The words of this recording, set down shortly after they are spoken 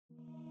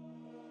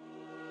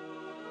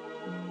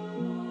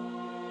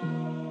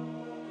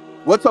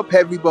What's up,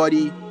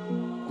 everybody?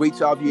 Great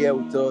to have you here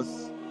with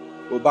us.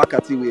 We're back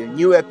at it with a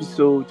new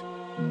episode.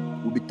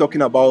 We'll be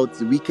talking about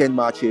the weekend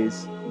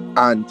matches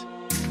and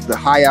the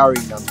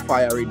hiring and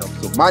firing of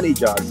some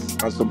managers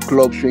and some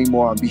clubs showing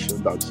more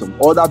ambition than some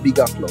other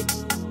bigger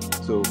clubs.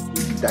 So we'll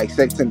be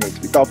dissecting it.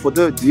 Without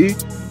further ado,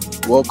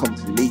 welcome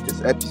to the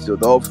latest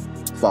episode of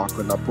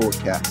Falconer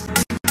Podcast.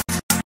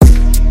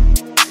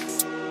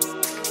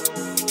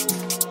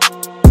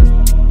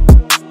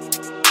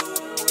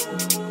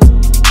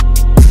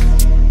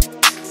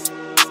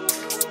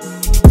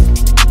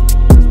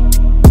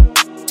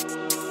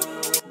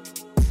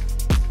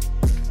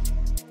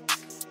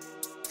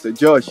 So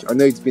Josh, I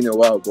know it's been a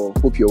while, but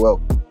hope you're well.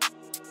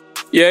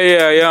 Yeah,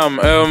 I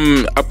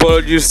am.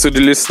 Apologies to the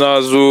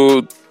listeners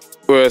who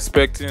were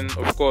expecting.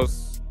 Of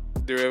course,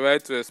 they were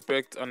right to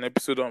expect an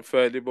episode on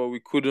Friday, but we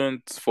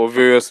couldn't, for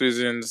various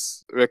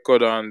reasons,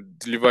 record and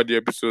deliver the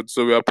episode.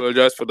 So we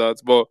apologize for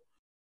that. But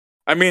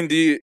I mean,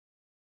 the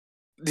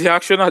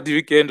action at the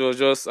weekend was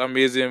just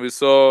amazing. We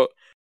saw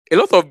a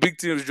lot of big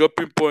teams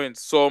dropping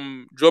points,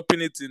 some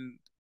dropping it in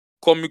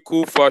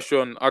comical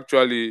fashion.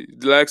 Actually,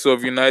 the likes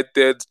of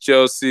United,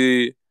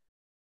 Chelsea,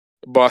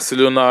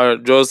 Barcelona,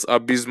 just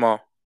abysmal.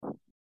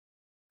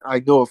 I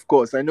know, of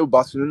course. I know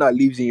Barcelona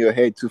lives in your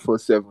head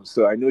 247,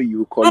 so I know you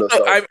will call No, us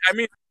out.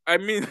 I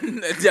mean,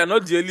 they are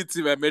not the only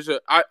team I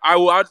mentioned. I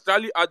will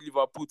actually add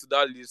Liverpool to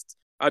that list.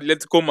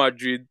 Atletico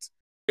Madrid.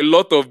 A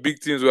lot of big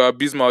teams were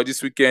abysmal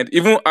this weekend.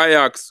 Even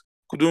Ajax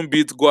couldn't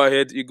beat Go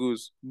Ahead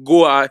Eagles.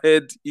 Go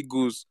Ahead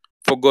Eagles,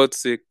 for God's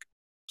sake.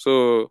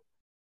 So,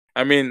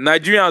 I mean,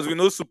 Nigerians, we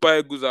know Super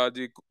Eagles are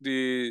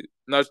the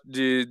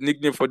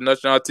nickname for the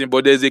national team,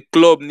 but there's a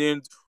club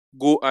named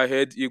Go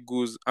Ahead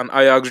Eagles, and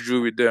Ajax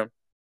drew with them.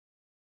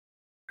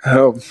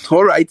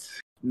 All right.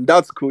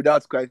 That's cool. I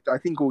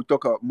think we'll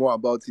talk more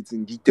about it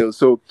in detail.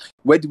 So,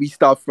 where do we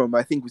start from?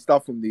 I think we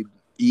start from the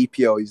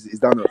EPL. Is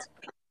that not?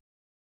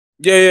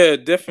 Yeah,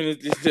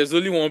 definitely. There's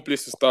only one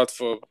place to start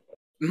from.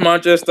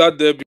 Manchester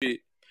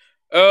derby.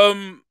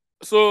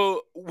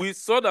 So we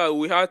saw that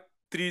we had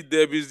 3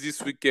 derbies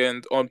this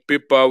weekend on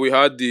paper. We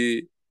had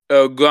the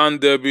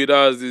Grand Derby,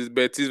 that's the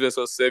Betis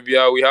versus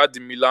Sevilla. We had the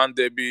Milan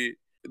derby,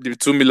 the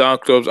 2 Milan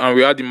clubs, and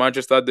we had the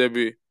Manchester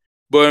derby.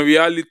 But in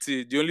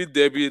reality, the only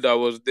derby that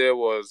was there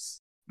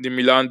was the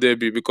Milan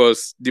derby,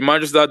 because the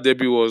Manchester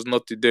derby was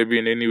not the derby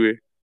in any way.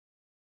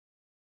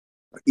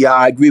 Yeah,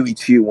 I agree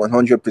with you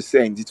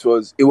 100%. It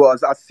was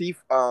as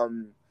if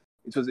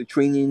it was a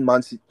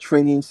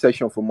training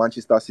session for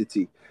Manchester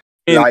City.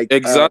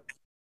 Exactly.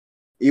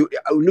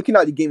 Looking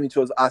at the game, it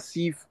was as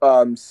if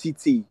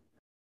City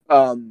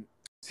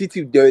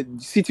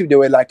they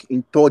were like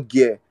in third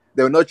gear.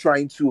 They were not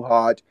trying too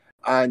hard,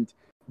 and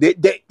they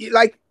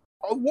like.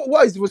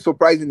 What is even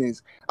surprising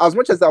is, as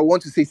much as I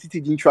want to say City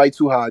didn't try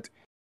too hard,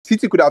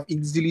 City could have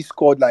easily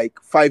scored like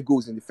 5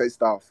 goals in the first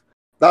half.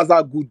 That's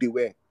how good they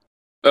were.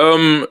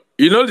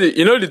 You know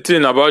the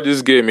thing about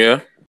this game,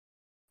 yeah?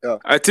 Yeah.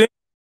 I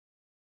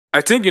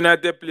think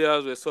United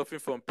players were suffering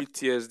from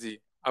PTSD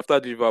after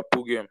the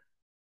Liverpool game,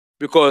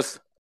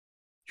 because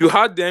you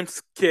had them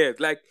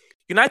scared. Like,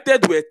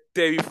 United were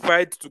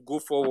terrified to go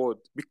forward,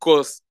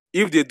 because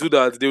if they do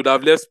that, they would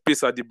have left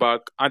space at the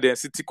back, and then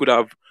City could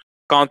have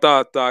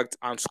counter-attacked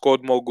and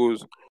scored more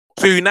goals.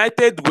 So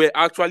United were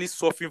actually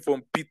suffering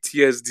from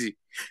PTSD.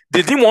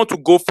 They didn't want to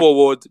go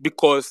forward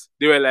because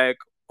they were like,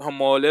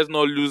 let's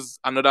not lose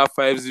another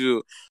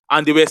 5-0.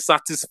 And they were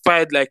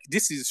satisfied. Like,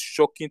 this is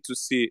shocking to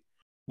say,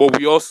 but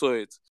we all saw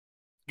it.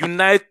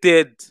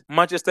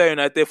 Manchester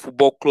United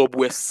Football Club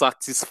were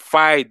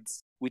satisfied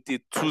with a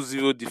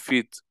 2-0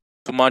 defeat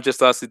to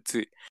Manchester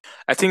City.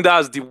 I think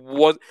that's the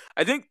worst.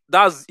 I think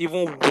that's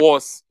even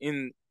worse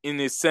in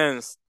a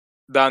sense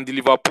than the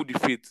Liverpool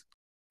defeat,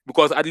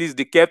 because at least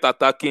they kept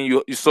attacking.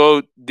 You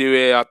saw they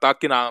were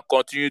attacking and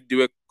continued. They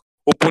were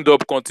opened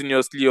up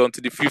continuously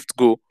until the 5th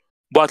goal,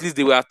 but at least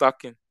they were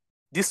attacking.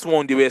 This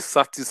one, they were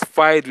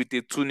satisfied with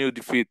a 2-0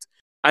 defeat,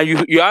 and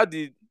you had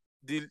the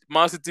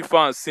Man City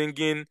fans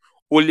singing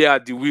Ole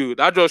at the wheel.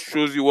 That just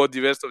shows you what the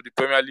rest of the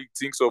Premier League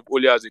thinks of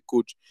Ole as a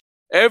coach.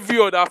 Every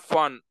other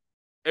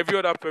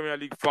Premier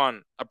League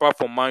fan, apart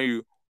from Man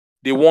U,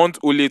 they want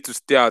Ole to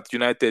stay at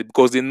United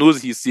because they know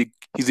he's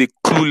a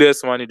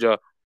clueless manager.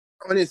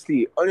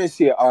 Honestly,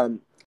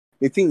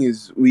 the thing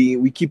is,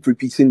 we keep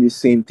repeating the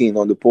same thing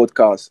on the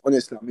podcast.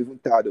 Honestly, I'm even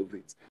tired of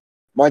it.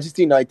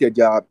 Manchester United,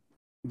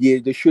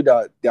 they show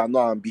that they are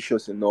not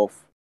ambitious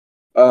enough.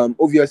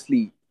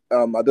 Obviously,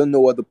 I don't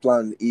know what the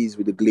plan is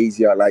with the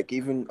Glazier. Like,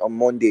 even on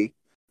Monday,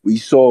 we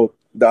saw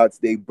that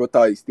they brought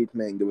out a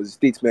statement. There was a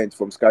statement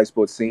from Sky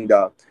Sports saying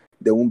that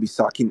they won't be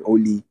sacking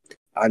Ole,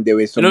 and there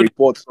were some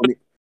reports.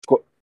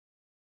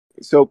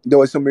 So there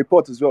was some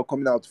reports as well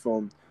coming out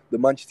from the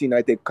Manchester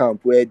United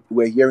camp, where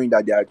we're hearing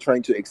that they are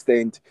trying to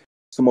extend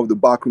some of the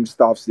backroom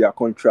staffs their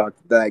contract,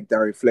 like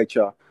Darren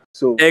Fletcher.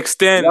 So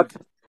extend.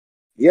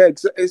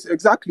 It's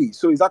exactly.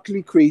 So it's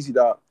actually crazy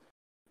that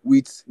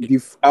with the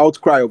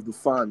outcry of the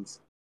fans,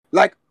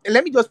 like,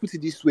 let me just put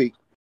it this way: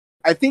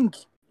 I think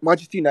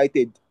Manchester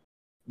United,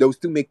 they'll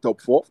still make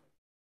top 4.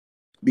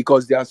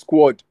 because their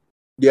squad,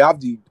 they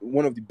have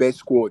one of the best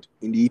squad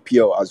in the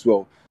EPL as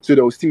well. So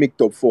they will still make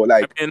top four.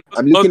 I Like mean,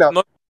 I'm looking at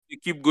not they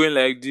keep going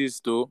like this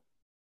though.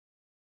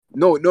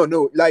 no.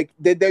 Like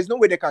there's no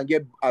way they can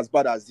get as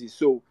bad as this.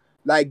 So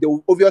like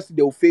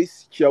they'll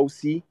face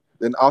Chelsea,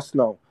 then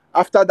Arsenal.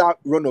 After that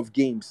run of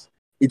games,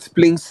 it's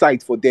playing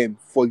sight for them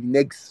for the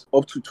next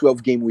up to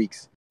 12 game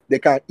weeks. They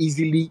can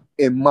easily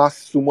amass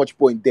so much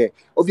point there.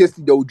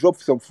 Obviously, they will drop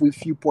some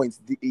few points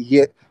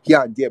here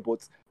and there,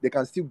 but they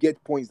can still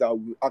get points that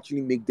will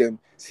actually make them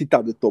sit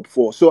at the top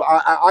four. So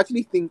I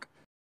actually think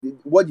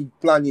what the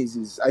plan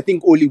is I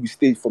think Oli will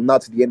stay from now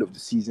to the end of the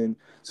season.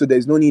 So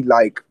there's no need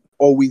like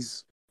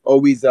always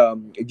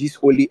this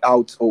Oli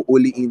out or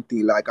Oli in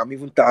thing. Like I'm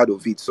even tired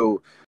of it.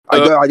 So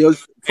Uh, I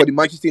just for the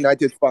Manchester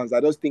United fans, I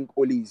just think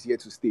Oli is here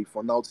to stay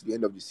for now to the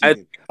end of the I,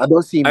 season. I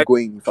don't see him I,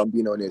 going, if I'm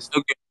being honest.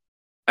 okay.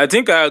 I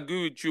think I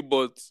agree with you,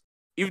 but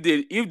if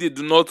they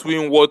do not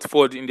win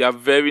Watford in their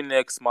very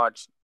next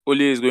match,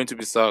 Ole is going to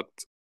be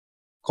sacked.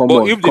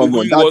 But if they Come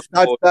on. win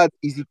Watford, That's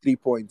easy 3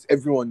 points.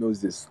 Everyone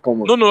knows this.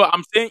 Come on. no,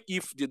 I'm saying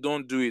if they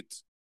don't do it.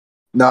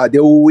 Nah, they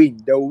will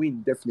win. They will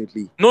win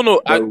definitely. No,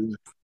 They will win.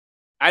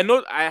 I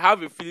know I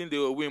have a feeling they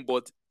will win,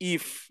 but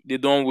if they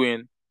don't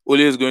win,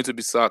 Ole is going to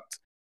be sacked.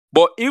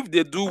 But if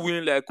they do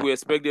win like we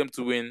expect them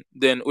to win,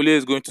 then Ole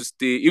is going to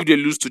stay. If they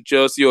lose to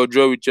Chelsea or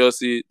draw with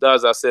Chelsea,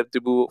 that's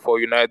acceptable for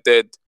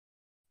United.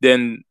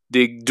 Then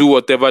they do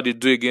whatever they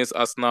do against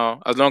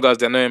Arsenal. As long as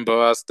they're not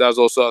embarrassed, that's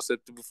also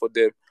acceptable for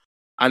them.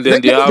 And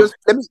then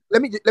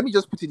Let me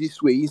just put it this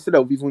way instead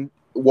of even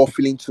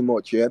waffling too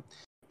much. Yeah,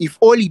 if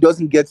Oli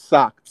doesn't get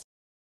sacked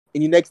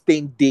in the next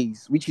 10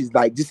 days, which is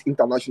like this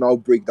international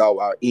break that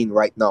we're in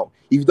right now,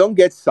 if he doesn't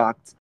get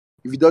sacked,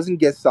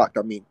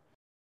 I mean,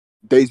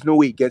 there is no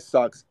way he gets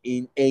sacked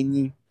in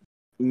any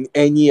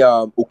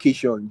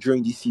occasion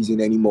during this season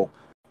anymore.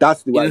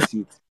 That's the way I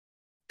see it.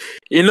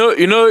 you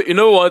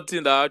know one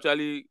thing that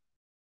actually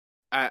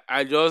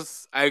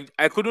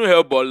I couldn't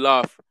help but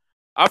laugh.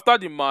 After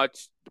the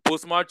match,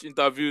 post match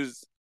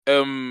interviews,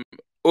 Ole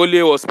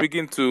was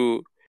speaking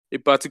to a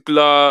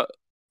particular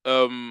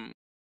um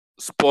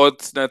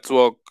sports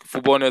network,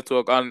 football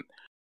network, and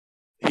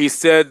he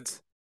said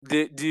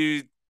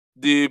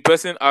the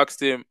person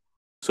asked him,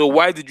 so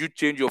why did you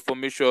change your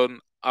formation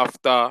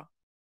after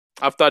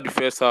the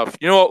first half?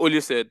 You know what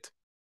Ole said?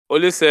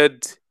 Ole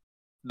said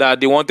that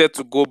they wanted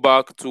to go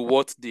back to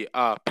what they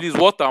are. Please,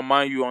 what am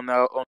I you on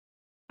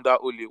that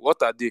Ole?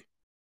 What are they?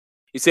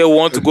 He said we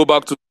want to go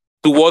back to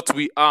what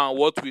we are and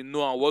what we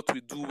know and what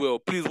we do well.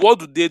 Please, what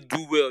do they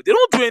do well? They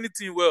don't do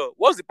anything well.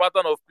 What's the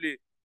pattern of play?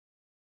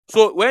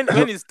 So when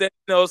he's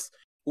telling us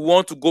we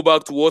want to go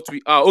back to what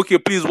we are, okay,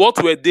 please,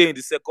 what were they in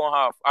the second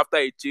half after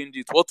he changed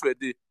it? What were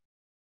they?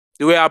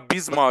 They were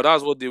abysmal.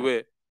 That's what they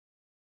were.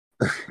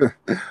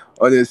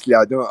 Honestly,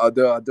 I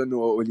don't know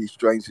what Oli is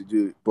trying to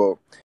do, but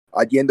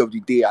at the end of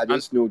the day, I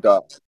just know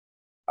that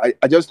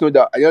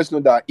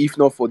if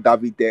not for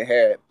David De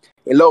Gea,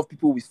 a lot of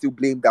people will still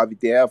blame David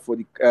De Gea for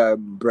the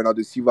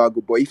Bernardo Silva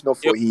goal, but if not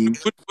for him,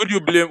 who do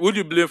you blame? Who do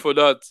you blame for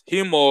that?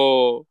 Him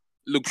or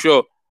Luke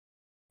Shaw?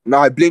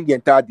 now I blame the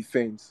entire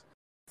defense.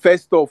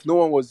 First off, no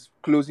one was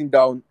closing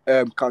down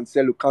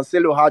Cancelo.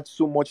 Cancelo had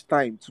so much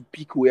time to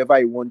pick whoever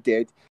he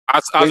wanted.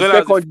 As Then well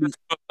as the secondly, first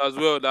shot as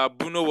well, that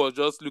Bruno was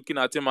just looking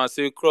at him and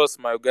saying, "Cross,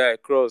 my guy,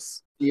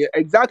 cross." yeah,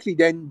 exactly.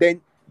 Then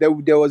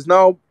there was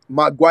now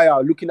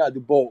Maguire looking at the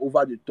ball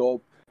over the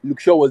top.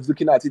 Luke Shaw was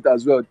looking at it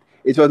as well.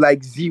 It was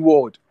like Z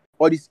word.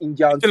 All this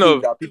Indian thing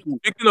that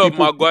Speaking of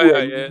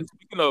Maguire, yeah.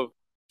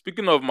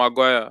 Speaking of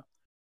Maguire,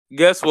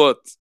 guess what?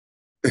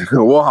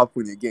 What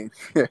happened again?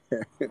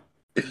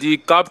 The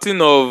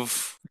captain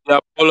of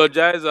the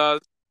Apologizers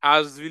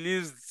has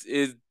released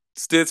a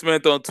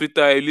statement on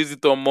Twitter. He released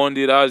it on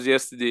Monday. That was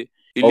yesterday.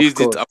 He Of released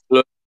it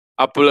course.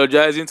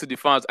 apologizing to the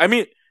fans. I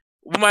mean,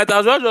 we might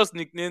as well just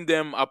nickname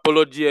them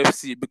Apology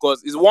FC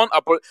because it's one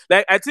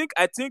like I think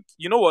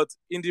you know what,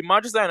 in the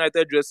Manchester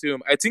United dressing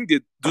room, I think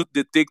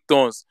they take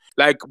turns.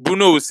 Like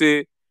Bruno will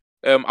say,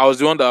 I was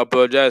the one that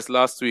apologized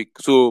last week.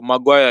 So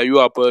Maguire, you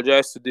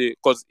apologize today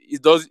because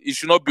it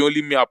should not be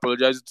only me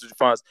apologizing to the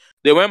fans.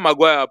 Then when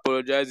Maguire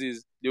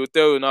apologizes, they will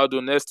tell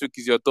Ronaldo next week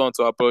is your turn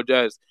to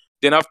apologize.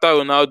 Then after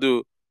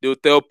Ronaldo, they will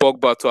tell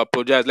Pogba to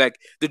apologize. Like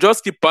they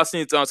just keep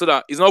passing it on so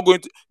that it's not going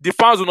to, the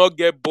fans will not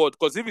get bored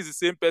because if it's the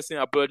same person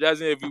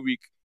apologizing every week,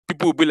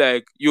 people will be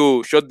like,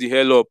 yo, shut the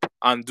hell up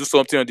and do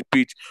something on the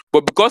pitch.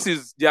 But because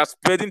they are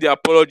spreading the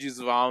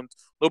apologies around,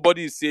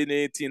 nobody is saying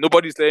anything,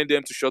 nobody is telling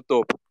them to shut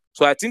up.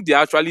 So I think they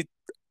actually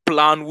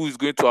plan who is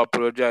going to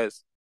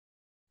apologize.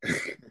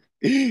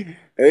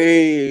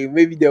 Hey,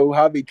 maybe they will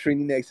have a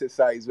training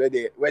exercise where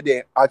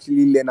they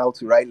actually learn how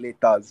to write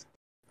letters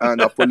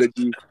and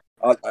apology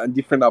and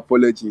different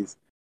apologies.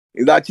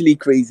 It's actually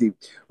crazy.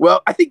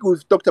 Well, I think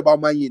we've talked about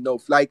Man U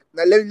enough. Like,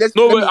 now let's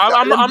No, let wait, me,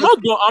 I'm let me not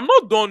just, done. I'm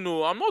not done.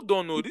 No, I'm not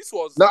done. No, this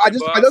was no, I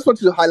just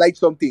wanted to highlight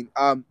something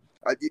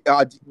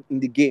in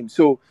the game.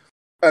 So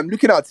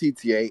looking at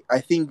it, yeah,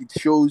 I think it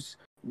shows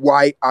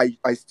why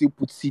I still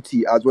put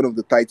City as one of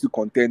the title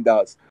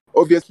contenders.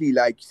 Obviously,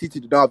 like City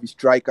do not have a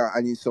striker,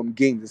 and in some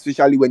games,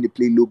 especially when they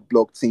play low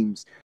block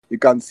teams, you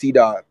can see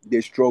that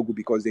they struggle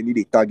because they need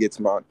a target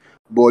man.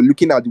 But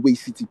looking at the way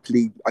City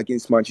played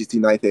against Manchester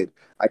United,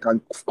 I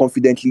can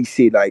confidently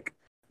say like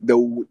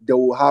they'll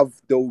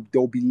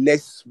be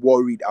less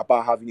worried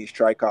about having a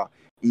striker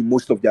in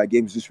most of their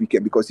games this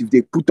weekend, because if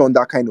they put on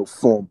that kind of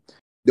form,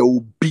 they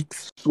will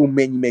beat so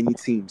many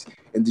teams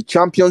in the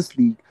Champions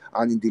League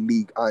and in the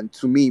league. And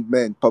to me,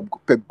 man,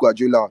 Pep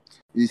Guardiola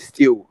is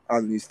still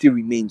and he still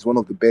remains one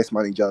of the best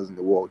managers in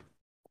the world.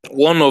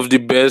 One of the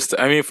best.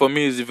 I mean, for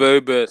me, it's the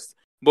very best.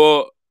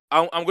 But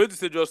I'm going to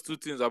say just two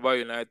things about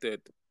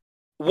United.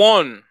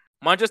 One,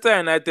 Manchester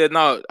United.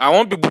 Now, I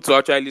want people to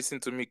actually listen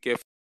to me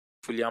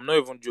carefully. I'm not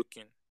even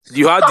joking.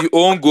 You had the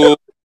own goal.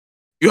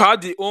 You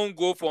had the own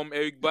goal from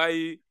Eric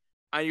Bailly,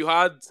 and you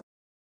had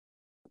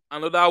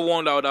another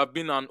one that would have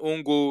been an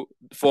own goal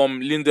from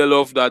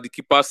Lindelof that the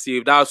keeper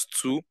saved. That's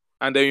two.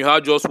 And then you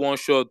had just one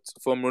shot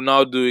from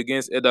Ronaldo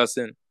against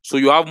Ederson. So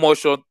you have more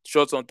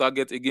shots on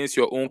target against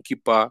your own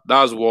keeper.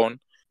 That's one.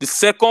 The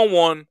second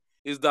one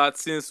is that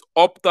since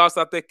Opta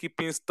started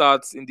keeping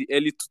stats in the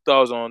early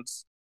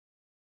 2000s,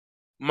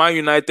 Man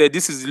United,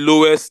 this is the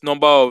lowest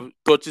number of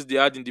touches they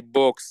had in the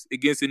box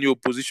against any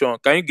opposition.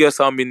 Can you guess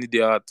how many they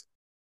had?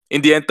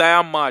 In the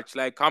entire match,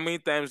 like how many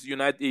times a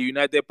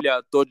United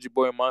player touched the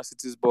ball in Man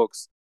City's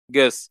box?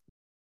 Guess.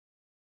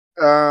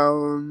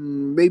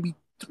 Maybe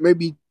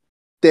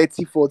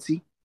 30,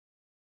 40.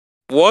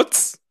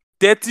 What?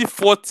 30,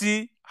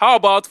 40? How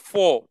about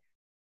 4?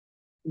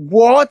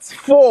 What?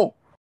 4?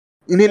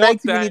 In a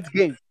 90-minute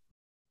game?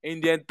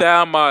 In the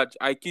entire match.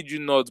 I kid you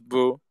not,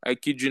 bro. I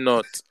kid you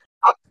not.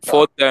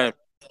 4 times.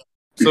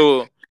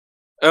 So,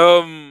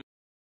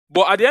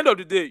 but at the end of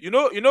the day, you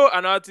know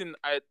another thing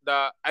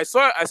I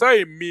saw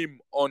a meme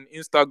on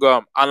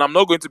Instagram, and I'm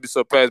not going to be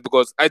surprised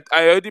because I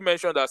already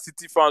mentioned that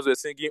City fans were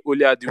singing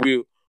Ole at the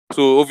wheel.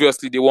 So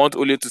obviously they want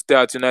Ole to stay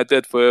at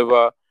United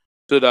forever,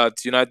 so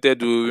that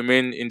United will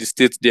remain in the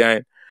state they're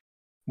in.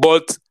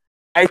 But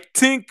I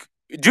think,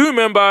 do you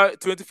remember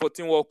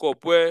 2014 World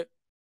Cup where,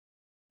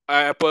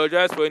 I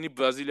apologize for any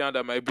Brazilian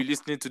that might be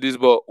listening to this,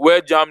 but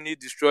where Germany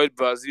destroyed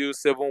Brazil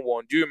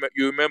 7-1? Do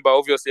you remember?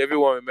 Obviously,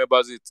 everyone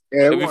remembers it.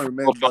 Yeah, everyone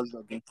remembers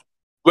that.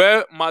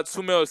 Where Mats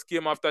Hummels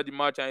came after the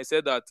match and he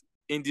said that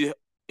in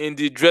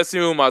the dressing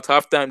room at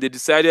halftime, they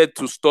decided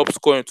to stop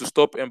scoring, to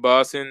stop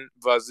embarrassing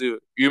Brazil.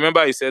 You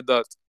remember he said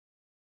that?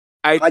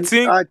 I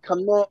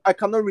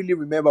cannot really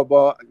remember,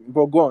 but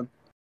go on.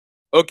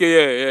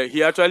 Okay, yeah.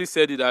 He actually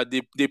said it that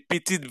they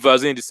pitied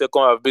Brazil in the second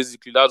half,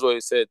 basically. That's what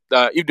he said.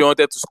 That if they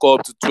wanted to score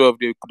up to 12,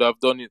 they could have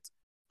done it.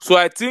 So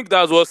I think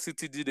that's what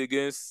City did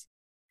against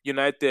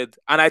United.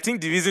 And I think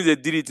the reason they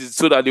did it is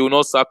so that they will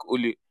not sack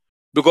Ole.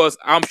 Because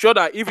I'm sure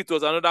that if it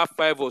was another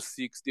 5 or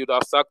 6, they would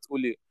have sacked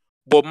Ole.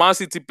 But Man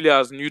City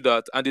players knew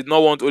that and did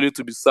not want Ole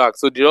to be sacked.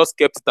 So they just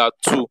kept it at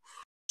 2.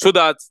 So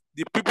that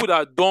the people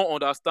that don't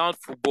understand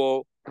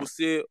football will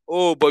say,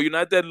 oh, but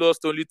United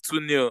lost only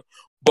 2-0.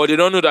 But they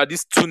don't know that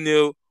this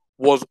 2-0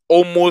 was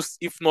almost,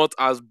 if not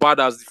as bad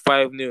as the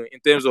 5-0 in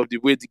terms of the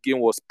way the game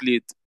was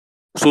played.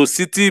 So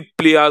City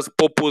players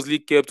purposely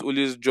kept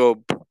Ole's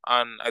job.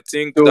 And I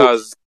think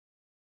that's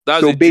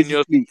a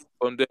genius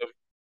on them.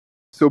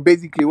 So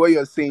basically what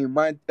you're saying,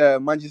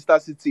 Manchester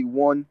City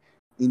won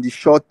in the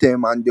short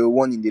term and they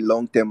won in the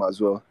long term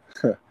as well.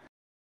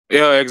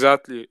 Yeah,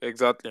 exactly.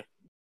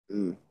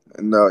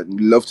 No,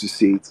 love to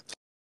see it.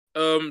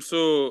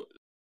 So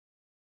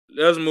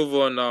let's move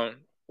on now.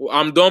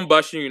 I'm done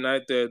bashing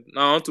United.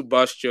 Now I want to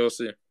bash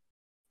Chelsea.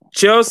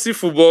 Chelsea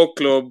Football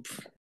Club,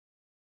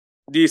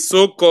 the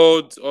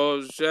so-called,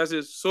 or should I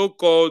say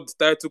so-called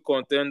title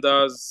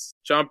contenders,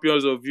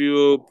 champions of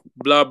Europe,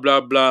 blah,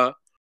 blah, blah,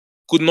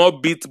 could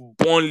not beat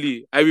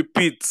Burnley. I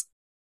repeat,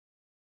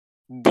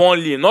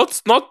 Burnley. Not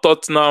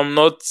Tottenham,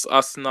 not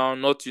Arsenal,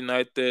 not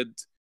United,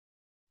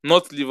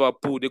 not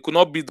Liverpool. They could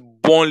not beat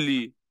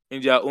Burnley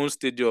in their own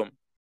stadium.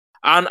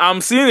 And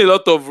I'm seeing a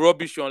lot of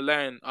rubbish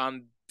online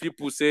and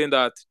people saying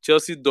that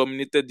Chelsea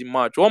dominated the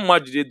match. What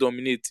match did they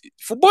dominate?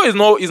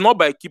 Football is not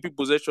by keeping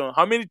possession.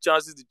 How many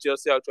chances did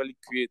Chelsea actually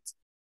create?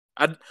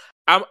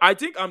 I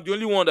think I'm the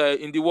only one that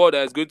in the world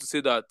that is going to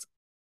say that.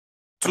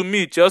 To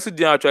me, Chelsea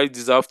didn't actually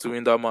deserve to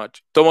win that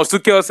match. Thomas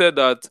Tuchel said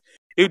that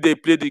if they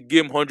play the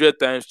game 100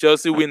 times,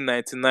 Chelsea win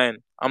 99.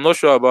 I'm not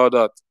sure about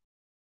that.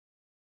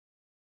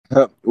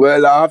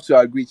 Well, I have to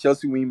agree.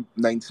 Chelsea win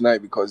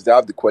 99 because they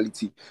have the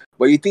quality.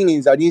 But the thing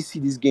is, I didn't see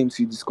this game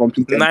to this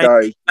complete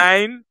entirety.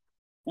 99?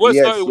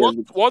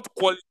 What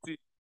quality?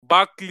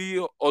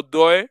 Barkley or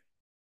Doyle?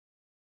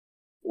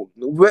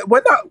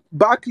 Whether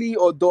Barkley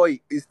or Doyle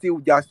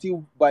they are still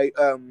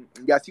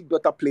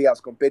better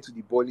players compared to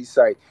the Burnley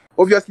side.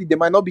 Obviously, they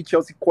might not be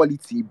Chelsea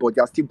quality, but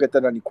they are still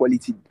better than the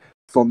quality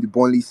from the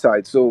Burnley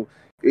side. So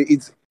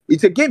it's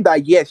a game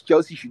that yes,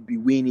 Chelsea should be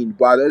winning,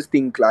 but I just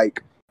think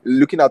like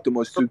looking at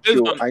Thomas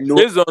Tuchel, I know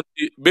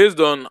based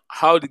on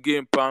how the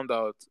game panned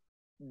out,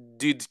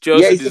 did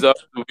Chelsea deserve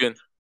to win?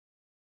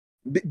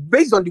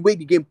 Based on the way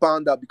the game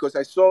panned out, because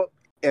I saw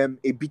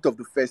a bit of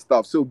the first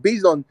half. So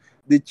based on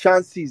the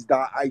chances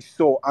that I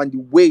saw and the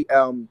way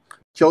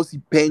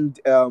Chelsea penned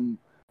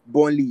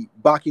Burnley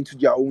back into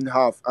their own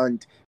half,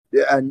 and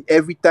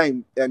every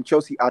time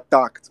Chelsea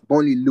attacked,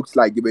 Burnley looked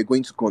like they were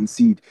going to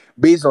concede.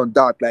 Based on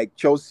that, like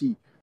Chelsea,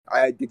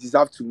 they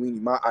deserve to win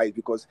in my eyes,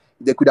 because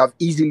they could have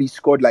easily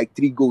scored like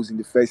 3 goals in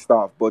the first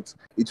half, but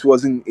it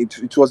wasn't.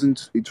 It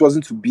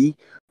wasn't to be.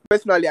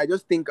 Personally, I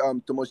just think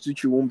Thomas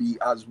Tuchel won't be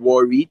as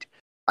worried.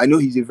 I know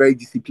he's a very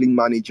disciplined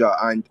manager,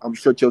 and I'm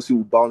sure Chelsea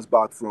will bounce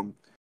back from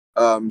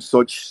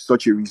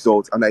such a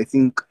result. And I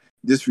think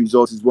this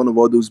result is one of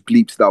all those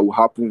blips that will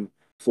happen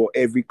for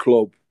every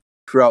club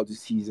throughout the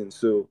season.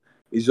 So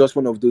it's just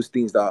one of those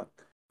things that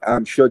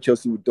I'm sure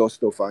Chelsea will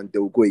dust off and they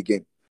will go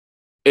again.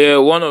 Yeah,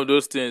 one of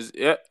those things.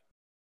 Yeah,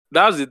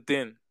 that's the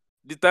thing.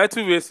 The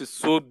title race is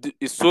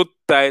so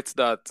tight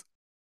that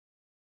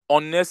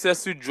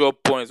unnecessary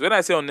drop points. When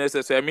I say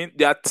unnecessary, I mean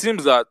there are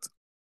teams that,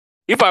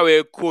 if I were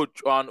a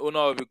coach or an owner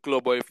of a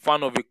club or a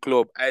fan of a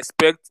club, I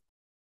expect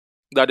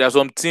that there are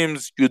some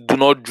teams you do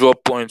not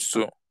drop points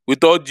to.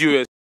 With all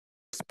due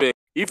respect,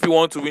 if you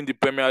want to win the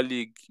Premier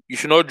League, you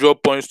should not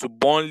drop points to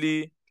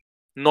Burnley,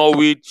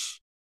 Norwich,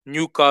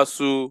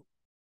 Newcastle.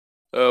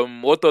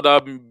 What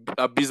other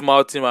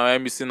abysmal team am I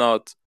missing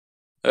out?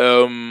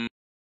 I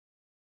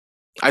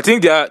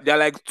think there are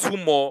like 2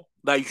 more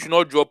that you should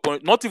not drop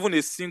points. Not even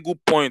a single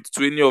point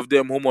to any of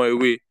them, home or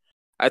away.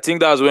 I think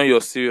that's when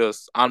you're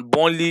serious. And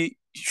Burnley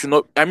should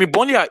not. I mean,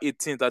 Burnley are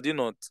 18th, are they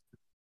not?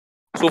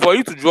 So for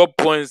you to drop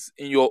points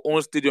in your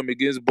own stadium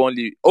against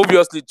Burnley,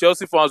 obviously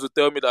Chelsea fans will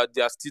tell me that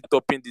they are still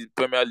topping the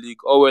Premier League,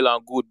 all well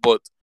and good, but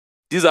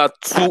these are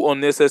 2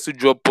 unnecessary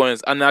drop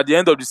points. And at the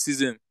end of the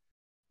season,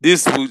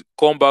 this will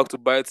come back to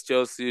bite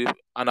Chelsea,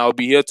 and I'll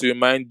be here to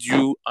remind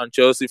you and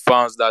Chelsea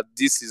fans that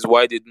this is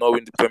why they did not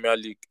win the Premier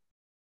League.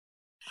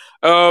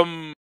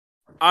 And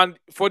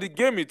for the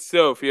game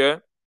itself, yeah,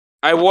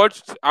 I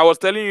was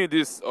telling you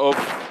this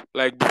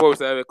like before we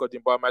started recording,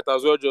 but I might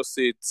as well just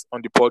say it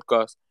on the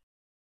podcast.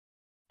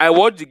 I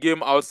watched the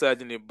game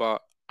outside in a bar,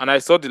 and I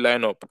saw the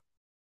lineup.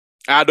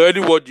 I had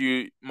already watched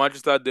the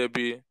Manchester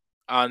derby,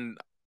 and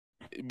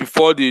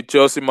before the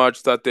Chelsea match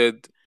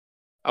started,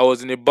 I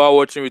was in a bar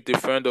watching with a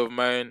friend of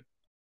mine,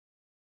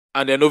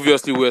 and then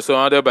obviously we were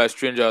surrounded by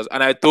strangers.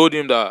 And I told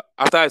him that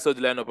after I saw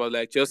the lineup, I was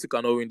like, Chelsea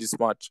cannot win this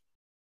match.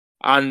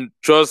 And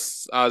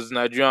just as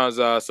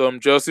Nigerians, some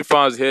Chelsea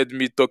fans heard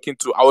me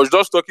I was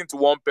just talking to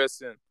one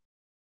person,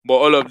 but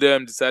all of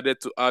them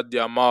decided to add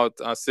their mouth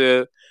and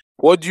say,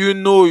 "What do you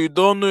know? You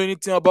don't know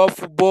anything about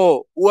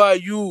football. Who are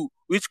you?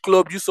 Which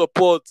club do you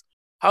support?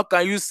 How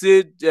can you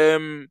say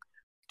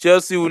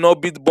Chelsea will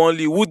not beat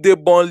Burnley? Who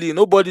did Burnley?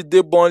 Nobody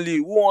did Burnley.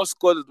 Who won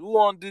scored? Who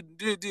won did?"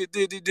 At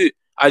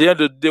the end of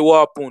the day, what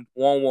happened?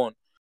 1-1.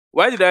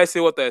 Why did I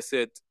say what I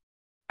said?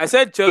 I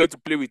said Chelsea to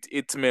play with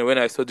 8 men when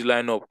I saw the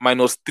lineup,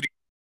 -3.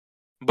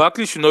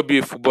 Barkley should not be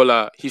a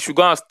footballer. He should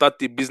go and start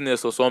a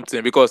business or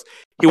something, because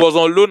he was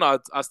on loan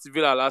at Aston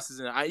Villa last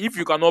season. And if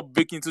you cannot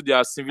break into the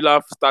Aston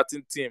Villa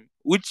starting team,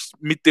 which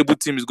mid-table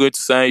team is going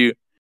to sign you?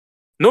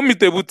 No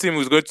mid-table team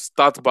is going to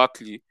start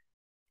Barkley.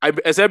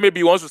 Except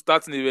maybe he wants to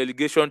start in the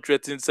relegation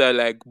threatening side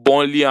like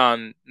Burnley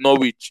and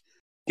Norwich.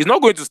 He's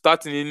not going to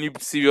start in any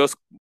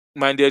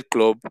serious-minded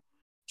club.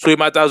 So he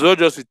might as well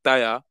just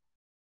retire.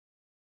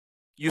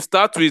 You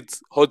start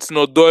with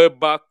Hudson-Odoi,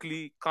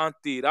 Barkley,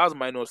 Kante. That's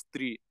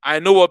 -3. I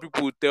know what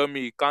people will tell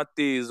me.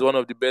 Kante is one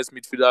of the best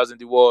midfielders in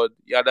the world.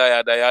 Yada,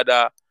 yada,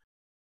 yada.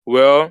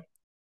 Well,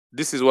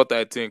 this is what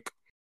I think.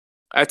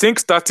 I think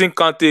starting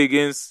Kante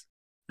against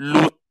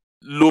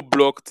low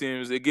block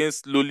teams,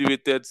 against lowly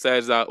rated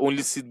sides that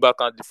only sit back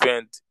and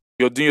defend,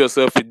 you're doing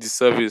yourself a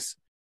disservice.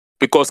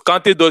 Because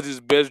Kante does his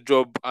best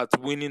job at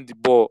winning the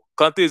ball.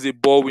 Kante is a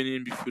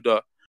ball-winning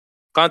midfielder.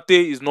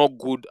 Kante is not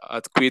good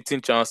at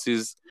creating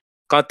chances.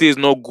 Kante is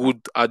not good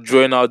at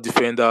drawing out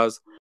defenders.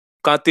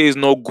 Kante is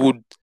not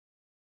good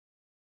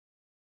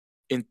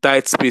in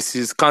tight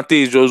spaces.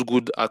 Kante is just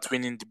good at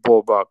winning the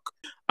ball back.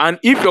 And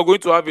if you're going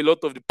to have a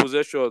lot of the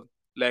possession,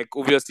 like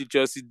obviously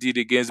Chelsea did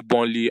against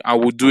Burnley,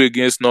 and would do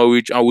against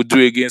Norwich, and would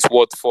do against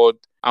Watford,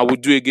 and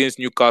would do against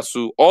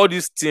Newcastle, all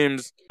these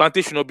teams,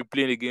 Kante should not be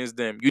playing against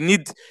them. You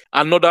need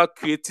another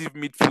creative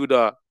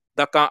midfielder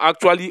that can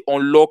actually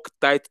unlock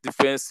tight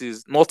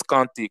defenses, not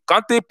Kante.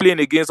 Kante playing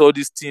against all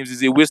these teams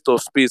is a waste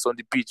of space on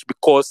the pitch,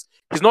 because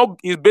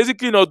he's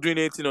basically not doing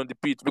anything on the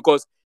pitch,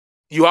 because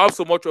you have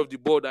so much of the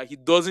ball that he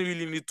doesn't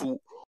really need to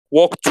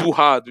work too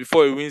hard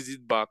before he wins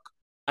it back.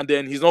 And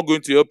then he's not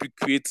going to help you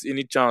create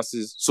any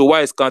chances. So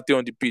why is Kante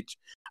on the pitch?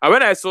 And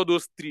when I saw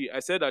those 3, I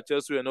said that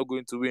Chelsea were not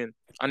going to win.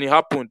 And it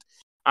happened.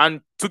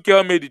 And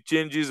Tuchel made the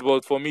changes,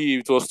 but for me,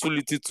 it was too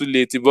little too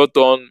late. He brought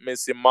on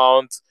Mason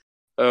Mount,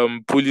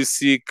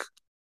 Pulisic,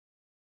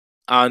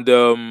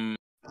 and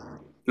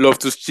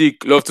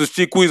Loftus-Cheek.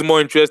 Loftus-Cheek, who is more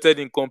interested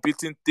in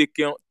completing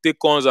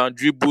take-ons and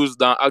dribbles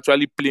than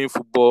actually playing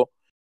football.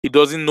 He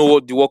doesn't know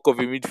what the work of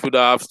a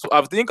midfielder.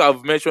 I think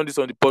I've mentioned this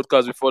on the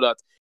podcast before, that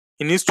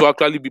he needs to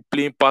actually be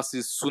playing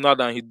passes sooner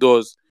than he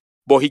does.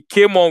 But he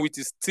came on with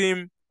his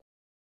team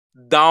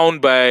down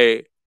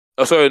by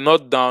sorry,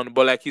 not down,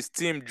 but like his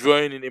team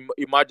drawing in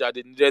a match that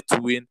they needed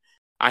to win,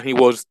 and he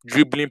was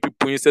dribbling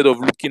people instead of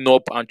looking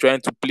up and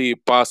trying to play a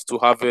pass to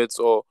Havertz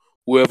or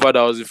whoever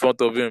that was in front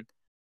of him.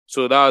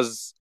 So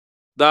that's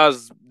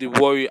the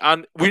worry.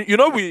 And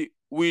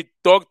we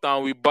talked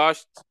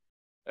and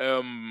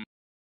um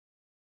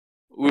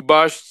we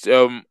bashed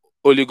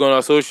Ole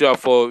Gunnar Solskjaer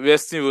for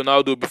resting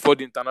Ronaldo before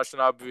the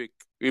international break.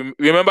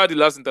 Remember the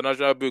last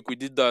international break we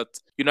did that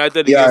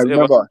United Yeah, I against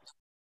Everton. remember.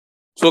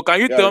 So can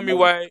you Yeah, I tell me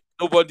remember.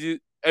 why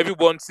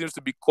everyone seems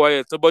to be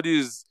quiet?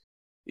 Nobody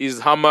is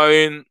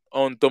hammering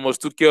on Thomas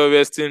Tuchel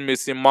resting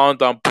Mason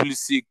Mount and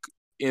Pulisic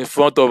in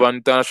front of an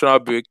international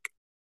break.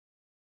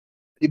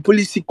 The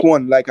Pulisic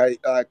one, like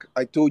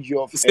I told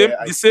you off The same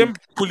air, I the same think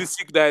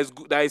Pulisic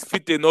that is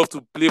fit enough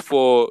to play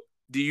for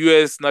the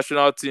US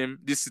national team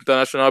this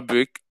international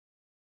break.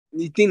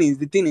 the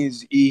thing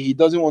is he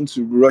doesn't want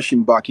to rush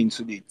him back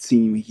into the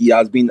team. He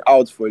has been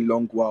out for a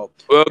long while.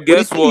 Well, But the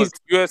guess thing what? is,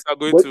 US are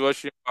going but to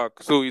rush him back,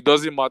 so it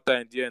doesn't matter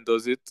in the end,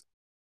 does it?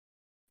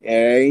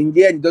 in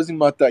the end, it doesn't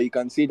matter. You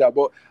can say that.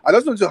 But I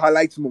just want to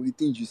highlight some of the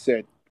things you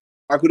said.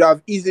 I could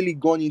have easily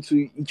gone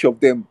into each of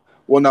them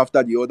one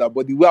after the other.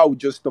 But the way I would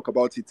just talk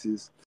about it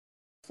is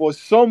for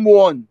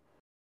someone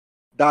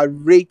that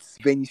rates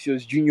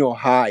Vinicius Junior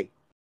high,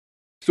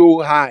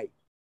 so high,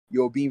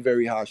 you're being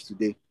very harsh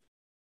today.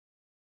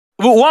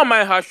 What am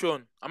I harsh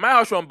on? Am I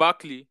harsh on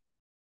Barkley?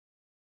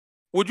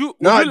 Would you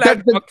No,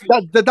 like Barkley?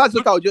 that's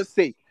what I'll just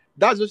say.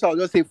 That's what I'll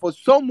just say. For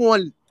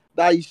someone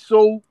that is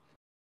so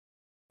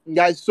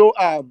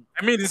I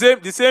mean,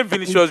 the same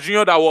Vinicius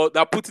Junior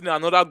that put in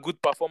another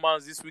good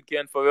performance this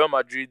weekend for Real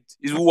Madrid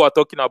is who we're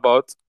talking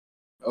about.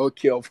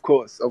 okay, of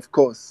course,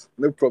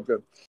 no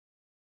problem,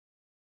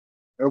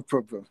 no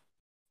problem.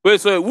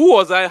 Wait, so who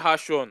was I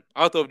harsh on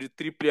out of the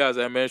three players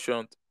I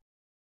mentioned?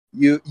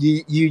 You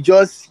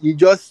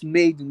just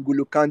made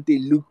N'Golo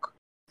Kante look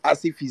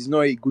as if he's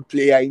not a good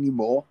player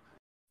anymore.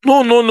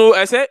 No.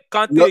 I said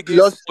Kante against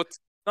Lost. small teams.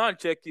 Now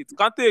check it.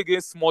 Kante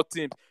against small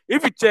teams.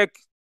 If you check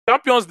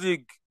Champions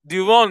League, the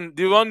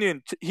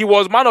running, he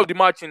was man of the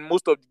match in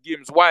most of the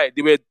games. Why?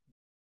 They were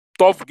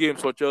tough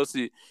games for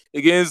Chelsea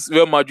against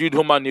Real Madrid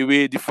home and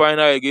away, the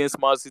final against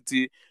Man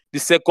City, the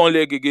second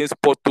leg against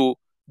Porto.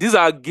 These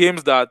are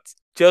games that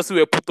Chelsea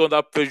were put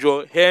under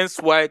pressure,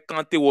 hence why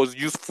Kante was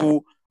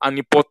useful and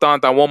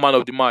important and one man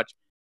of the match.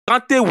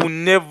 Kante will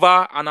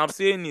never, and I'm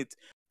saying it,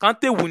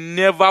 Kante will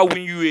never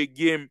win you a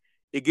game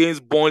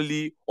against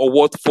Burnley or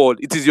Watford.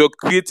 It is your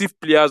creative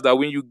players that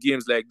win you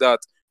games like that,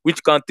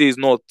 which Kante is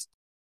not.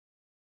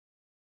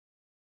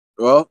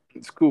 Well,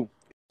 it's cool.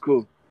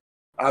 Cool.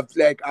 I've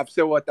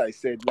said what I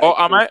said. Or Like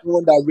am for I?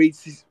 someone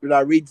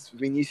that rates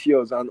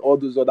Vinicius and all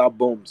those other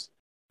bombs,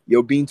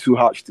 you're being too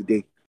harsh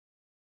today.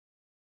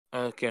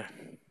 Okay.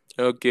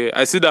 Okay.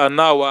 I see that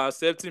now we're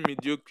accepting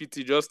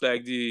mediocrity just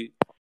like the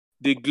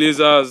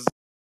Glazers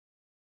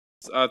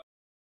are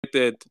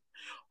United.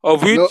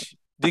 Of No, which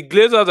the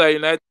Glazers are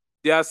United,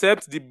 they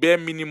accept the bare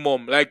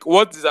minimum. Like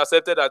what is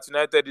accepted at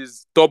United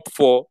is top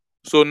four.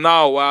 So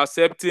now we're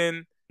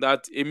accepting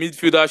that a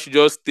midfielder should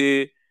just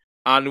stay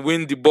and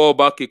win the ball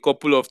back a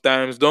couple of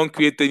times. Don't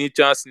create any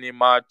chance in a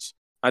match,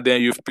 and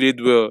then you've played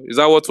well. Is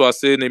that what we're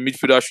saying a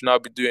midfielder should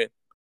not be doing?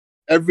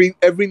 every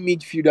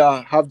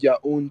midfielder have their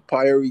own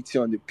priority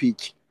on the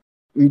pitch.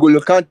 N'Golo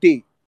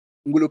Kante,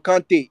 N'Golo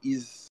Kante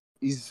is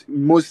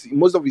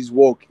most of his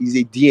work is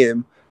a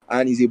DM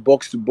and is a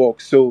box to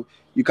box. So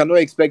you cannot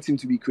expect him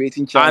to be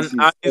creating And chances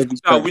he's every good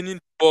at time. winning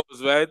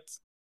balls, right?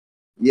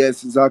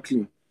 Yes,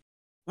 exactly.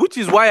 Which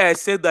is why I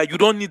said that you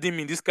don't need him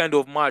in this kind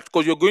of match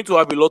because you're going to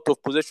have a lot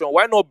of possession.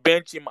 Why not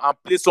bench him and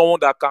play someone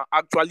that can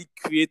actually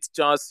create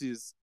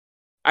chances?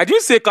 I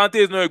didn't say Kante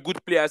is not a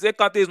good player. I said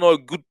Kante is not a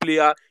good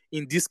player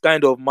in this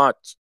kind of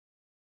match.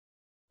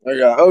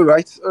 Yeah, all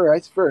right,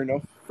 fair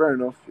enough.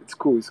 It's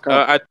cool. It's calm.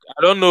 I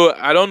don't know.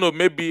 I don't know.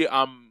 Maybe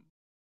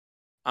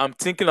I'm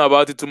thinking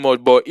about it too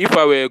much. But if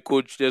I were a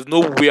coach, there's no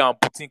way I'm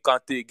putting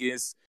Kante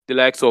against the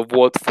likes of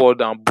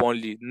Watford and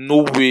Burnley.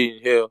 No way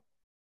in hell.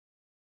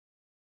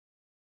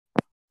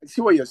 I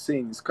see what you're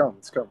saying. It's calm.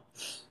 It's calm.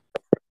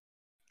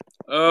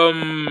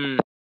 Um,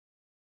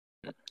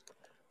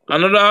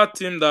 Another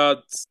team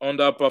that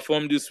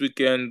underperformed this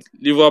weekend,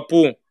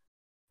 Liverpool.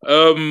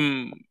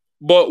 Um,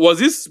 but was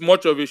this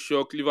much of a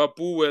shock?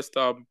 Liverpool West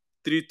Ham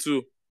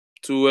 3-2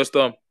 to West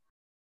Ham.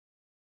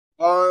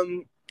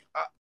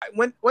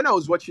 When I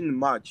was watching the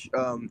match,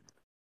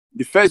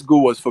 the first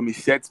goal was from a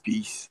set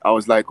piece. I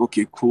was like,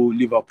 okay, cool.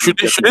 Liverpool Should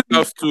it definitely.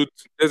 have stood?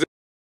 There's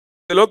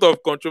a lot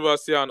of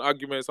controversy and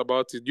arguments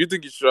about it. Do you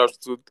think it should have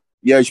stood?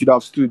 Yeah, it should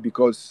have stood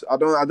because I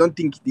don't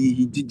think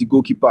he did the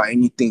goalkeeper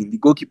anything. The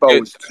goalkeeper Yeah,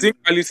 was I think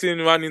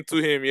Alisson ran into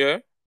him. Yeah.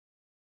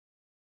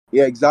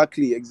 yeah,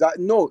 exactly.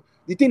 No,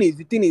 the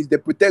thing is they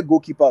protect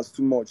goalkeepers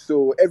too much.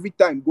 So every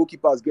time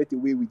goalkeepers get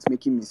away with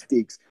making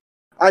mistakes,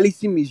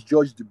 Alisson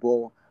misjudged the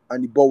ball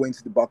and the ball went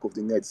to the back of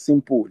the net.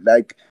 Simple.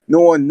 Like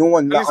no one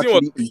Alisson was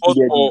actually at fault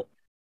impeded him. for.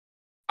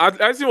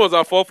 Alisson was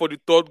at fault for the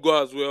third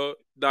goal as well.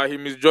 That he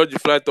misjudged the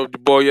flight of the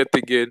ball yet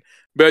again.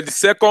 But the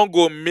second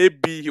goal,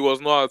 maybe he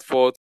was not at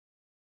fault.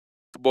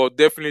 but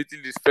definitely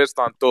this first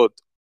and third.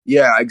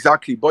 Yeah,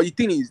 exactly. But the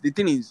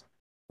thing is,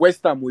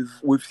 West Ham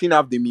we've seen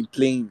how they've been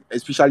playing,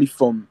 especially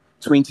from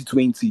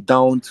 2020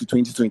 down to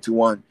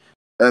 2021.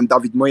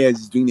 David Moyes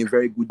is doing a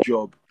very good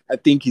job. I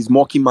think he's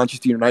mocking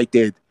Manchester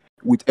United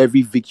with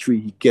every victory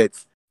he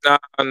gets.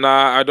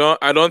 I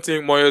don't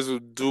think Moyes will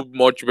do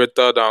much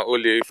better than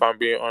Ole, if I'm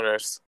being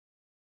honest.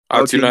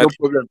 At Okay, no United.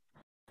 problem.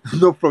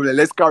 No problem.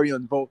 Let's carry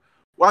on. But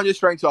what I'm just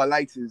trying to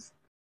highlight is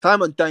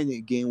time and time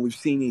again we've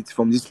seen it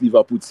from this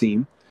Liverpool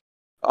team.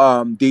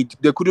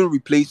 They couldn't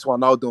replace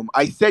Wijnaldum.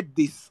 I said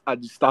this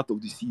at the start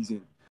of the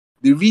season.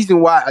 The reason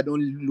why I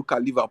don't look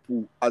at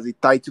Liverpool as a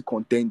title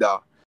contender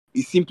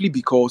is simply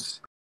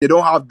because they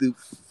don't have the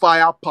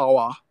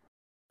firepower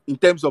in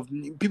terms of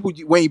people.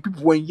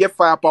 When you get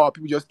firepower,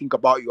 people just think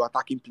about your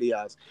attacking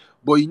players,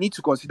 but you need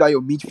to consider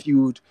your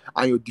midfield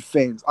and your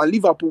defense. And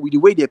Liverpool, with the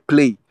way they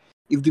play,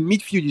 if the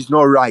midfield is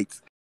not right,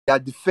 their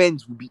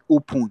defense will be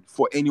open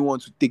for anyone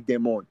to take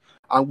them on.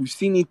 And we've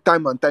seen it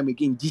time and time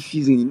again this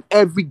season in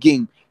every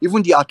game,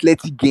 even the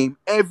Athletic game,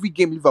 every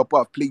game Liverpool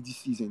have played this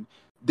season,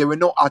 they were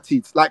not at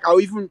it. Like,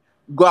 I'll even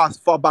go as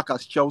far back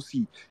as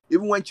Chelsea.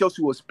 Even when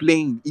Chelsea was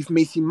playing, if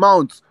Mason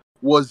Mount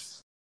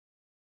was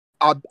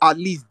at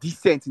least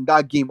decent in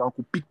that game and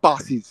could pick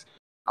passes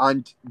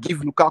and give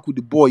Lukaku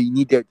the ball he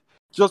needed,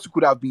 Chelsea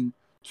could have been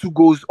 2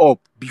 goals up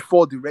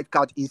before the red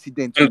card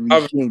incident And with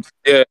Reece James.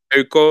 yeah, I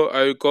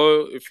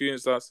recall a few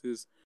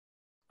instances.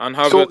 And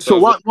So, Havertz so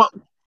as well.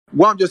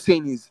 what I'm just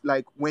saying is,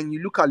 like, when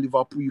you look at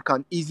Liverpool, you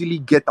can easily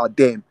get at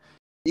them.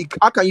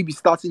 How can you be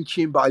starting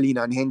Chamberlain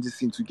and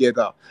Henderson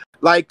together?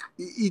 Like,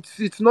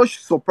 it's not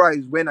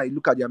surprise when I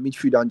look at their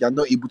midfield and they're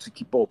not able to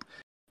keep up.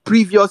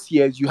 Previous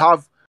years, you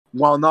have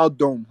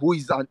Wijnaldum, who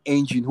is an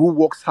engine, who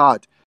works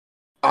hard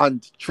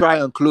and try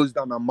and close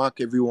down and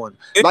mark everyone.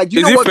 Like, do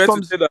you Is know it what fair to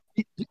some? say that?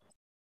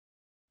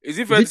 Is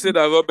it fair to say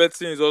that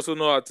Robertson is also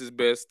not at his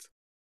best?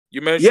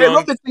 You Yeah, mentioned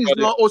Robertson is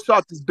not also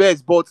at his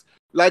best, but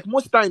like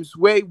most times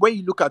when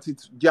you look at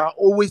it, they are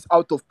always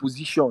out of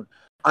position.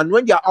 And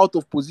when they are out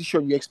of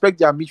position, you expect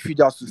their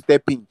midfielders to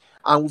step in.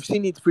 And we've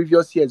seen it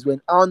previous years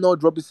when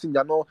Arnold, Robertson,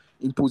 they're not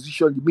in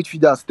position, the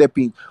midfielders step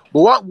in.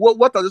 But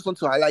what I just want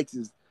to highlight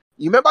is,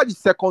 you remember the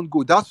second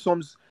goal?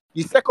 The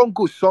second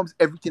goal sums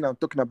everything I'm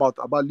talking about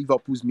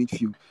Liverpool's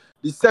midfield.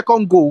 The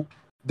second goal,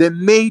 they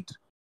made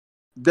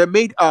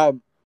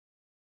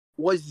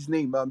what is his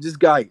name? This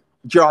guy,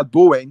 Gerard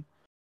Bowen,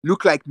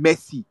 look like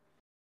Messi.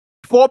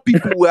 4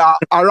 people were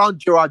around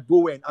Gerard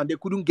Bowen and they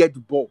couldn't get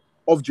the ball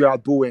off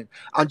Gerard Bowen.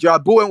 And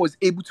Gerard Bowen was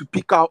able to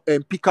pick out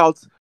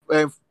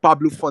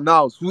Pablo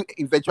Fornals, who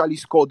eventually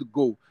scored the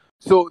goal.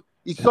 So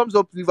it sums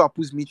up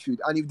Liverpool's midfield.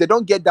 And if they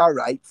don't get that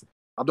right,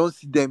 I don't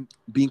see them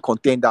being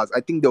contenders. I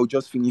think they'll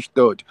just finish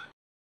third.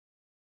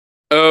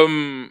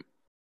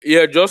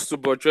 yeah, just to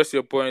buttress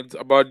your point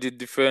about the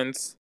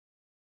defense,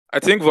 I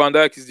think Van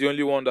Dijk is the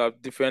only one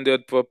that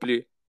defended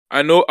properly.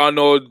 I know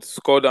Arnold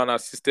scored and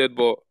assisted,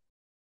 but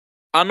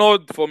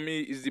Arnold for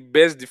me is the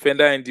best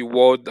defender in the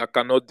world that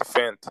cannot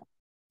defend.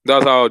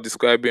 That's how I'll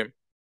describe him.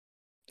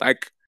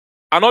 Like,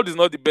 Arnold is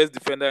not the best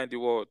defender in the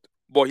world,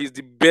 but he's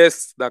the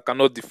best that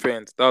cannot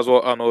defend. That's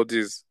what Arnold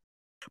is.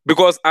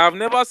 Because I have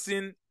never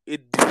seen a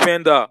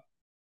defender,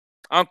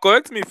 and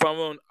correct me if I'm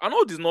wrong,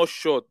 Arnold is not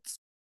short.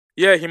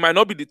 Yeah, he might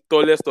not be the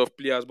tallest of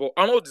players, but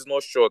Arnold is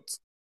not short.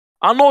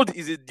 Arnold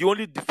is the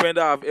only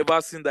defender I've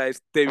ever seen that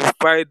is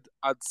terrified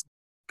at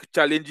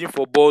challenging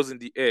for balls in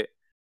the air.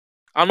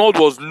 Arnold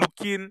was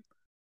looking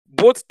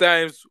both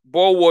times,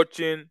 ball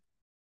watching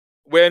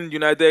when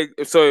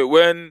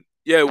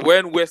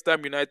when West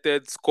Ham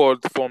United scored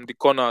from the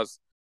corners.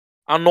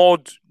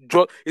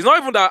 It's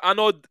not even that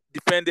Arnold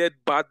defended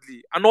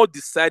badly. Arnold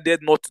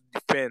decided not to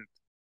defend.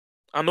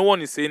 And no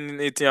one is saying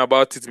anything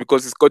about it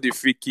because he scored a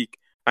free kick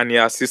and he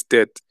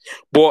assisted.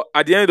 But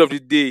at the end of the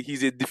day,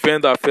 he's a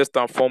defender first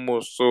and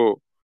foremost.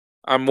 So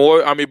I'm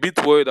a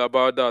bit worried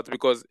about that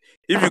because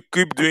if you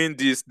keep doing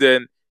this,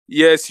 then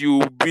yes,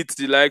 you beat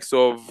the likes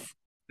of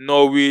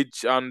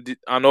Norwich and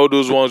all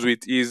those ones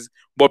with ease.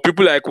 But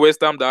people like West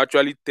Ham that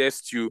actually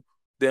test you,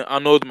 then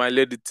Arnold might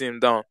let the team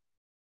down.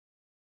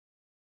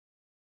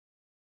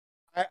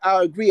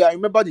 I agree. I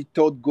remember the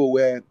third goal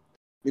where,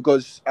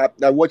 because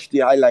I watched the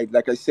highlight.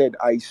 Like I said,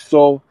 I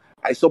saw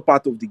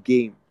part of the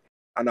game,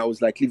 and I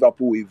was like,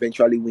 Liverpool will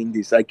eventually win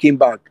this. I came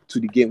back to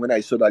the game when I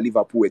saw that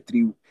Liverpool were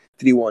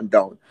 3-1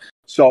 down.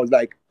 So I was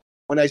like,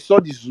 when I saw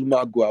the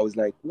Zuma goal, I was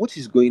like, what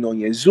is going on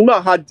here? Zuma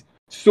had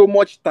so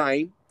much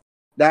time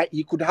that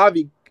he could have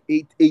a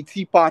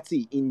tea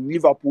party in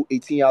Liverpool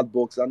 18-yard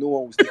box and no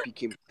one would still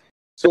pick him.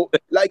 So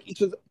like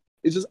it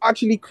was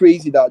actually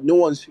crazy that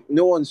no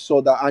one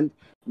saw that. And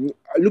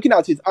looking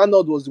at it,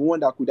 Arnold was the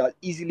one that could have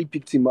easily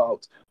picked him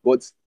out,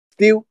 but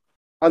still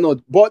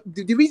Arnold. But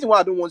the reason why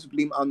I don't want to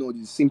blame Arnold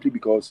is simply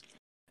because,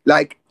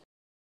 like,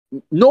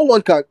 no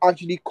one can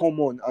actually come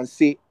on and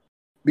say,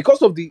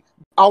 because of the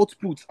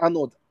output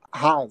Arnold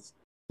has,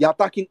 the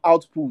attacking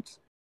output,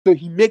 so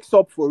he makes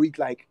up for it,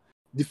 like,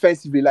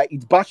 defensively, like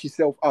it bashed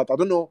itself out. I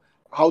don't know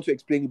how to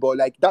explain it, but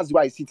like that's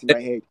why I sit in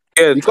my head.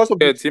 because of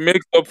the He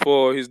makes up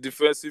for his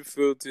defensive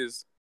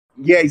frailties.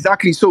 yeah,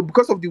 exactly. So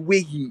because of the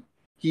way he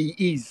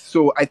is,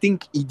 so I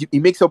think he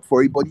makes up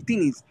for it. But the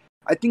thing is,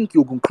 I think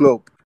Jurgen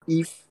Klopp,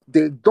 if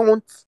they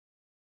don't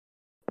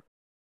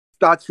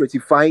start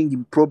rectifying the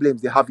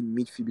problems they have in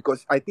midfield,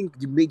 because I think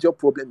the major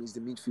problem is the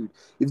midfield.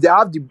 If they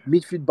have the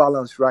midfield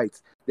balance right,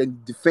 then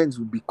defense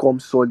will become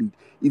solid.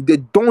 If they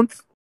don't,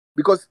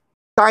 because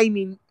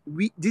timing,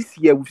 we this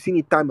year we've seen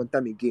it time and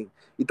time again.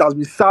 It has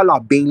been Salah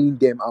bailing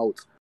them out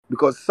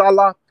because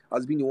Salah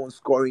has been the one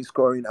scoring,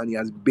 and he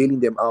has bailing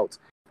them out.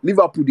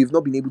 Liverpool, they've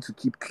not been able to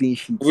keep clean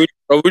sheets.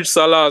 Which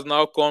Salah has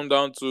now come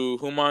down to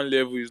human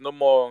level. He's no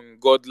more on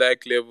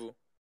godlike level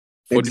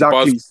for the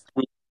past.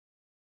 Exactly.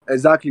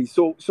 Exactly.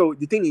 So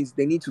the thing is,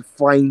 they need to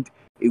find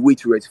a way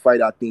to rectify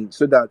that thing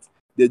so that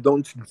they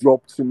don't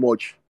drop too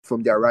much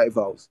from their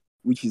rivals,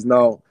 which is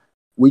now,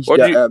 which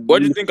the What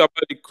do you think about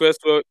the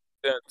Cresswell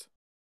incident?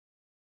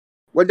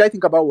 What did I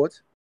think about what?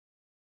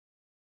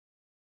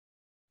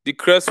 The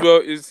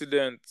Cresswell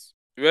incident,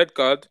 red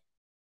card.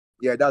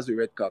 Yeah, that's a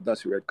red card.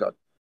 That's a red card.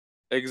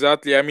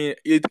 Exactly. I mean,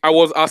 I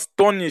was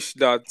astonished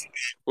that.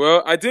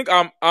 Well, I think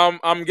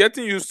I'm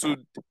getting used to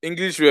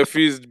English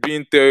referees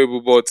being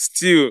terrible, but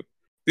still,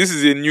 this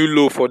is a new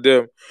low for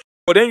them.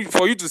 But then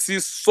for you to see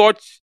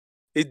such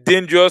a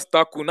dangerous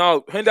tackle,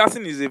 now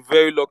Henderson is a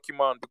very lucky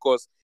man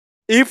because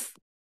if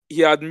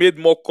he had made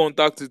more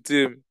contact with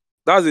him,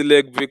 that's a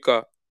leg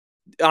breaker,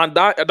 and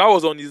that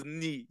was on his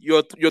knee.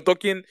 You're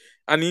talking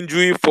an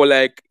injury for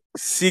like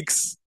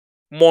 6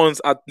 months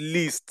at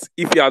least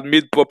if he had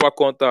made proper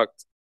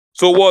contact.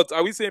 So what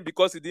are we saying?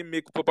 Because he didn't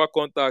make proper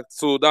contact,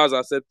 so that's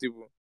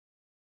acceptable?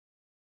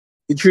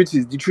 The truth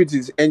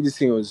is,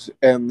 Henderson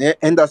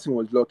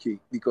was lucky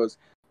because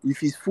if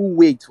his full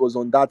weight was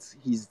on that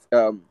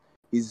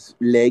his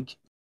leg,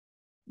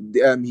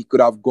 he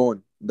could have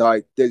gone.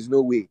 Like there's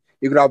no way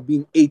he could have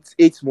been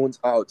 8 months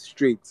out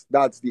straight.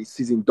 That's the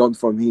season done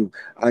from him,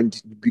 and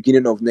the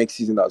beginning of next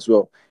season as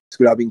well. It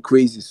could have been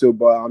crazy. So,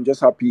 but I'm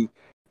just happy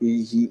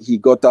he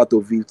got out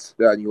of it,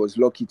 and he was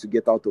lucky to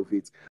get out of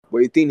it. But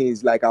the thing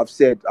is, like I've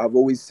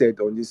always said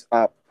on this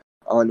app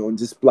and on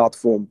this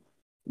platform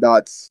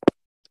that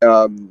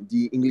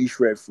the English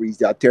referees,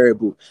 they are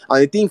terrible.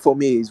 And the thing for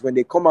me is when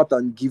they come out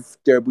and give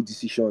terrible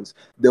decisions,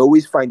 they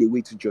always find a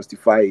way to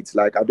justify it.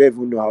 Like I don't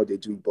even know how they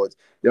do it, but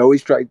they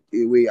always try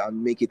a way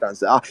and make it and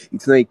say,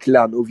 it's not a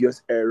clear and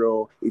obvious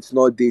error. It's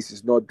not this,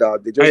 it's not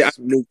that. They I just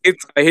make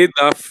I hate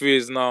that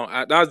phrase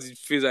now. That's the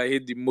phrase I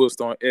hate the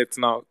most on earth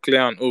now.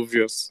 Clear and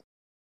obvious.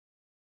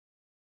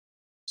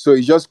 so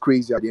it's just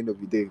crazy at the end of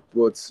the day.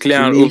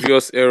 Clear and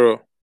obvious error.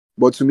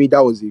 But to me,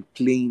 that was a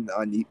plain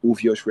and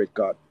obvious red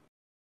card.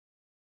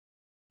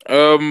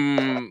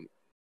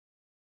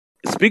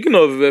 Speaking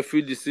of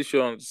referee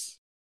decisions,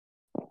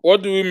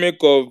 what do we make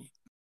of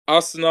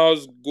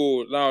Arsenal's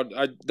goal? Now,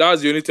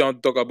 that's the only thing I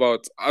want to talk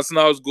about.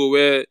 Arsenal's goal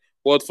where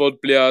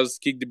Watford players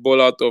kicked the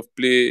ball out of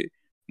play,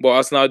 but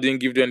Arsenal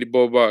didn't give them the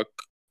ball back.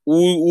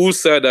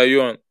 Whose side are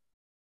you on?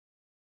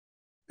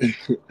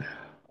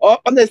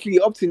 Honestly,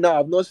 up to now,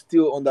 I've not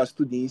still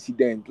understood the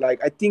incident.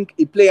 Like I think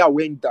a player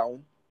went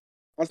down.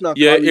 Arsenal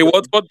Yeah, carried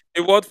on.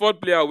 A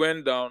Watford player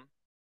went down,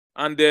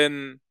 and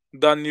then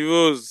Danny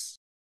Rose,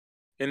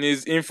 in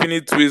his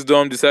infinite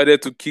wisdom,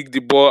 decided to kick the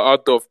ball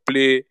out of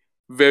play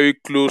very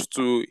close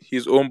to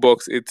his own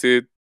box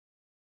 18.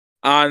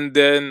 And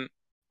then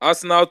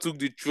Arsenal took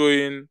the throw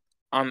in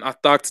and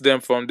attacked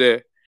them from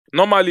there.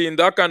 Normally, in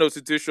that kind of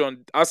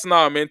situation, Arsenal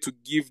are meant to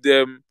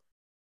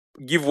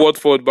give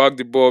Watford back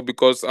the ball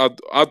because out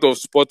of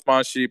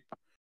sportsmanship.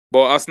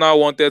 But Arsenal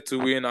wanted to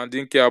win and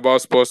didn't care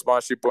about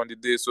sportsmanship on the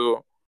day.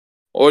 So,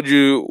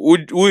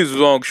 who is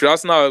wrong? Should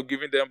Arsenal have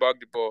given them back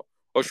the ball,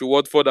 or should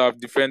Watford have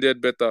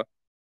defended better?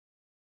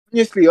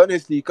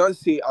 Honestly, you can't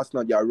say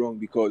Arsenal they are wrong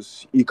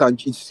because you can.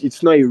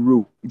 It's not a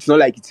rule. It's not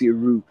like it's a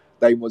rule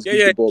that you must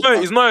give the ball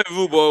back. It's not a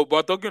rule, but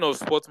we're talking of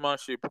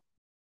sportsmanship.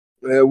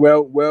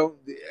 Well,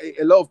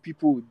 a lot of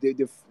people they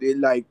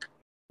like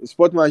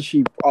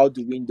sportsmanship out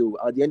the window.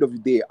 At the end of the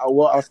day,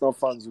 what Arsenal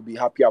fans will be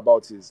happy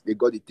about is they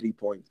got the 3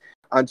 points.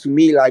 And to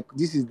me, like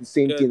this is the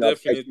same Yeah, thing.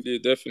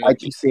 definitely. I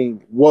keep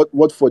saying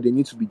what for they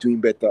need to be doing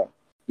better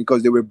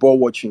because they were ball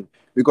watching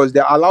because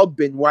they allowed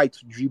Ben White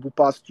to dribble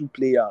past two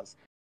players.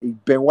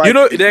 Ben White,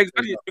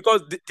 Exactly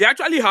because they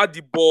actually had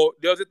the ball.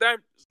 There was a time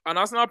an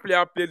Arsenal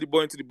player played the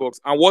ball into the box,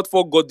 and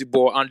Watford got the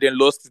ball and then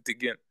lost it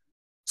again.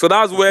 So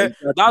that's where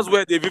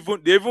they've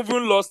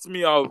even lost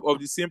me of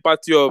the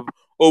sympathy of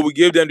we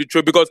gave them the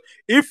throw because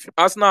if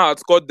Arsenal had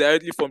scored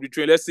directly from the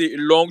train, let's say a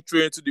long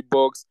throw into the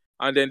box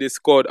and then they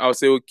scored, I'll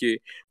say okay.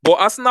 But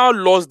Arsenal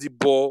lost the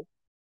ball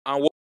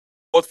and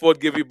Watford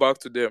gave it back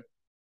to them.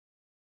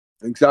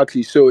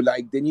 Exactly. So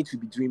like they need to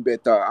be doing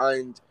better.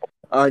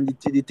 And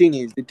the thing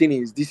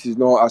is, this is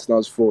not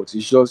Arsenal's fault.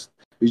 It's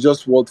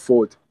just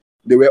Watford.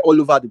 They were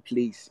all over the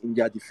place in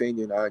their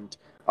defending, and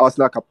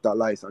Arsenal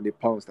capitalized and they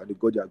pounced and they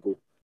got their goal.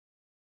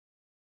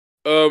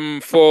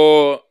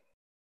 For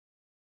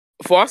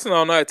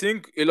Arsenal now, I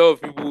think a lot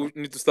of people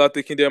need to start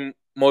taking them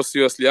more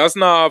seriously.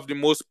 Arsenal have the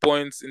most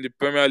points in the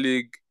Premier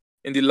League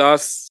in the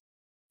last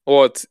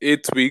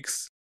 8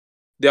 weeks.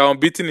 They are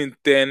unbeaten in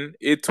 10,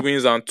 8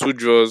 wins and 2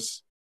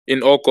 draws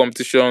in all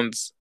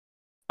competitions.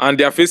 And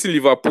they are facing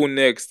Liverpool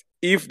next.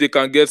 If they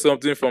can get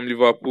something from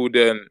Liverpool,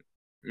 then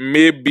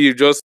maybe,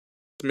 just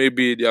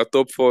maybe, they are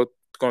top 4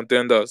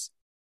 contenders.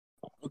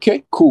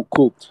 Okay,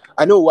 cool.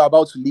 I know we're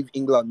about to leave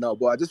England now,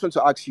 but I just want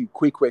to ask you a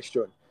quick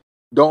question.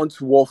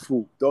 Don't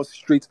waffle. Just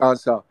straight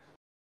answer.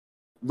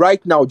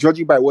 Right now,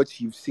 judging by what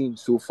you've seen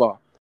so far,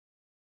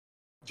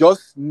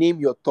 just name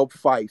your top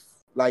 5,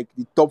 like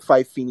the top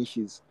 5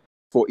 finishes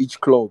for each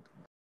club.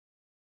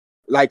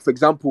 Like, for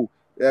example,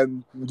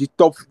 the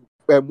top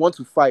 1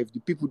 to 5,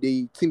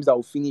 the teams that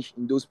will finish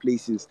in those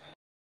places,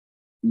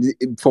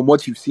 from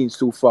what you've seen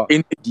so far.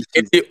 In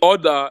the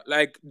order,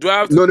 like, do I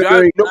have to? No, Do no,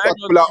 I, no, no can I just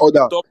particular give the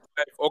order. top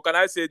 5, or can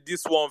I say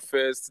this one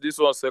first, this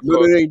one second?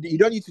 No, you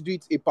don't need to do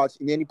it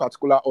in any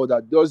particular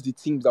order. Those the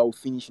teams that will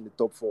finish in the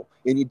top 4,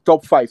 in the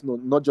top 5. No,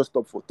 not just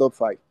top 4, top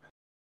 5.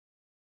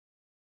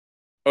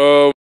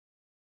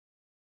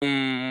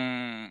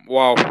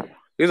 Wow,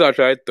 these are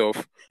quite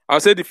tough. I'll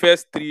say the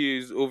first 3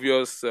 is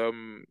obvious.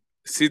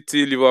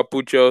 City,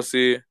 Liverpool,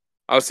 Chelsea.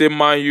 I'll say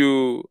Man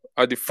U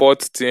are the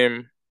 4th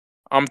team.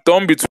 I'm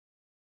torn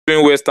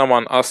between West Ham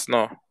and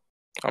Arsenal.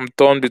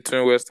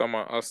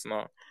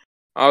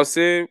 I'll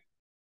say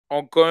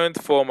on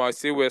current form, I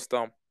say West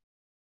Ham.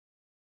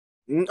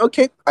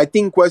 Okay, I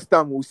think West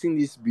Ham, we've seen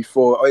this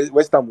before.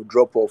 West Ham will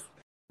drop off.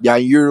 They are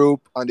in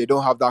Europe and they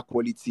don't have that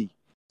quality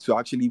to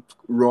actually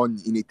run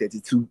in a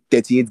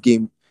 38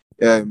 game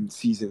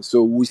season.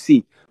 So we'll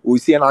see.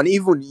 And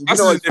even, you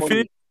know, it's They funny.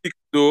 finished 6th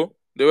though.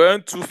 They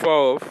weren't too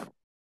far off.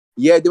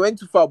 Yeah, they went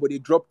too far, but they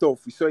dropped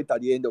off. We saw it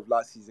at the end of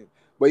last season.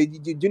 But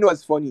do you know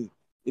what's funny?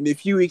 In a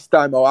few weeks'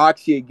 time, I'll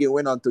ask you again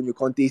when Antonio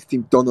Conte's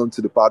team turn on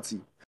to the party.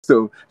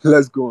 So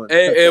let's go on.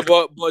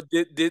 But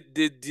they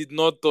did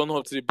not turn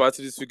up to the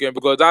party this weekend,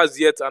 because that's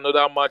yet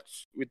another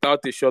match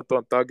without a shot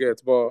on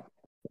target. But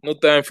no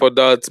time for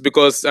that,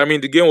 because I mean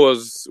the game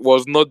was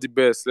not the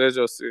best. Let's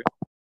just say.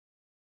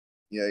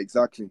 Yeah,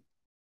 exactly.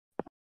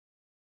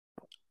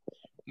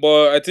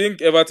 But I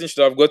think Everton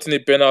should have gotten a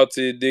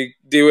penalty.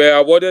 They were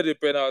awarded a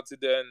penalty,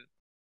 then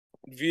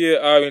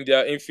VAR in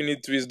their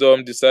infinite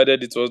wisdom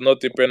decided it was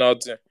not a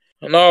penalty.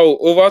 Now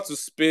over to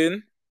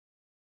Spain.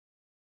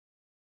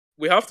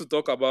 We have to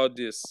talk about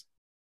this.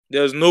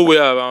 There's no way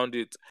around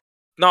it.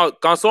 Now,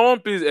 can someone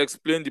please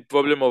explain the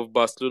problem of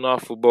Barcelona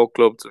Football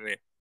Club to me?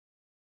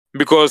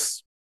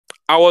 Because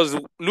I was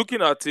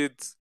looking at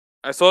it,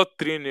 I saw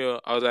 3-0.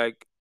 I was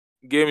like,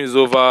 game is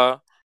over.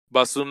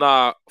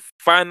 Barcelona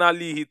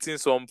finally hitting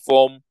some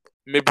form,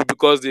 maybe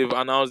because they've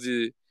announced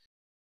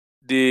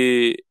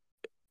the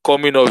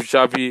coming of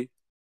Xavi.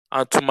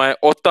 And to my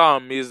utter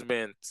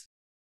amazement,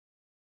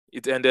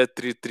 it ended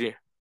 3-3.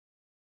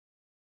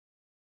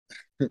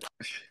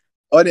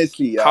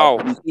 Honestly, How?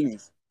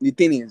 the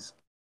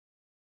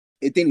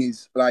thing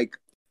is, like,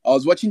 I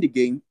was watching the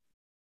game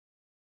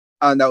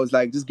and I was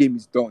like, this game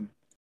is done.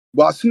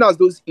 But as soon as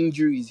those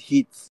injuries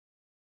hit,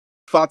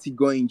 Fati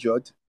got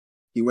injured,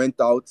 he went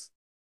out.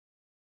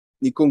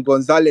 Nico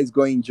Gonzalez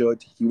got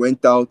injured, he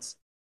went out.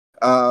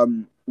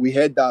 We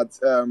heard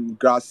that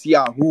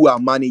Gracia, who are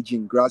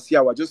managing,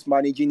 were just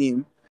managing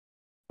him.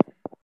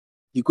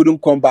 He couldn't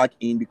come back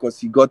in because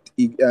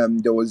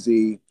there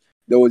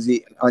was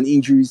an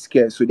injury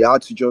scare, so they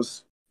had to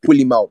just pull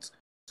him out.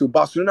 So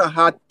Barcelona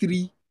had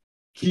 3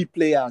 key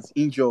players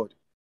injured.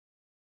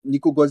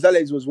 Nico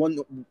Gonzalez was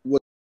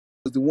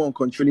the one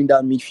controlling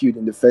that midfield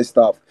in the first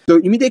half. So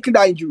immediately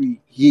that injury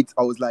hit,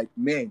 I was like,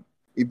 man,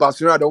 if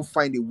Barcelona don't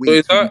find a way So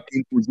is to that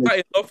retain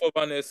possession. enough of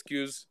an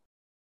excuse?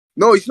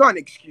 No, it's not an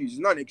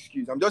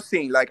excuse. I'm just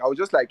saying, like, I was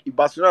just like, if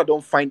Barcelona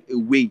don't find a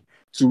way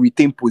to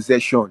retain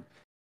possession,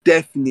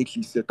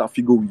 definitely Celta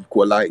Figo will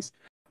equalize.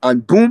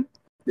 And boom,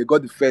 they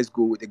got the first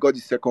goal, they got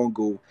the second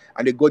goal,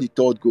 and they got the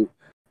third goal.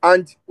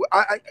 And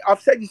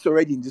I've said this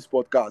already in this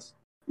podcast.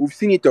 We've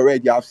seen it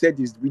already. I've said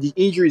this with the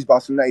injuries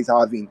Barcelona is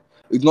having.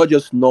 It's not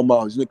just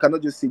normal. You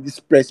cannot just say this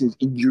person is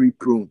injury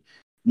prone.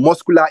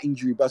 Muscular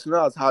injury.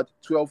 Barcelona has had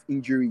 12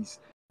 injuries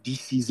this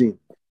season,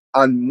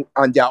 and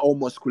they are all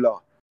muscular.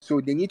 So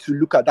they need to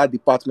look at that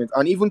department.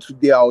 And even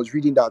today, I was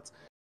reading that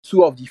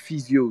 2 of the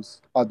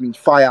physios have been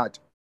fired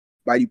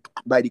by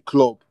the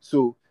club.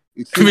 So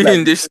it I seems mean,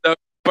 like they should have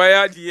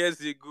fired years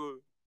ago.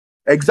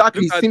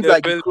 exactly. Look It at seems their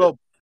like the best. club.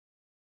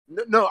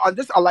 No, I'm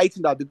just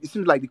highlighting that it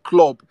seems like the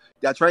club,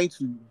 they are trying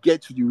to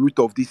get to the root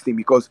of this thing,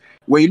 because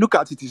when you look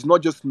at it, it's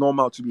not just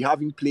normal to be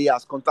having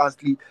players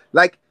constantly.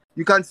 Like,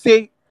 you can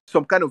say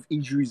some kind of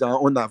injuries are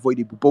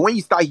unavoidable, but when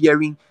you start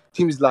hearing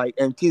things like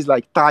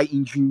thigh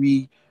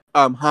injury,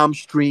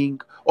 hamstring,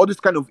 all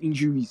those kind of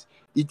injuries,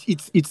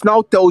 it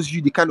now tells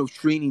you the kind of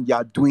training they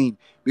are doing.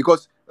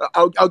 Because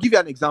I'll give you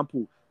an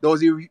example. There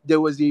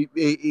was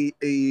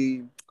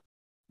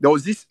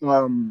this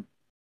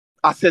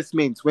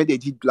assessment when they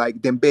did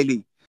like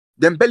Dembele.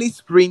 Dembele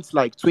sprints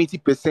like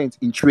 20%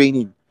 in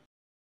training,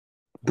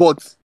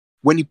 but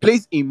when he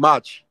plays in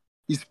match,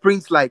 he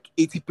sprints like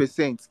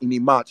 80% in a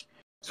match.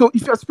 So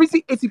if you're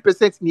sprinting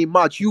 80% in a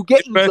match, you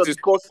get Difference injured is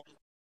because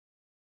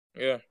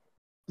yeah.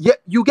 yeah,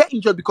 you get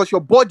injured because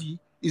your body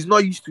is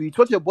not used to it.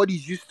 What your body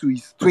is used to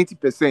is 20%.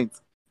 Do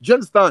you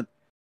understand?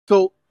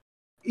 So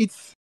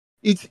it's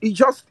it's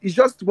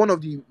just one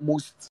of the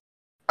most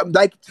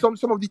like some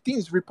of the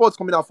things reports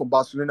coming out from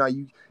Barcelona.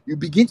 You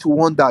begin to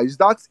wonder, is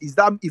that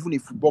even a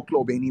football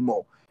club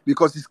anymore?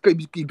 Because it's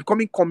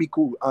becoming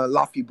comical and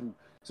laughable.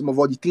 Some of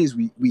all the things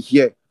we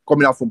hear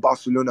coming out from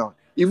Barcelona.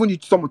 Even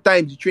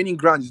sometimes the training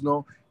ground is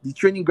not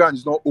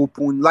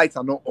open, lights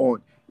are not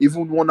on.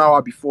 Even 1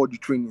 hour before the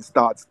training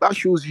starts, that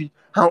shows you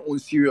how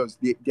unserious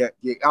they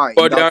are in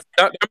But that.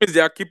 that means they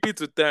are keeping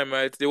to time,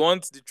 right? They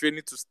want the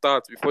training to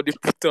start before they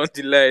put on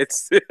the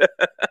lights.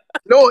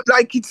 No,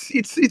 like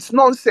it's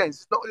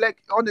nonsense. No,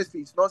 like honestly,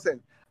 it's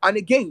nonsense. And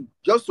again,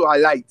 just to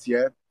highlight,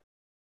 yeah,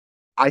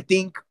 I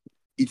think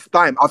it's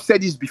time. I've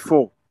said this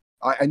before.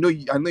 I know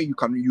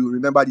you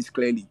remember this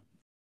clearly.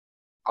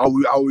 I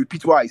will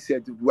repeat what I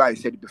said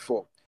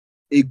before.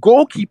 A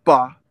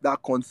goalkeeper that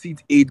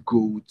concedes 8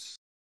 goals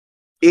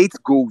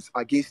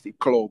against a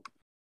club,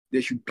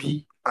 there should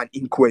be an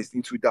inquest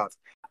into that.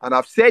 And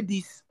I've said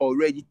this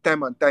already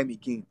time and time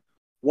again.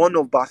 One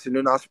of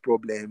Barcelona's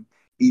problem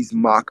is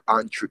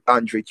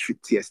Andre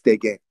Ter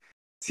Stegen.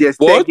 Ter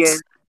What? Stegen,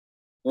 Ter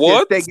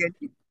What? Stegen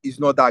is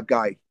not that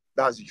guy.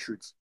 That's the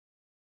truth.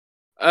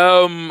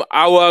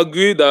 I will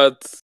agree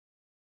that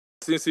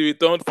since he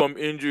returned from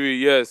injury,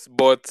 yes.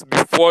 But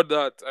before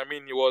that, I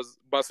mean, he was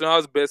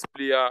Barcelona's best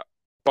player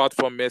apart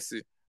from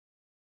Messi.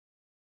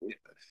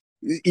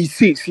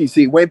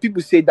 See. When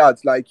people say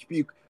that, like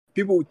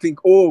people would think,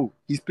 oh,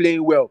 he's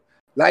playing well.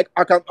 Like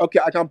I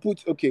can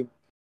put okay.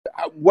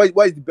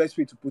 What is the best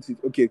way to put it?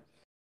 Okay,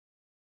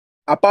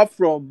 apart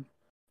from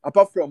let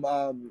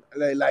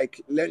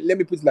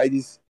me put it like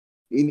this.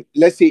 In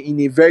let's say in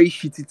a very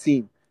shitty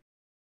team,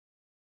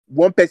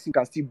 one person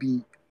can still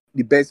be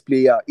the best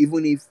player,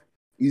 even if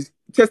he's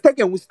Ter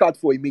Stegen will start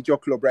for a major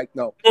club right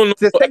now. No,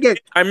 Ter Stegen,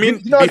 I do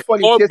mean, you know what's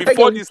funny? Ter Stegen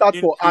before will this start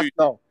for injury,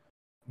 Arsenal.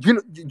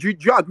 Do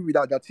you agree with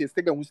that? That Ter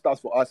Stegen will start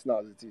for Arsenal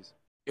as it is.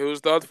 he will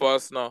start for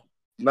us now.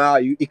 Nah,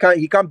 he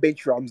can't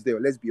bench Ramsdale.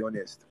 Let's be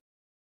honest.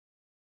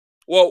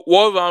 What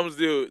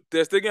Ramsdale?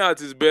 Ter Stegen at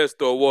his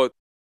best or what?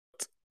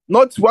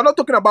 We're not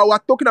talking about. We're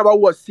talking about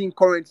what's seen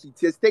currently.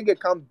 Ter Stegen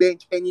can't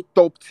bench any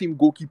top team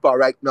goalkeeper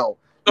right now.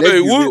 Let's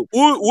Sorry, be real.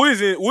 who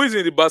is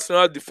in the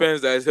Barcelona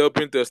defense that is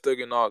helping Ter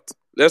Stegen out?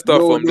 Let's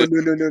start No, from no, there.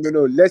 no, no, no, no,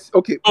 no. Let's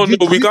okay. No, no,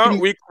 Did we you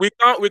can't. see?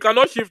 We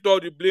cannot shift all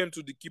the blame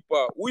to the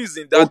keeper. Who is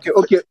in that?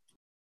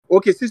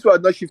 Okay. Since we are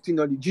not shifting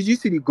on it, did you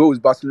see the goals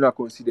Barcelona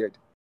considered?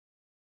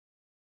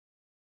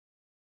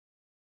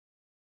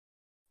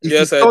 If you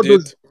Yes, I saw did.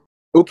 those,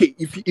 okay.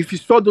 If you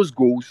saw those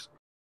goals,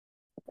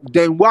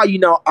 then why are you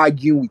now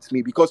arguing with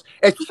me? Because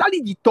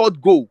especially the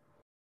third goal,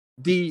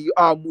 the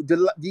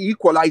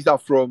equalizer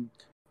from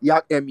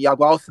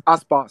Iago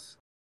Aspas,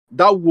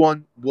 that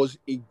one was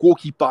a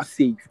goalkeeper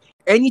save.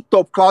 Any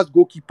top class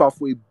goalkeeper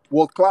for a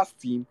world class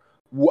team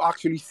will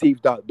actually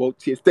save that. But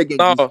Ter Stegen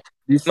Now,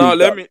 did now save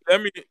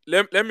that.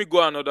 let me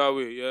go another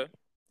way. Yeah,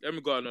 let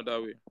me go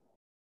another way.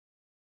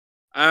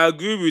 I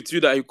agree with you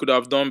that he could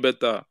have done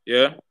better.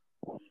 Yeah,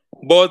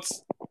 but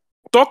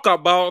talk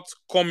about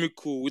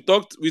comical. We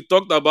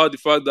talked about the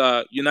fact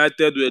that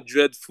United were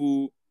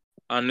dreadful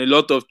and a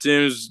lot of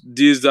teams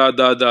this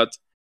that.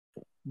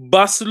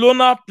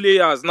 Barcelona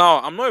players, now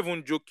I'm not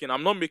even joking,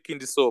 I'm not making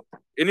this up.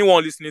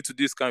 Anyone listening to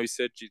this can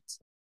research it.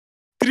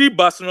 3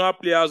 Barcelona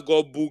players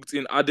got booked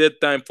in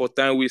added time for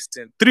time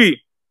wasting. 3.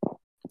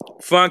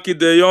 Frankie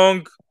de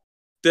Jong,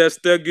 Ter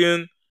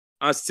Stegen,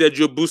 and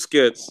Sergio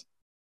Busquets.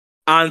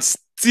 And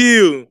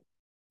still,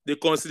 they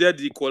considered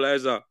the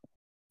equalizer.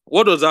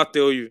 What does that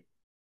tell you?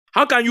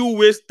 How can you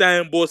waste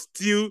time but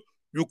still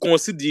you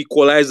concede the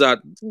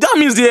equalizer? That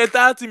means the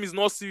entire team is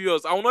not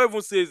serious. I will not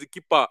even say it's the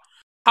keeper.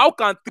 How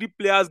can 3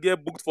 players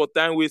get booked for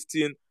time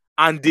wasting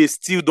and they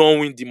still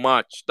don't win the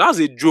match? That's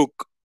a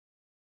joke.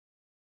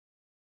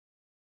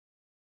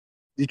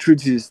 The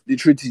truth is,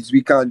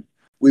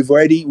 we've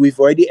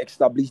already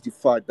established the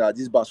fact that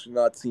this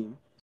Barcelona team,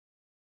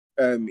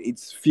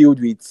 it's filled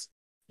with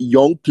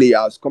young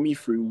players coming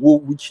through,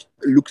 which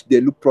they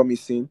look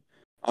promising,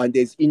 and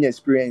there's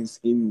inexperience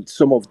in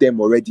some of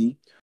them already,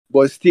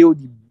 but still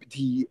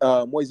the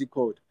what is it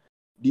called?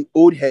 The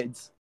old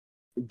heads,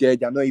 they're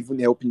not even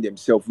helping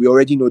themselves. We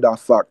already know that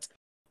fact.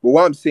 But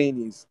what I'm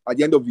saying is, at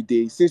the end of the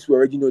day, since we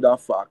already know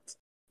that fact,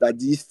 that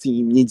this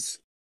team needs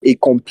a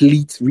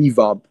complete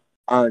revamp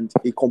and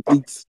a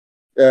complete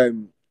a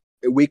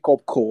wake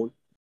up call,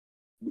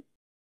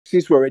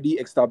 since we already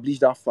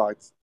established that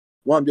fact,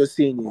 what I'm just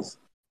saying is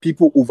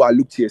people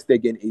overlook Ter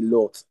Stegen a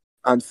lot.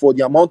 And for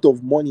the amount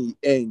of money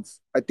he earns,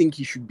 I think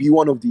he should be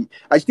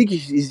I think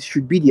he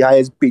should be the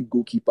highest paid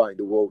goalkeeper in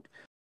the world.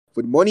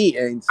 For the money he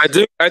earns, I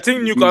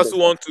think Newcastle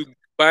want to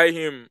buy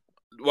him.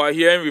 We're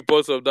hearing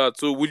reports of that.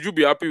 So would you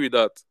be happy with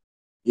that?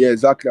 Yeah,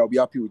 exactly. I'll be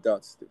happy with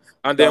that.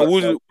 And then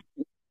who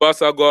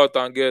Barca go out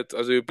and get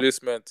as a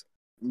replacement?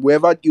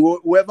 Whoever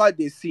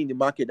they see in the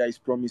market that is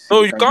promising.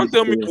 No, you can't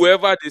tell me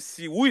whoever they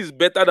see. Who is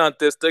better than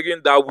Ter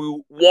Stegen that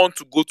will want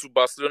to go to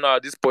Barcelona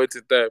at this point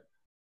in time?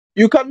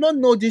 You cannot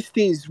know these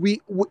things.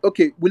 We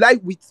okay.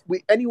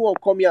 We anyone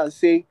come here and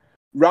say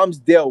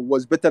Ramsdale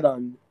was better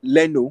than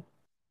Leno,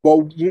 but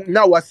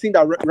now we're seeing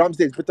that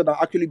Ramsdale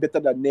is better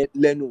than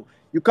Leno.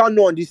 You can't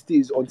know on these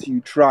things until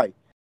you try.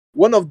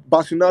 One of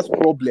Barcelona's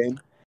problem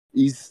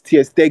is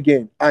Ter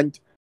Stegen, and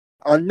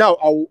now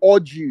I will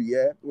urge you,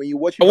 yeah, when you're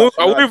watching I won't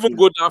Barcelona even game,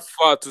 go that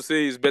far to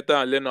say he's better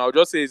than Leno. I'll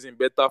just say he's in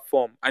better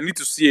form. I need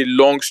to see a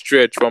long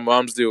stretch from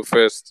Ramsdale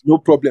first. no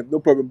problem, no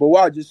problem. But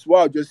what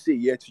I'll just say,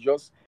 yeah, to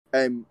just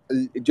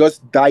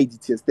die the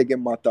Ter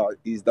Stegen matter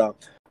is that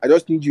I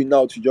just need you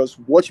now to just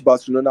watch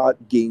Barcelona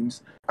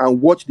games and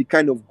watch the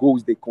kind of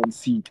goals they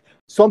concede.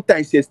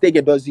 Sometimes Ter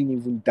Stegen doesn't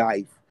even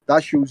dive.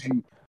 That shows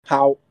you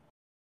how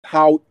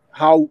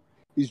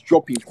he's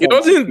dropping He form and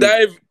doesn't pace.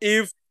 dive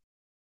if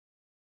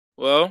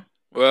well.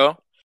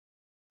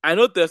 I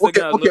know Ter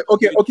Okay, Stegen has okay, not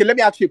okay, played. okay. Let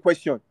me ask you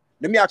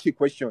a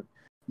question.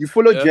 You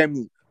follow Yeah,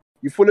 Germany.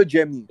 You follow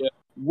Germany. yeah,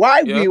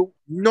 Why yeah, will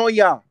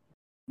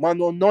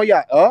Manuel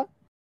Neuer,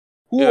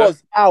 who yeah,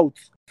 was out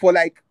for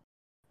like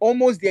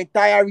almost the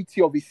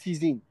entirety of the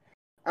season,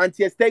 and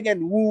Ter Stegen,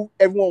 who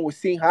everyone was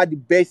saying had the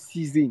best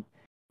season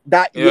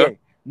that yeah. year,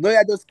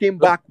 Neuer just came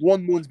back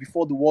 1 month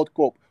before the World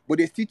Cup, but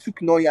they still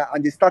took Neuer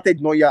and they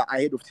started Neuer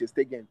ahead of Ter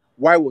Stegen.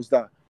 Why was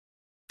that?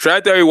 Should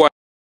I tell you why?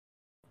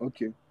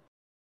 Okay.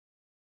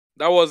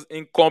 That was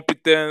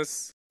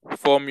incompetence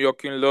from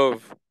Joachim Löw.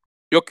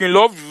 Joachim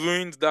Löw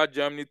ruined that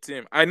Germany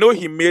team. I know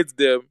he made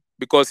them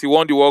because he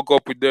won the World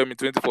Cup with them in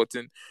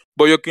 2014,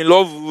 but Joachim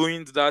Löw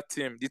ruined that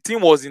team. The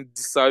team was in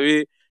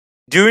disarray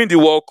during the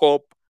World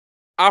Cup,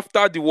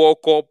 after the World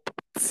Cup,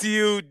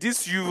 till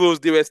these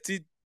Euros, they were still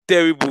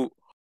terrible.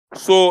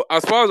 So,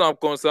 as far as I'm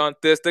concerned,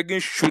 Ter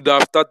Stegen should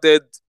have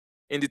started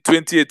in the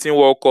 2018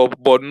 World Cup,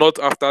 but not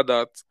after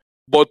that.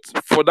 But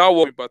for that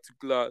one in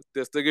particular,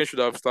 Ter Stegen should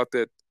have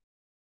started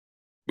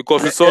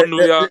because we Let, saw let, let,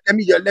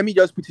 Neuer. let me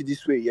just put it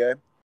this way, yeah.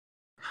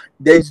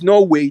 There is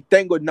no way.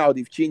 Thank God now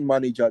they've changed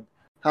manager.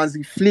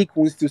 Hansi Flick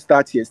wants to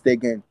start here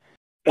again.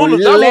 No,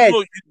 that's not. Unless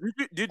No,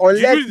 did you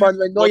unless listen to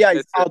Manuel what Neuer I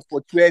is said? out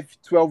for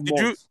 12 Did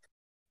you months.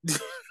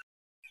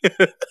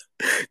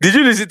 did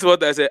you listen to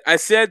what I said? I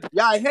said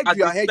Yeah, I heard at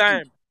you. the I heard you.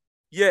 time,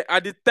 yeah,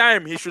 at the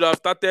time he should have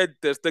started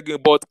Ter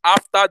Stegen, but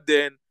after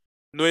then,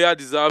 Neuer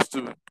deserves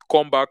to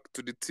come back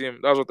to the team.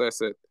 That's what I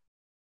said.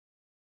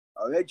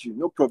 I heard you.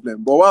 No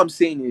problem. But what I'm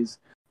saying is,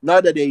 now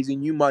that there is a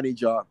new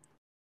manager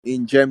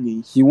in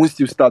Germany, he wants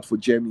to start for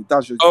Germany.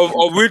 That's just the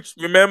truth. Of which,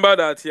 remember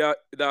that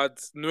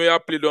that Neuer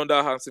played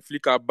under Hansi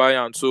Flick at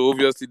Bayern, so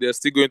obviously there's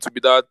still going to be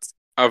that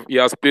he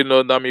has played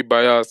under me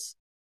bias.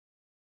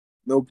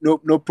 No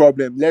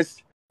problem.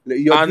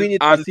 You're doing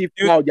it as And if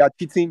now you're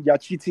cheating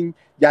Ter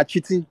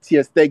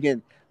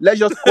Stegen. Let's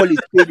just call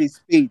a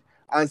spade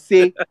and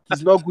say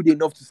he's not good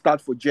enough to start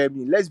for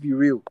Germany. Let's be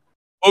real.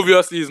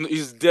 obviously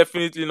he's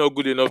definitely not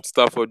good enough to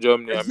start for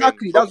Germany. I mean,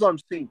 Exactly. That's what I'm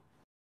saying.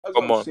 That's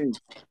what come I'm on. saying.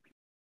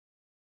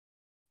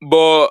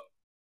 But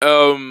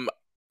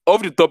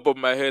off the top of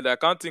my head, I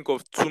can't think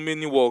of too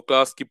many world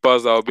class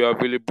keepers that will be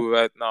available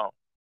right now.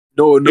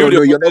 No, If they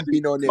you're not wanted a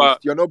being keeper,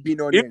 honest. You're not being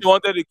if they honest.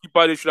 wanted a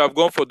keeper, they should have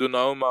gone for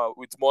Donnarumma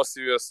with more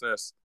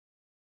seriousness.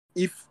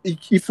 If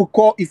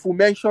we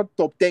mention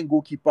top 10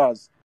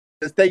 goalkeepers,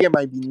 the Stegen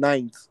might be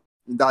ninth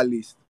in that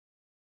list.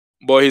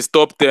 But he's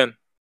top 10,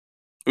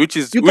 which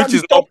is You can be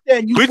not top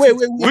 10. You which wait, is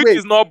wait, wait, which wait.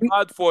 is not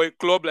bad for a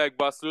club like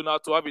Barcelona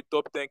to have a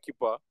top 10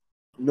 keeper.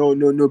 No.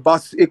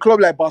 A club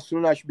like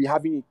Barcelona should be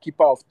having a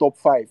keeper of top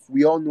 5.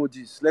 We all know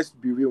this. Let's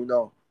be real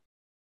now.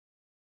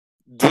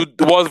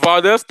 Was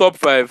Valdez top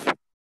 5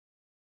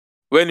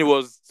 when he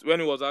was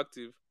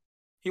active?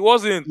 He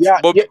wasn't, Yeah,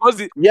 but yeah,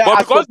 because yeah.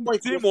 At some the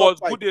point, it team was top was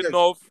 5. good Yes.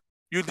 enough,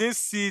 you didn't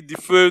see the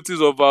frailties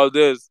of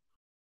Valdez.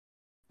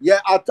 Yeah,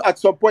 at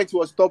some point, it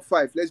was top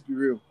 5. Let's be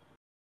real.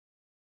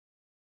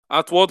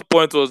 At what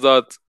point was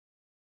that?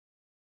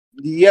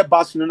 The year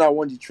Barcelona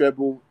won the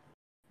treble,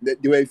 there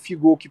were a few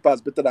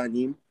goalkeepers better than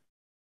him.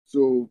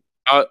 So,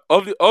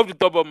 Off the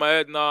top of my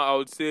head now,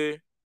 I'll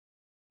say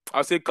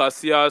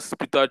Casillas,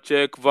 Peter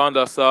Cech, Van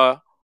der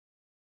Sar,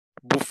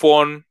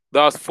 Buffon.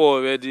 That's 4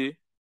 already.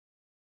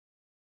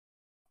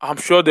 I'm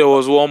sure there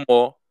was one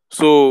more,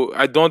 so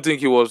I don't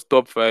think he was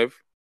top 5.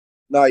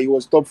 nah, he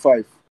was top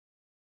 5.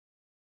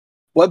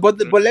 But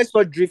let's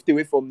not drift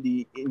away from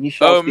the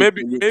initial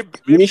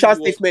statement. The initial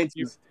statement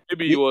is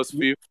maybe he the, was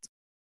 5th.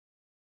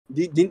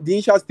 the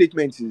initial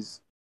statement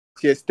is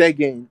Ter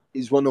Stegen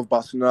is one of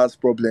Barcelona's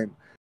problem.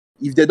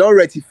 If they don't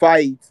rectify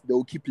it, they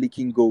will keep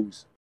leaking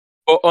goals.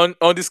 But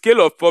on the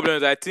scale of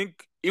problems, I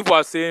think if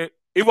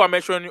we're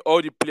mentioning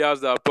all the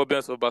players that are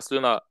problems for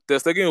Barcelona, Ter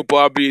Stegen will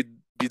probably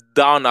be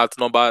down at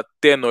number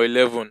 10 or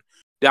 11.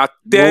 There are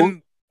No,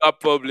 10 other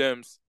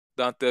problems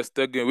than Ter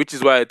Stegen, which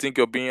is why I think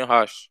you're being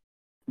harsh.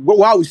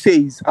 what I would say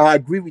is I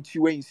agree with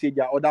you when you say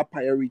there are other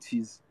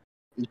priorities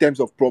in terms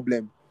of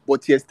problem.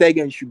 But Ter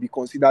Stegen should be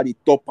considered a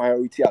top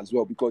priority as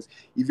well, because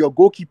if your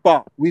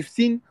goalkeeper, we've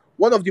seen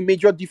one of the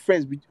major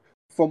difference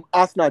from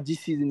Arsenal this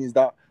season is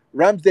that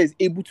Ramsdale is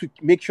able to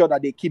make sure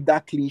that they keep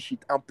that clean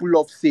sheet and pull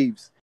off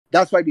saves.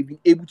 That's why they've been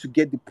able to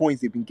get the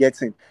points they've been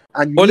getting.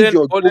 And you But need then,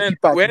 your but then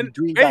goalkeeper to be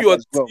doing when that your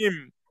as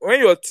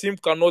well. team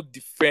cannot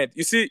defend,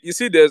 you see,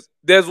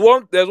 there's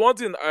one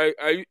thing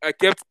I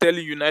kept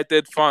telling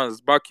United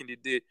fans back in the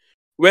day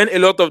when a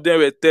lot of them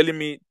were telling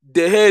me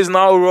the hair is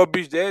now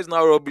rubbish, the hair is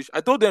now rubbish.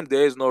 I told them the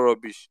hair is not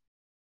rubbish.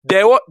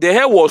 The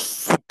hair was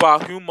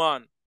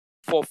superhuman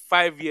for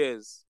 5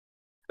 years.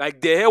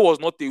 Like the hair was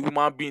not a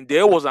human being. The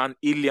hair was an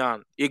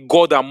alien, a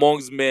god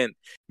amongst men,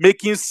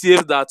 making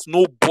saves that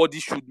nobody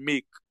should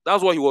make.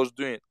 That's what he was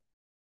doing.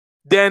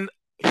 Then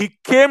he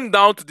came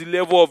down to the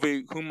level of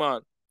a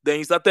human. Then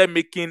he started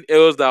making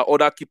errors that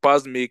other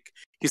keepers make.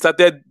 He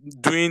started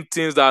doing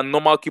things that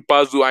normal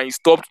keepers do, and he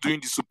stopped doing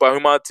the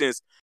superhuman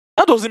things.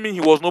 That doesn't mean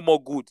he was no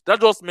more good.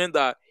 That just meant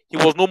that he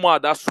was no more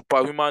at that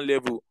superhuman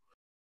level.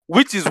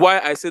 Which is why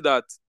I say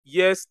that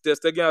yes, Ter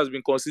Stegen has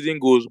been conceding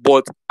goals,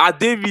 but are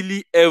they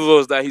really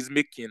errors that he's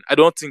making? I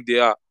don't think they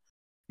are.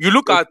 You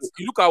look at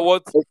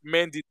what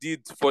Mendy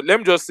did for. Let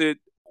me just say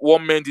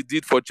what Mendy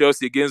did for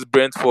Chelsea against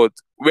Brentford,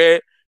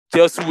 where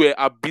Chelsea were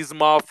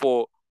abysmal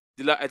for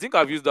I think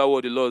I've used that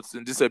word a lot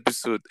in this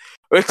episode.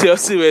 Where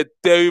Chelsea were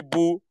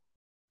terrible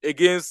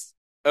against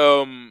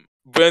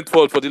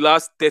Brentford for the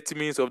last 30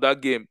 minutes of that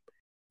game.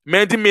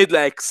 Mendy made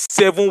like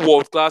 7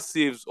 world-class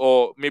saves,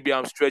 or maybe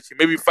I'm stretching,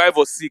 maybe 5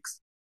 or 6.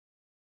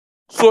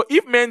 So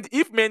if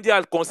Mendy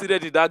had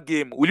considered in that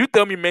game, will you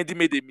tell me Mendy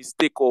made a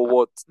mistake or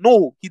what?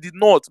 No, he did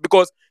not,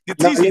 because the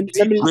Now things he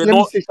did were let me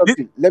not say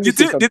something. Let me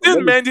say the something. things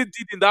Mendy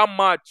did in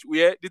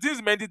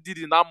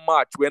that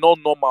match were not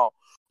normal.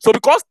 So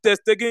because Ter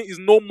Stegen is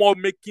no more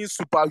making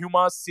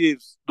superhuman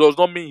saves, does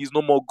not mean he's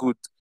no more good.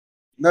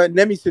 Now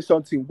let me say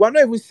something. We're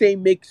not even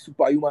saying make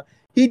superhuman.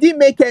 He didn't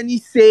make any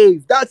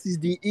save. That is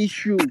the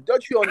issue.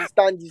 Don't you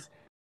understand this?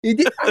 He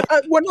did.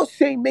 We're not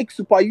saying make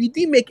super. He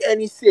didn't make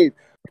any save.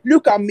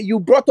 Look at me. You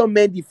brought on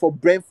Mendy for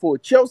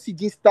Brentford. Chelsea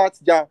didn't start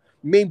their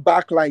main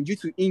back line due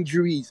to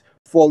injuries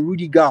for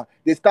Rudiger.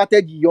 They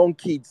started the young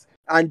kids,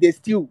 and they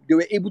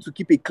were able to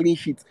keep a clean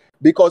sheet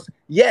because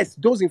yes,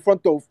 those in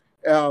front of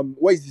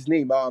what is his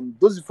name?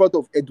 Those in front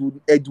of Edu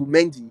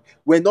Mendy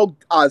were not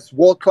as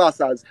world class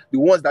as the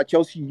ones that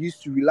Chelsea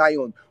used to rely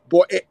on.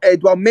 But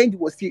Edouard Mendy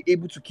was still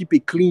able to keep a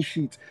clean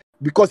sheet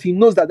because he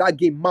knows that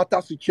game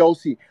matters to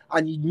Chelsea,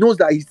 and he knows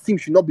that his team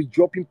should not be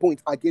dropping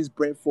points against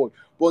Brentford.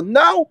 But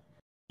now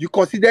you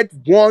considered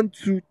 1,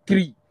 2,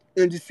 3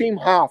 in the same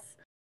half,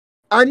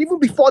 and even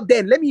before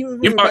then, let me even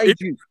remind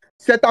you,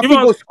 Celta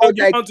Figo scored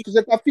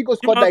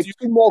like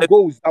 2 more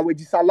goals that were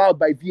disallowed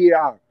by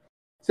VAR.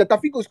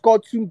 Celta Figo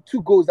scored two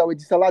goals that were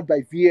disallowed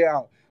by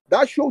VAR.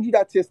 That showed you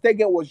that Ter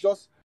Stegen was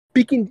just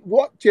picking.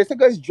 What Ter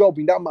Stegen's job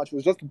in that match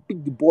was just to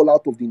pick the ball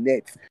out of the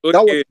net.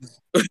 Okay.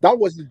 That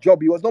was his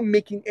job. He was not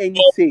making any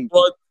save.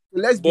 So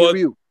let's be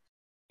real.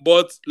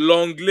 But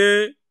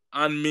Longley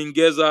and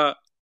Mingueza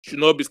should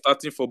not be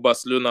starting for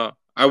Barcelona.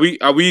 Are we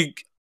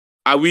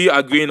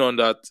agreeing on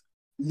that?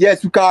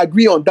 Yes, we can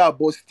agree on that,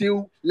 but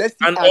still, let's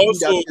still agree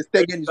that Ter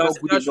Stegen is not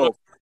good enough.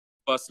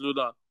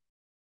 Barcelona.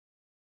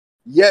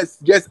 Yes.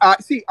 I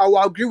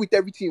will agree with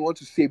everything you want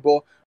to say,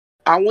 but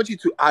I want you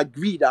to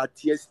agree that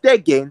Ter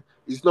Stegen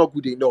is not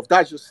good enough.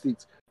 That's just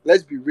it.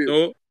 Let's be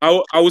real.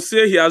 No, I would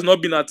say he has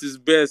not been at his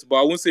best, but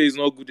I won't say he's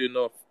not good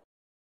enough.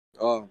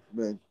 Oh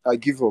man, I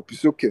give up.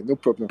 It's okay, no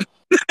problem.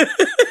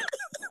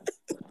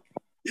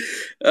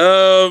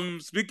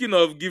 Speaking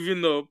of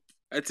giving up,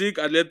 I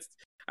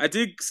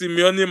think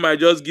Simeone might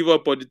just give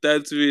up on the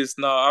title race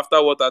now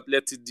after what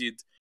Atleti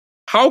did.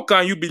 How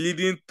can you be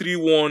leading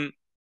 3-1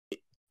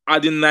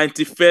 at the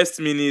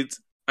 91st minute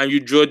and you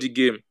draw the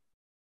game?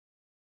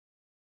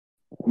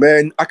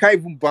 Man, I can't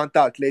even banter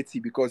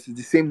Atleti because it's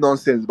the same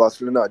nonsense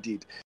Barcelona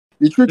did.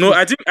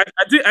 I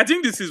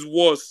think this is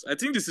worse. I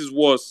think this is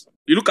worse.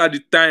 You look at the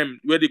time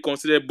where they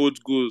considered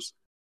both goals.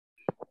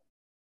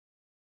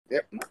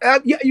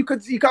 Yeah, you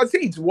can say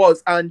it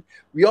was, and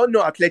we all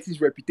know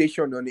Atleti's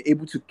reputation on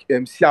able to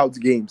see out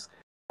games.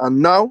 And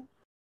now,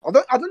 I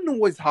don't know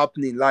what's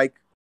happening. Like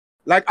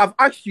I've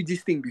asked you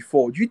this thing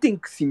before. Do you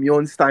think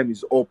Simeone's time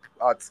is up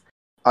at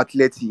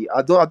Atleti?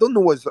 I don't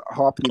know what's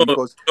happening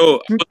because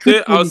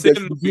I'll say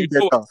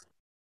no.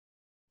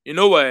 You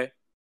know why?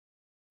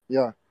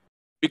 Yeah.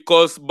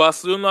 Because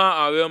Barcelona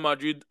and Real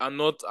Madrid are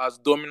not as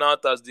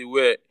dominant as they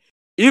were.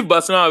 If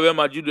Barcelona and Real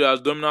Madrid were as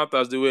dominant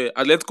as they were,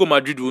 Atletico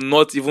Madrid will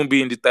not even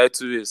be in the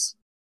title race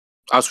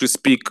as we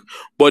speak.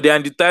 But they are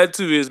in the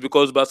title race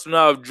because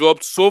Barcelona have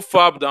dropped so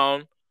far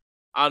down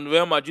and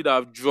Real Madrid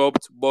have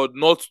dropped, but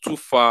not too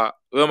far.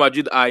 Real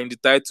Madrid are in the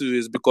title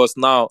race because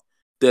now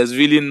there's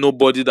really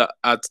nobody that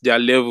at their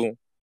level.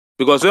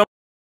 Because Real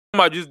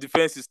Madrid's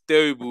defense is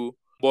terrible,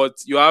 but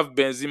you have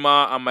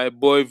Benzema and my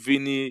boy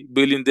Vini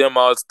bailing them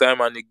out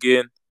time and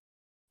again.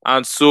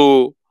 And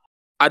so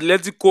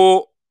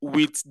Atletico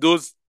with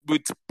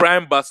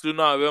prime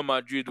Barcelona and Real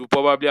Madrid will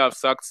probably have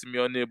sacked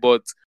Simeone,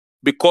 but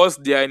because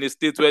they are in a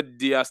state where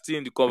they are still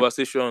in the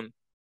conversation,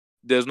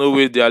 there's no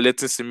way they are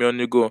letting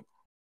Simeone go.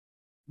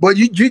 But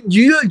do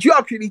you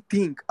actually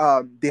think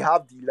they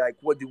have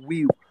the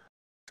will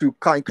to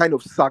kind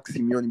of sack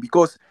Simeone?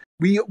 Because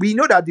we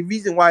know that the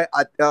reason why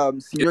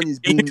Simeone is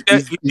He being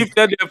lifted, he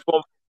lifted them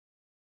from.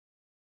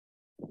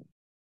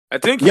 I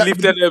think he yeah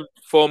lifted them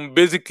from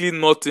basically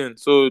nothing.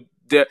 So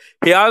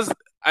he has.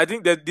 I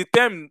think that the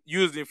term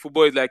used in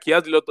football is like he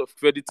has a lot of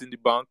credit in the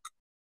bank.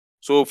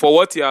 So for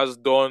what he has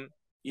done,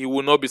 he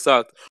will not be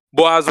sacked.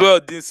 But as well,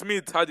 Dean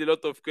Smith had a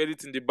lot of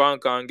credit in the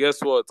bank, and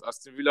guess what?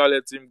 Aston Villa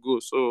let him go.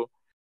 So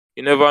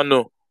you never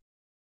know.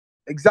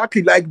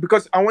 exactly, like,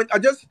 because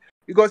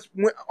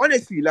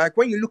honestly, like,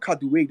 when you look at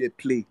the way they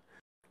play,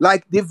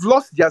 like, they've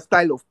lost their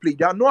style of play.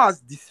 They are not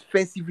as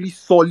defensively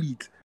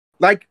solid.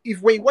 Like,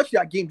 if when you watch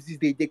their games these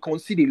days, they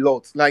concede a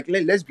lot. Like,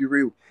 let's be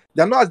real,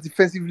 they're not as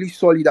defensively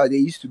solid as they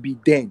used to be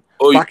then,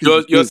 Oh, back in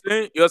the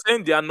day. you're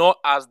saying they are not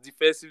as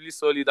defensively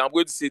solid. I'm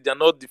going to say they are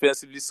not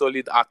defensively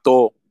solid at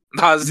all.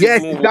 That's Yes,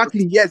 even worse.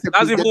 exactly. Yes,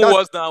 That's okay, even that's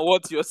worse than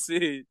what you're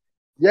saying.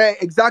 yeah,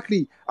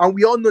 exactly. And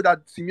we all know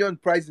that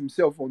Simeone prides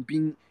himself on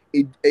being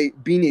a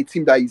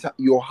team that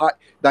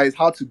is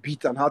hard to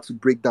beat and hard to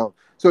break down.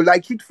 So,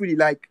 like, truthfully,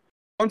 like,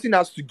 something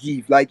has to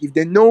give. Like, if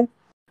they know,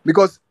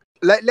 because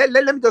let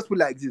me just put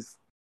it like this: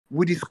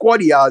 with the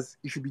squad he has,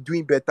 he should be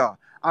doing better.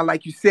 And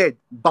like you said,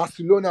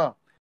 Barcelona,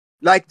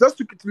 like, just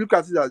to look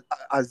at it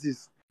as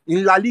this.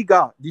 In La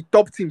Liga, the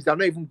top teams, they're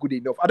not even good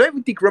enough. I don't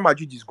even think Real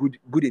Madrid is good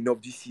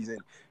enough this season.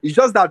 It's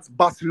just that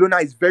Barcelona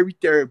is very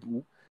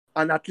terrible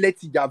and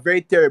Atleti, they are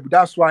very terrible.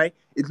 That's why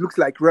it looks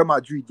like Real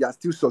Madrid, they are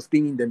still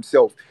sustaining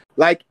themselves.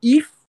 Like,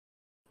 if,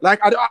 like,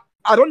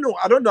 I don't know.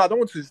 I don't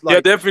want to, Yeah,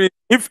 like, definitely.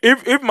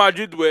 If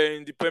Madrid were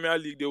in the Premier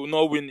League, they will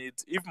not win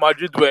it. If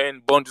Madrid were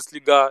in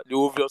Bundesliga, they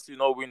will obviously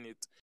not win it.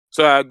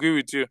 So I agree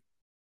with you.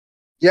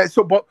 yeah.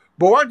 So, but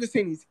what I'm just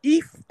saying is,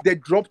 if they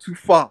drop too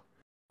far,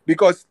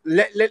 because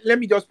let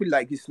me just put it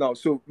like this now.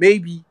 So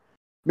maybe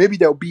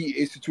there'll be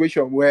a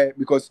situation where,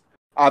 because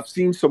I've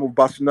seen some of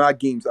Barcelona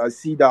games, I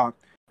see that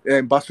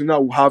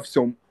Barcelona will have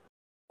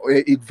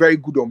a very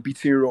good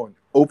unbeaten run.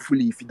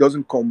 Hopefully, if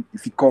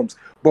it comes.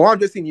 But what I'm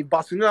just saying, if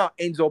Barcelona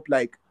ends up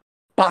like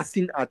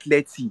passing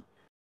Atleti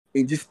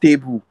in this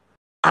table,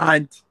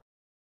 and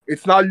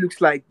it now looks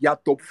like your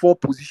top 4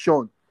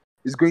 position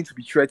is going to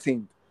be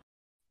threatened,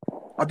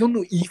 I don't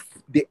know if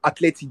the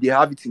Atleti, they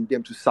have it in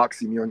them to sack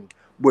Simeone,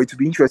 but it will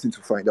be interesting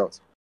to find out.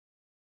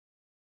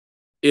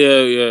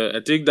 Yeah. I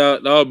think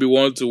that would be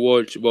one to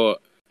watch,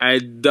 but I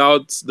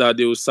doubt that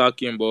they will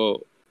sack him. But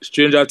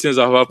stranger things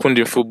have happened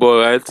in football,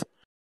 right?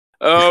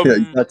 Yeah, Um.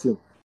 exactly.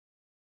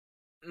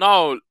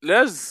 Now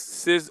let's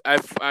say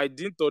I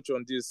didn't touch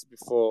on this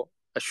before.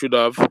 I should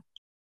have.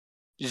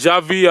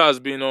 Xavi has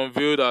been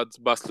unveiled at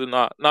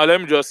Barcelona. Now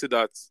let me just say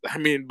that I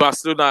mean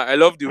Barcelona. I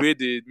love the way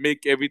they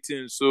make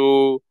everything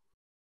so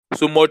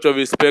much of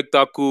a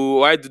spectacle.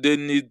 Why do they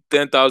need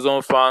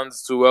 10,000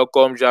 fans to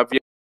welcome Xavi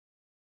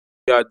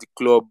at the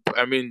club?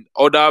 I mean,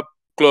 other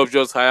clubs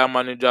just hire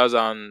managers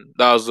and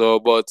that's all.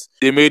 But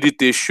they made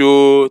it a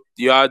show.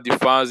 You had the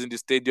fans in the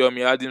stadium.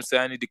 You had him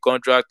signing the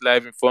contract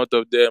live in front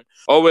of them.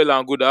 All well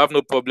and good. I have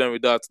no problem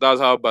with that. That's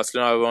how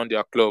Barcelona run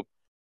their club.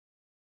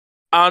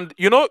 And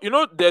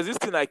there's this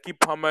thing I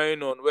keep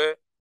hammering on where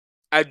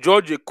I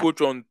judge a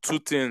coach on two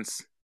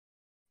things: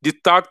 the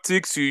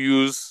tactics you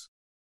use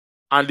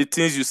and the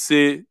things you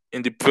say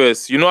in the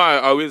press. I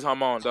always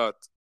hammer on that.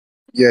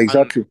 Yeah, And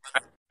exactly.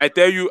 I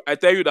tell you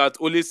that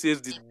Ole says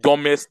the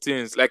dumbest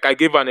things. Like I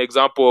gave an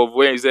example of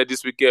when he said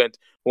this weekend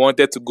we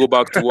wanted to go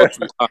back to what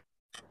we are.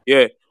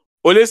 Yeah.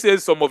 Ole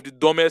says some of the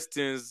dumbest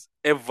things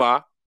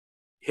ever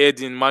heard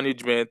in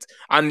management.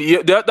 And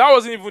that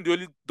wasn't even the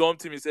only dumb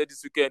thing he said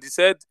this weekend. He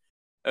said,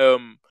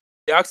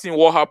 they asked him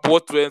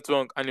what went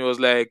wrong, and he was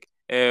like,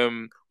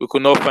 we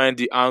could not find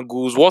the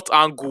angles. What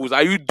angles?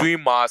 Are you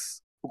doing mass?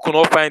 We could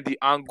not find the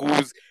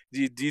angles.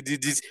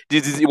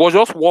 It was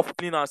just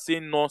waffling and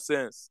saying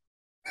nonsense.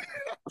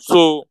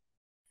 So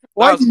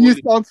Why that's do you Ole.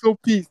 sound so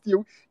pissed?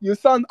 You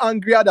sound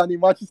angrier than a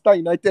Manchester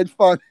United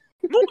fan.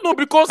 No,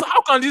 because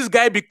how can this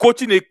guy be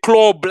coaching a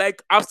club?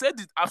 Like I've said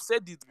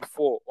it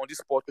before on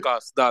this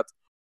podcast that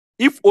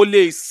if Ole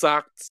is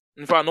sacked,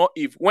 in fact, not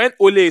if, when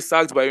Ole is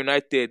sacked by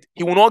United,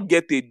 he will not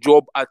get a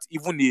job at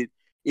even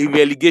a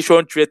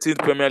relegation threatened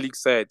Premier League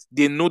side.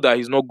 They know that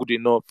he's not good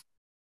enough.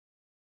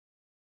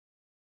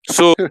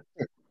 So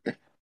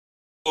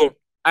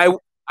I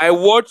I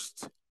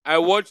watched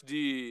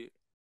the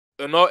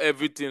not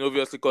everything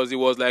obviously because it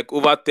was like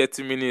over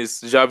 30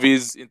 minutes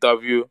Javi's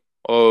interview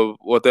or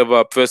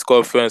whatever press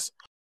conference,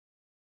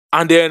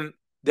 and then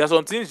there are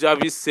some things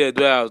Javi said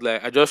where I was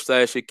like, I just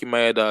started shaking my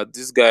head that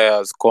this guy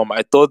has come.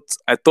 I thought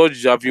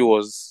Javi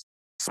was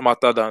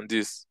smarter than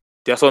this.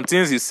 There are some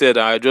things he said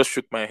and I just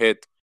shook my head.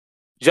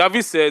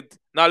 Javi said,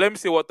 now let me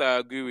say what I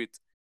agree with.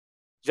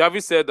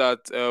 Javi said that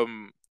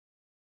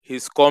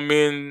he's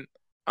coming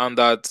and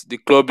that the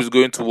club is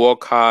going to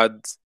work hard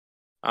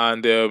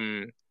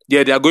and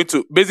yeah, they are going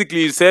to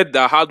basically he said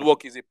that hard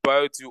work is a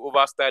priority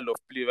over style of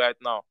play right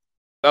now.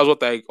 That's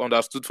what I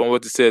understood from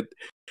what he said.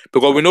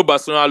 Because we know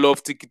Barcelona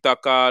love tiki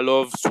taka,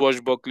 love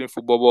swashbuckling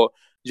football,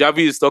 but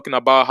Javi is talking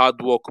about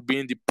hard work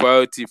being the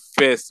priority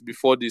first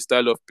before the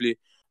style of play.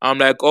 I'm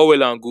like, oh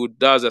well and good,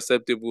 that's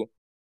acceptable.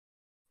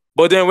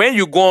 But then when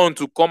you go on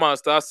to come and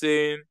start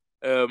saying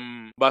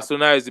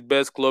Barcelona is the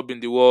best club in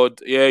the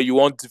world, yeah, you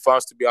want the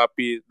fans to be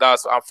happy.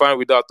 I'm fine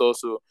with that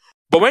also.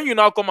 But when you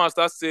now come and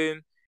start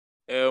saying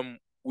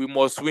we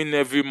must win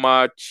every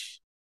match,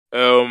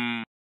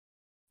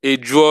 a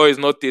draw is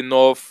not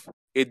enough,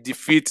 a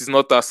defeat is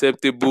not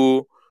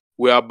acceptable,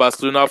 we are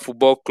Barcelona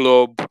Football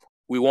Club,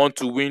 we want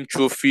to win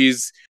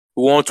trophies,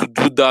 we want to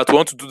do that, we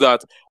want to do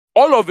that.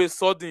 All of a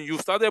sudden, you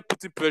started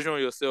putting pressure on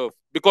yourself.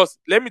 Because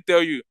let me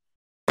tell you,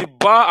 the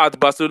bar at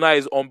Barcelona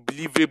is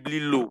unbelievably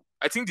low.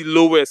 I think the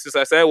lowest since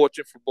I started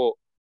watching football.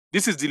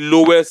 This is the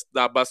lowest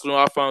that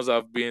Barcelona fans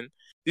have been.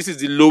 This is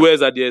the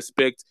lowest that they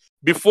expect.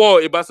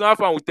 Before, a Barcelona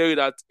fan will tell you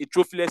that a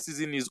trophyless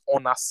season is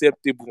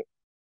unacceptable.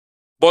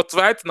 But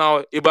right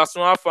now, a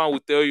Barcelona fan will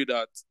tell you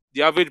that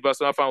the average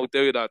Barcelona fan will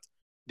tell you that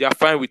they are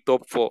fine with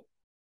top four.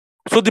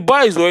 So the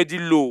bar is already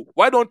low.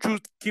 Why don't you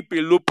keep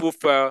a low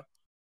profile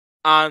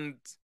and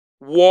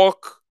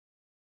work,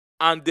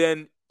 and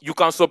then you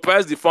can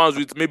surprise the fans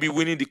with maybe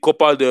winning the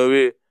Copa del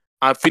Rey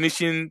and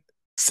finishing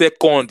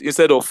second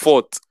instead of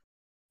fourth.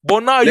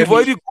 But now you've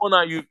already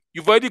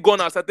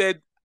gone and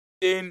started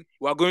saying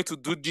we are going to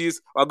do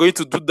this, we are going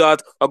to do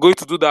that, we are going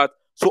to do that.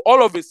 So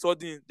all of a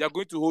sudden they are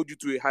going to hold you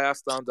to a higher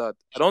standard.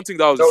 I don't think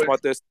that was the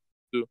smartest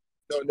thing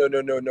to do.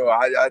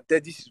 No.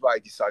 This is why I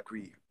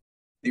disagree.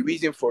 The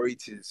reason for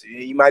it is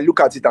you might look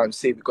at it and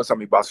say because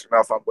I'm a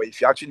Barcelona fan, but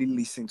if you actually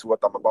listen to what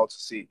I'm about to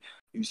say,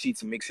 you see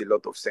it makes a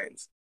lot of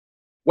sense.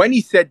 When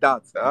he said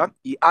that,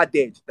 he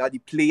added that the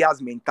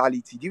players'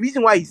 mentality. The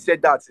reason why he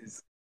said that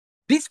is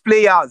these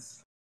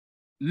players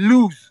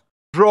lose,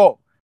 draw.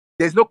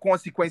 There's no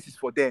consequences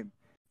for them.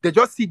 They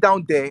just sit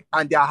down there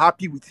and they are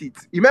happy with it.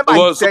 Remember,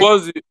 what's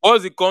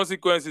the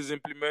consequences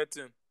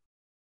implementing?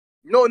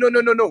 No.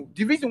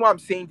 The reason why I'm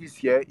saying this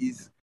here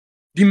is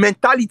the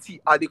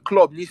mentality at the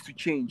club needs to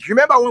change.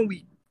 Remember when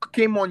we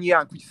came on here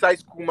and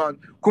criticized Koeman?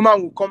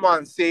 Koeman will come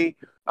and say,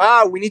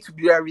 we need to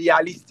be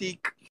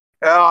realistic.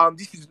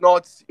 This is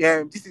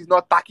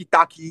not tacky.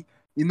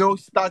 The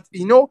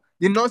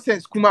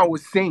nonsense Koeman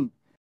was saying.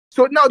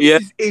 So now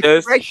this is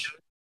a fresh.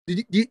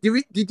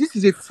 This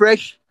is a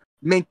fresh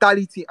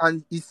mentality,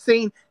 and he's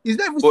saying he's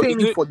not even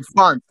saying it for the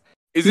fans.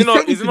 Is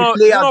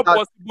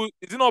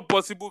it not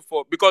possible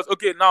for, because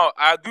okay, now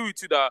I agree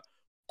with you that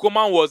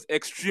Koeman was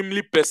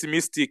extremely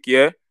pessimistic,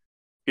 yeah,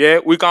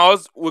 we can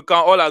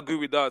all agree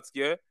with that,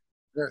 yeah.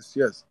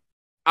 Yes.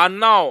 And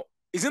now,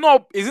 is it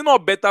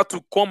not better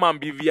to come and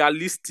be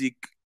realistic?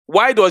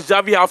 Why does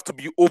Xavi have to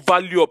be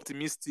overly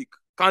optimistic?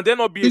 Can there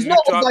not be a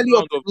neutral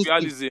ground of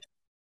realism?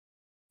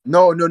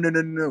 No.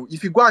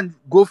 If you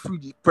go through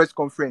the press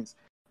conference,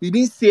 he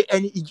didn't say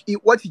any.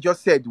 What he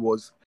just said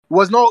was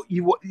not.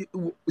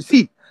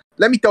 See,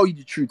 let me tell you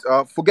the truth.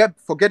 Forget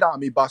that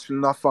I'm a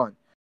Barcelona fan.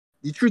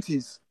 The truth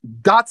is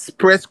that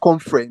press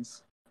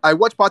conference, I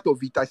watched part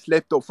of it. I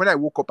slept off. When I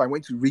woke up, I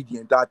went to read the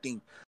entire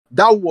thing.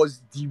 That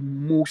was the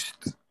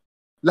most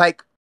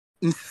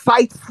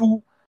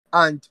insightful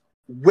and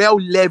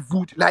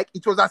well-leveled.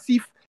 It was as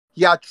if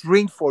he had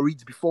trained for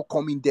it before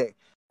coming there.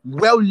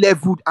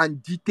 Well-leveled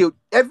and detailed.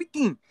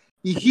 Everything.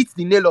 He hit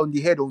the nail on the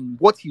head on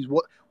what he's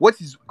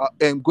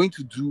going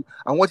to do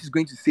and what he's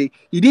going to say.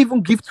 He didn't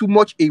even give too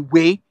much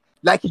away.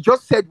 He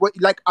just said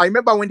I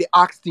remember when they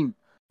asked him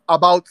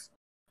about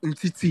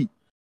Umtiti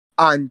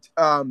and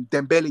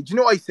Dembele. Do you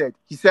know what he said?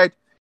 He said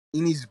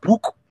in his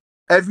book,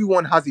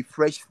 everyone has a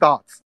fresh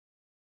start.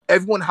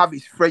 Everyone have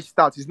his fresh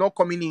start. He's not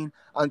coming in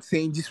and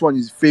saying this one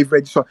is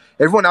favorite. So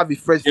everyone have a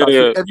fresh start.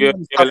 So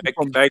everyone is starting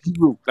from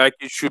zero. Like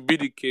it should be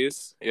the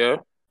case, yeah.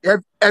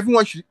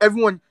 Everyone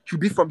should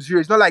be from zero.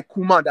 It's not like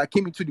Koeman that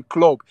came into the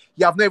club.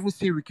 You have not even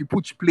seen Ricky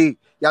Puig play.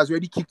 He has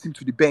already kicked him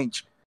to the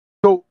bench.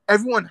 So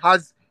everyone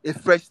has a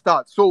fresh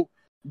start. So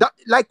that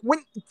I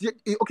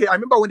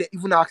remember when they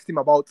even asked him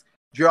about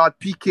Gerard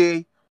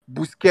Piqué,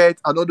 Busquets,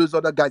 and all those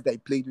other guys that he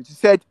played with. He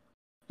said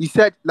he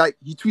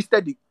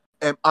twisted the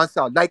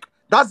answer.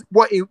 That's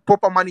what a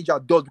proper manager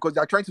does because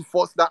they're trying to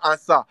force that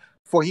answer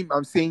for him.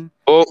 I'm saying.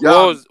 What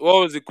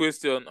was the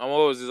question and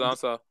what was his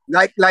answer?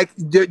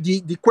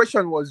 The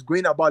question was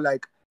going about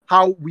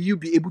how will you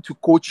be able to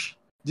coach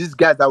these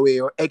guys that were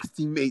your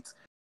ex-teammates?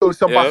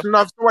 So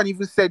Barcelona, someone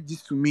even said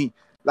this to me.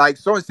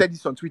 Someone said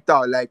this on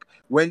Twitter.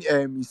 When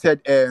he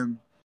said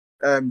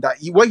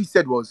what he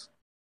said was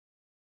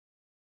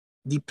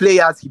the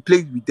players he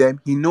plays with them,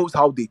 he knows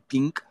how they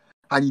think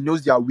and he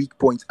knows their weak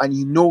points and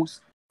he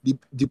knows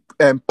the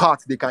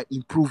parts they can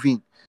improve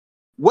in.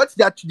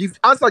 The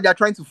answer they're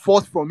trying to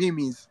force from him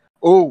is,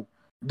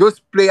 those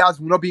players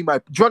will not be my.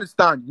 Do you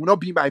understand? Will not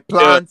be my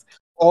plans,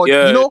 Now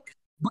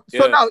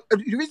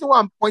the reason why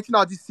I'm pointing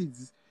out this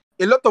is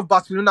a lot of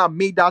Barcelona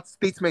made that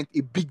statement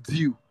a big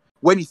deal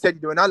when he said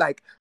it. They were not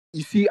like,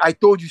 you see, I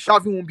told you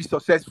Xavi won't be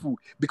successful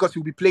because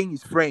he'll be playing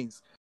his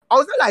friends. I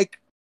was like,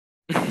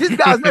 this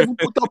guy has not even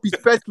put up his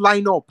first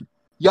lineup.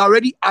 You're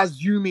already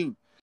assuming.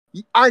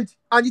 And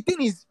the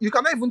thing is, you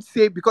cannot even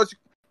say, because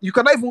you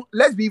cannot even,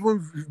 let's be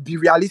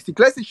realistic.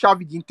 Let's say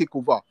Xavi didn't take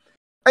over.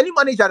 Any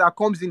manager that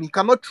comes in, he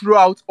cannot throw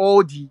out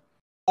all the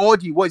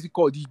what is it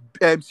called,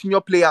 the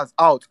senior players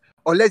out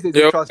unless there's a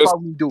Yeah. transfer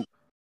window.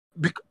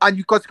 And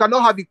because you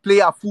cannot have a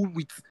player full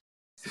with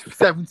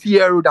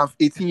 70-year-old and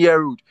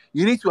 18-year-old.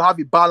 You need to have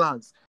a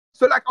balance.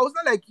 So like I was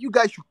not like, you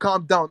guys should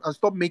calm down and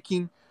stop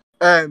making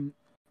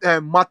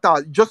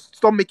matter. Just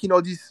stop making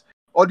all these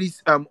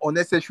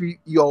unnecessary,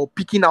 you're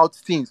picking out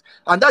things.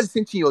 And that's the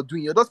same thing you're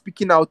doing. You're just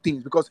picking out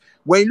things because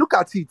when you look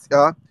at it,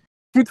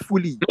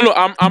 truthfully. No,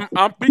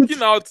 I'm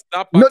picking out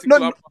that No, particular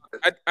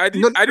part. I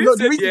didn't say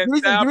the the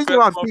entire reason press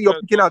why I'm saying you're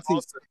conference picking was out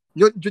things.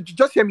 nonsense.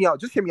 Just hear me out.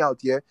 Just hear me out.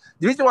 Yeah.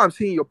 The reason why I'm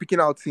saying you're picking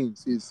out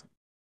things is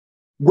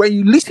when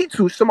you listen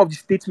to some of the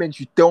statements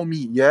you tell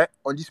me, yeah,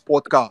 on this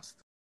podcast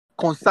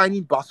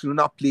concerning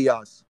Barcelona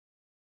players.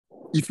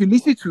 If you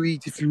listen to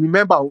it, if you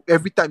remember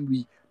every time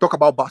we talk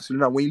about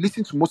Barcelona, when you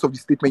listen to most of the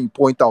statements you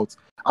point out,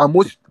 and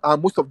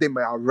most of them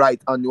are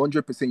right and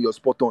 100% you're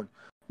spot on.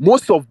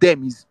 Most of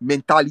them is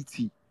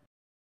mentality.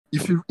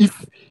 If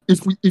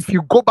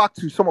you go back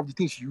to some of the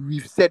things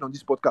we've said on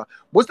this podcast,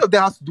 most of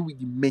them has to do with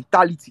the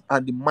mentality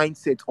and the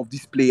mindset of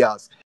these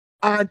players.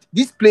 And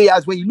these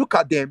players, when you look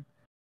at them,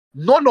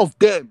 none of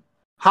them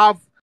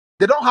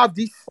don't have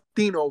this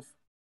thing of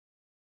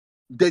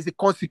there's a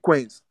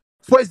consequence.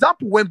 For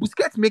example, when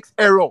Busquets makes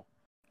error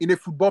in a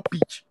football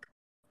pitch,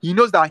 he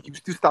knows that he will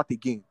still start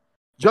again.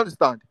 Do you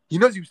understand? He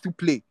knows he will still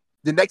play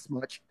the next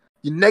match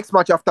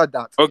after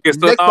that. Okay, the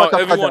so next now match after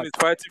everyone that. is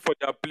fighting for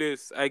their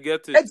place. I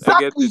get it.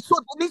 Exactly. So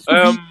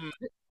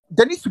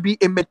there needs to be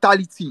a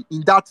mentality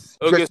in that.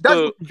 Okay, That's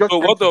what you just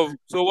trying to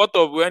do. what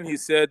of when he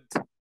said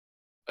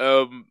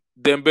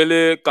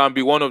Dembele can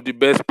be one of the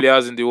best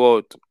players in the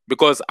world?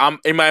 Because I'm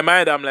in my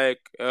mind, I'm like,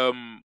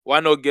 why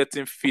not get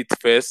him fit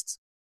first?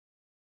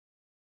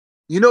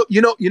 You know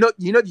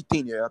the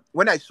thing, yeah.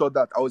 When I saw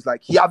that, I was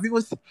like, he have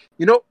even,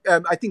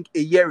 I think a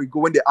year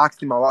ago when they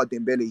asked him about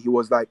Dembele, he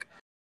was like,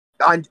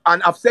 and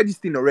I've said this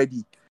thing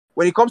already.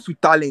 When it comes to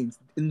talent,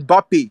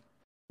 Mbappe,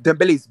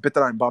 Dembele is better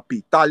than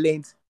Mbappe.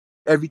 Talent,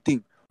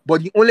 everything.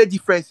 But the only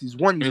difference is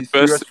one is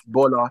a serious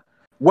footballer.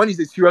 One is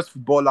a serious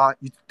footballer.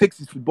 He takes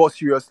his football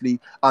seriously,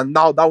 and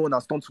now that one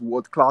has turned to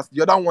world class.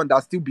 The other one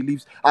that still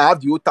believes I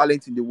have the whole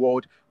talent in the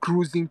world,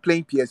 cruising,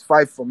 playing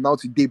PS5 from now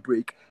to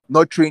daybreak,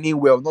 not training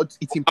well, not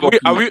eating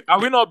properly. Are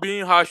we not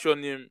being harsh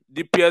on him?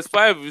 The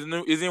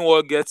PS5 isn't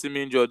what gets him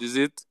injured, is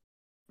it?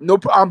 No,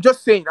 I'm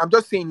just saying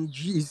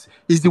he's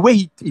the way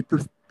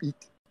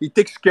he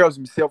takes care of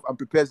himself and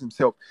prepares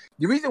himself.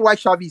 The reason why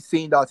Xavi is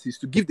saying that is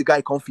to give the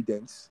guy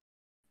confidence,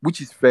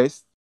 which is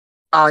first,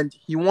 and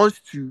he wants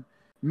to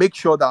make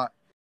sure that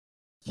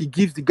he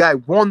gives the guy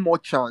one more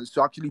chance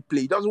to actually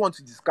play. He doesn't want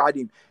to discard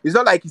him. It's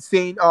not like he's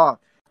saying,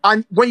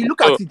 and when you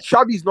look at it,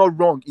 Xavi is not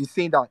wrong in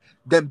saying that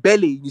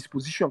Dembele in his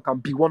position can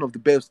be one of the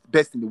best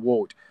in the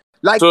world.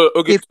 Like,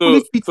 if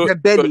fully fit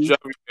Dembele,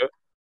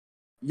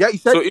 yeah, he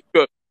said. So if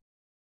you're,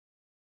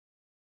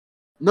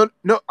 no,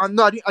 I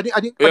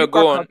didn't. Yeah,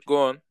 go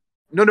on.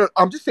 No,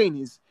 I'm just saying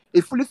is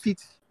a fully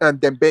fit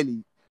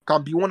Dembele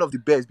can be one of the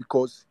best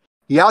because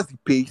he has the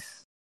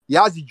pace, he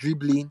has the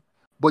dribbling,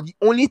 but the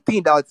only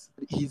thing that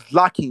he's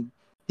lacking,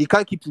 he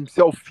can't keep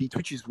himself fit,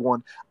 which is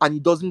one, and he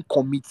doesn't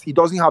commit. He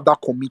doesn't have that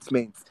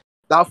commitment,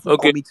 that full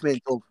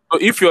commitment of. So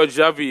if you're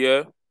Xavi,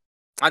 yeah,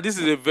 and this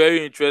is a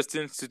very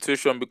interesting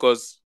situation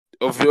because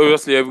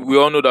obviously we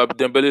all know that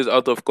Dembele is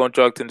out of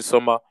contract in the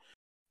summer.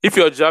 If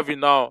you're Xavi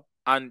now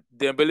and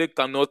Dembele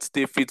cannot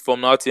stay fit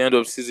from now to the end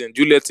of the season,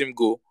 do you let him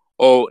go?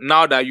 Or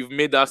now that you've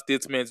made that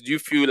statement, do you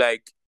feel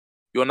like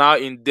you're now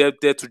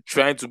indebted to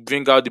trying to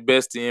bring out the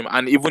best in him?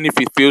 And even if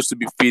he fails to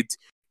be fit,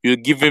 you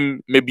give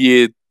him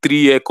maybe a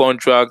 3-year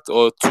contract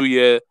or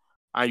 2-year,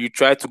 and you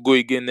try to go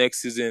again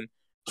next season.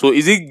 So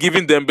is he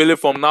giving Dembele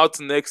from now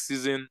to next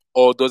season,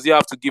 or does he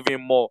have to give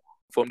him more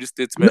from this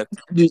statement?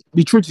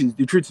 The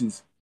truth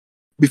is,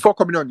 before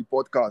coming on the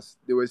podcast,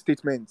 there were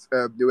statements,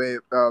 there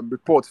were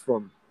reports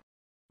from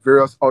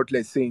various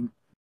outlets saying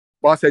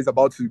Barca is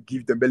about to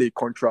give Dembele a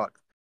contract,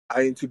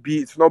 and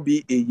to not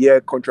be a year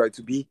contract,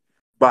 to be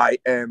by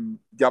the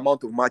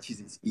amount of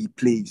matches he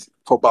plays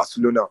for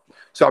Barcelona.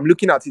 So I'm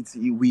looking at it,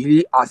 he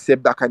really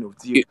accept that kind of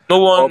deal. No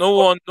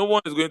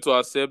one is going to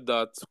accept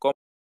that.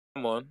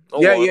 Come on.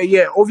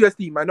 Yeah.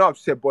 Obviously, he might not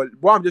accept, but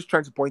what I'm just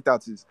trying to point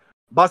out is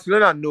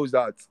Barcelona knows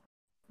that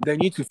they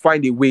need to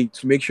find a way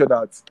to make sure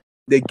that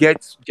they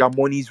get their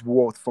money's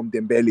worth from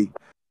Dembele.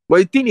 But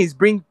the thing is,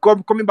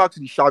 coming back to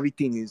the Xavi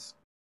thing is,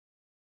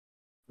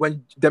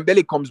 when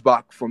Dembele comes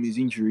back from his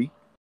injury,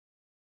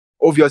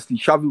 obviously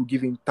Xavi will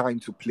give him time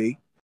to play.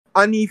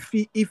 And if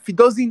he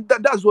doesn't,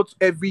 that's what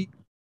every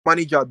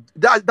manager.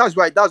 That's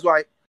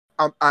why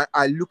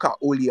I look at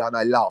Ole and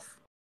I laugh.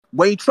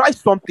 When he tries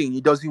something,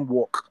 it doesn't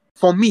work.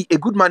 For me, a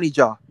good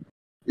manager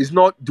is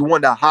not the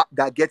one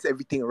that gets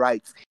everything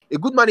right. A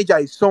good manager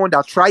is someone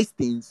that tries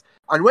things,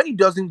 and when it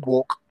doesn't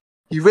work,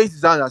 he raises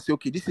his hand and says,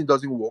 okay, this thing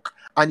doesn't work,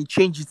 and he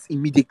changes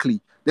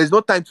immediately. There's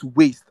no time to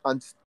waste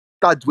and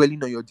start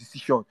dwelling on your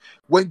decision.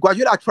 When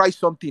Guardiola tries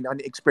something and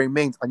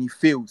experiments and he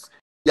fails,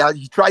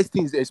 he tries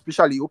things,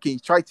 especially, he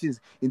tries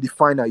things in the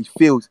final, he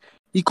fails.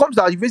 He comes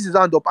out, he raises his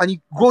hand up, and he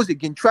goes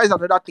again, tries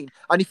another thing.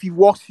 And if he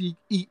works,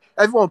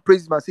 everyone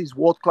praises him and says he's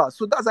world class.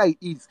 So that's how he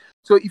is.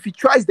 So if he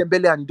tries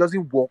Dembele and he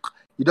doesn't work,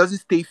 he doesn't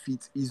stay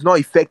fit, he's not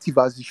effective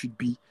as he should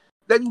be,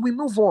 then we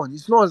move on.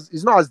 It's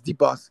not as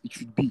deep as it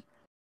should be.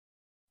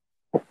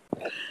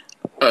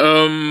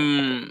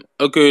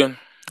 Okay,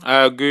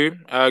 I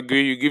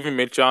agree. You give him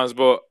a chance,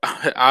 but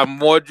I'm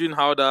wondering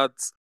how that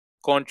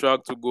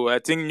contract to go. I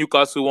think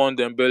Newcastle won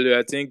Dembele.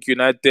 I think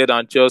United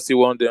and Chelsea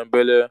won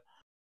Dembele.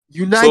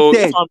 So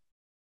United.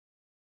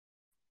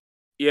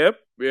 yep.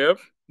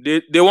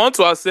 They want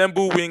to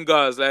assemble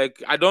wingers.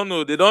 Like, I don't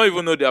know. They don't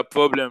even know their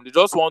problem. They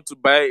just want to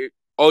buy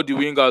all the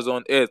wingers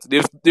on earth.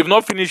 They've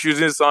not finished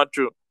using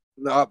Sancho.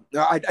 No,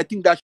 I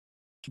think that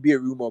should be a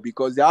rumor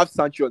because they have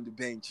Sancho on the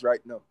bench right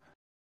now.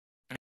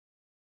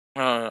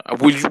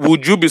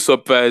 Would you be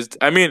surprised?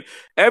 I mean,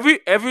 every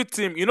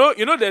team,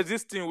 there's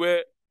this thing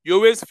where you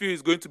always feel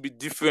it's going to be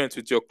different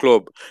with your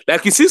club.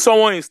 Like, you see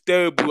someone is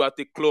terrible at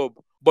a club,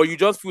 but you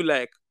just feel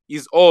like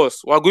it's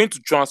us. We're going to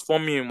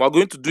transform him. We're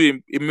going to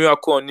do a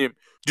miracle on him.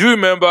 Do you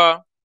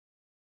remember?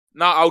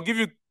 Now, I'll give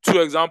you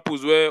two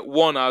examples where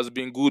one has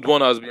been good,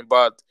 one has been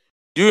bad.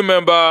 Do you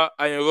remember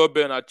Arjen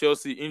Robben at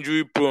Chelsea,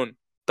 injury prone,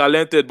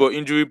 talented but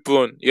injury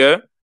prone? Yeah.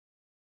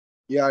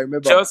 Yeah, I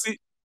remember.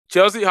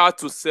 Chelsea had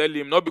to sell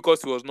him, not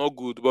because he was not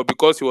good, but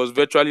because he was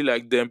virtually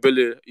like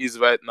Dembele is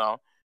right now.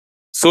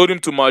 Sold him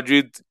to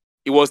Madrid.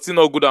 He was still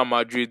not good at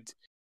Madrid.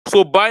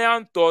 So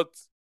Bayern thought,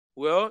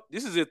 well,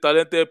 this is a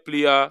talented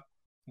player,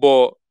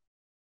 but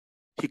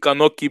he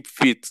cannot keep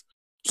fit.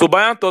 So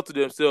Bayern thought to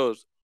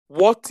themselves,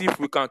 what if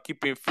we can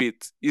keep him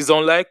fit? It's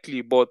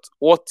unlikely, but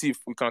what if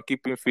we can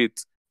keep him fit?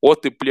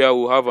 What a player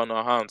will have on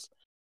our hands.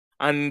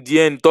 And in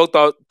the end,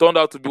 turned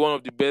out to be one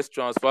of the best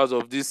transfers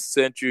of this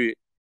century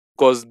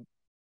because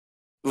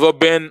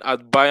Robben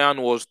at Bayern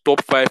was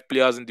top 5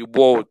 players in the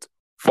world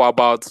for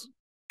about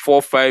 4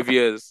 or 5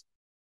 years.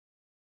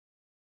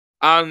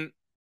 And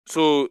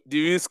so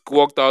the risk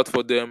worked out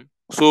for them.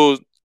 So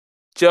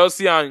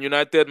Chelsea and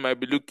United might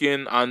be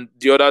looking, and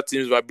the other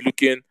teams might be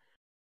looking,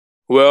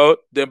 well,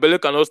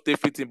 Dembele cannot stay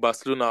fit in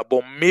Barcelona,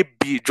 but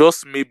maybe,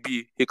 just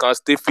maybe, he can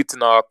stay fit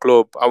in our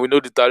club, and we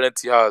know the talent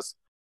he has.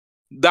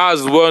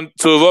 That's one.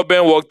 So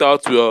Robben worked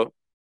out well.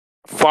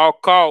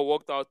 Falcao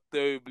worked out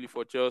terribly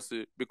for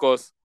Chelsea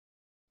because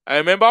I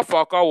remember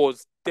Falcao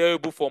was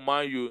terrible for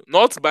Man U,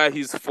 not by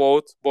his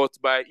fault, but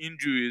by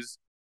injuries.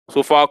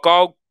 So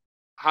Falcao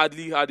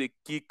hardly had a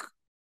kick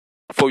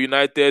for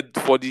United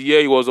for the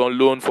year he was on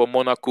loan for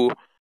Monaco.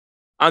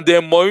 And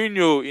then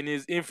Mourinho, in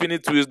his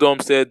infinite wisdom,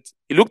 said,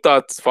 he looked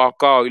at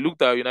Falcao, he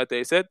looked at United,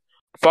 he said,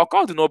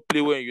 Falcao did not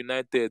play well in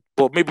United,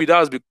 but maybe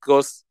that's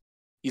because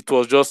it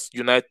was just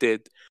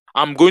United.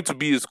 I'm going to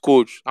be his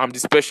coach. I'm the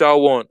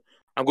special one.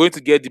 I'm going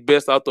to get the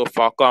best out of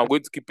Falcao. I'm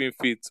going to keep him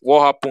fit.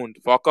 What happened?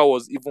 Falcao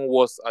was even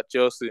worse at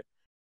Chelsea.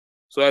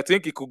 So I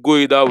think it could go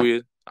either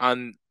way.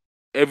 And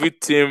every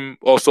team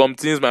or some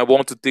teams might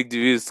want to take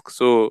the risk.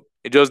 So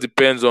it just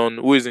depends on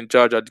who is in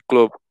charge at the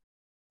club.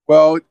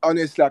 Well,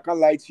 honestly, I can't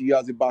lie to you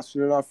as a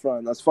Barcelona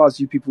fan. As far as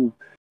you people,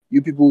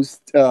 this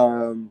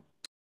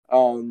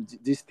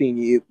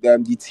thing,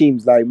 the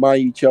teams like Man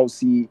U,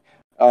 Chelsea,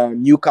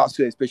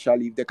 Newcastle,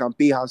 especially, if they can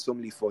pay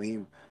handsomely for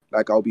him,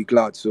 like I'll be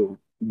glad. So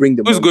bring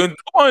the money. No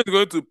one is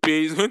going to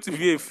pay? He's going to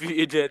be a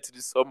free agent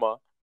this summer.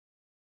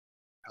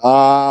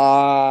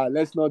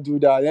 Let's not do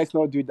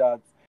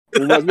that.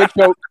 We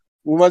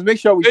must make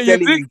sure we Hey, sell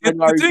him in you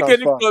January think any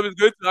transfer. club is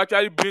going to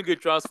actually bring a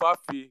transfer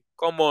fee?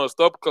 Come on,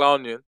 stop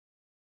clowning.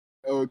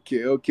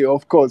 Okay.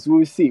 Of course,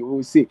 we'll see.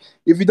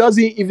 If it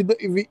doesn't, I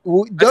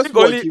think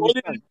only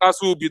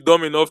Newcastle will be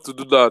dumb enough to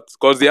do that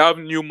because they have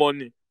new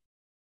money.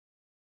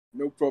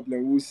 No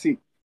problem. We'll see.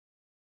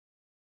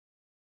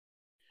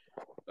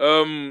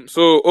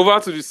 So over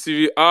to the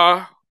Serie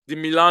A, the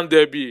Milan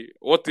derby.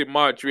 What a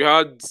match! We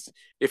had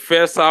a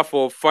first half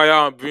of fire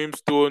and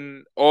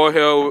brimstone. All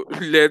hell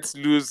let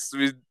loose.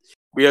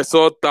 We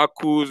saw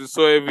tackles, we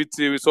saw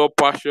everything, we saw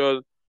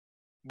passion.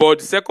 But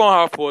the second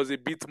half was a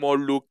bit more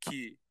low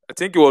key. I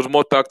think it was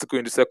more tactical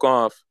in the second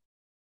half.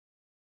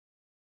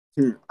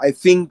 I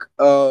think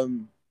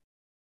it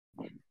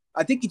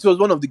was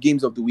one of the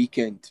games of the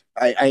weekend.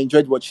 I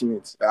enjoyed watching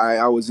it.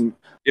 I was in,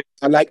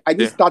 and like I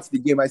didn't start the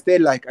game. I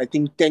stayed like I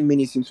think 10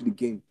 minutes into the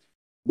game,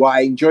 but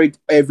I enjoyed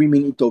every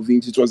minute of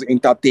it. It was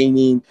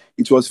entertaining.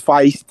 It was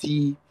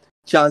feisty,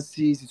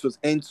 chances. It was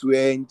end to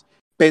end,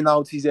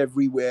 penalties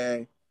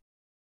everywhere.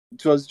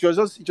 It was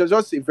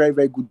just a very,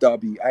 very good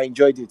derby. I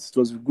enjoyed it. It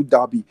was a good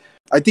derby.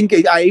 I think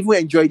I even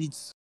enjoyed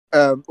it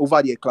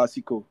over the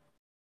Clasico.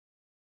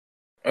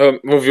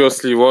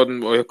 Obviously,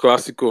 one a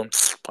Clasico.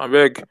 I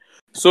beg.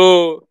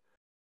 So,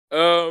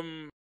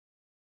 one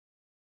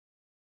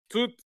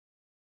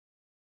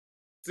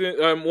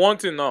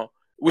thing now.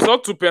 We saw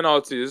 2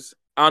 penalties,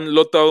 and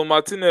Lautaro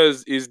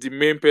Martinez is the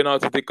main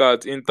penalty taker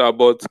at Inter,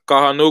 but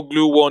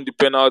Calhanoglu won the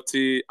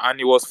penalty, and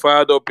he was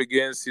fired up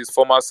against his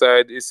former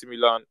side, AC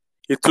Milan.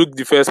 He took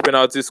the first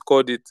penalty,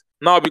 scored it.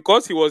 Now,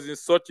 because he was in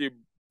such a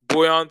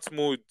buoyant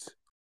mood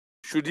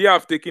should he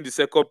have taken the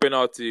second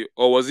penalty,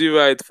 or was it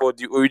right for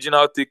the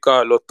original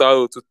taker,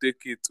 Lautaro, to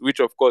take it, which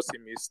of course he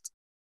missed?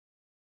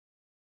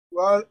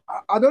 Well,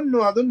 I don't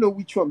know. I don't know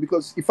which one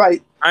because if I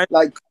Hind-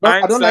 like,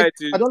 Hindsight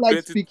I is don't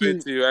like speaking.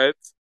 2020, right?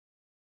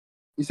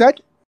 You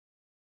said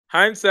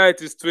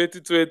Hindsight is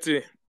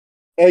 2020.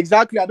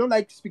 exactly. I don't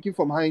like speaking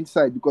from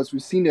hindsight because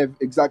we've seen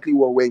exactly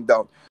what went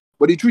down.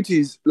 But the truth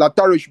is,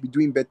 Lautaro should be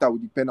doing better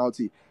with the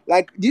penalty.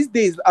 Like these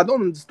days, I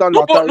don't understand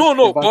No, but Lautaro's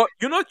no. ever. But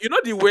you know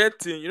the weird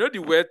thing. You know the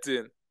weird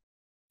thing.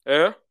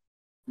 Eh?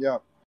 Yeah,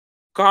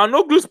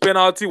 Kahanoglu's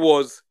penalty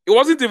it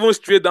wasn't even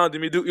straight down the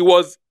middle. It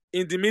was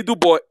in the middle,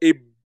 but a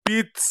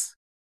bit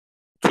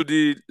to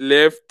the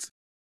left.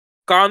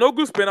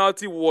 Kahanoglu's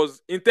penalty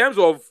was in terms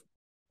of,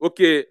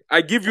 okay,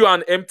 I give you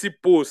an empty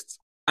post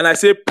and I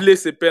say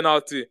place a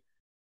penalty.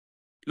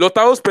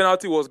 Lautaro's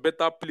penalty was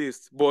better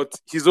placed, but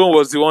his own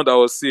was the one that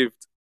was saved.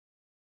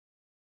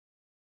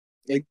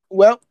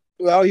 well,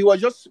 he was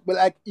just, but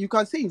like you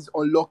can say he's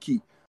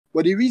unlucky.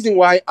 But the reason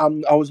why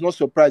I was not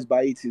surprised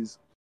by it is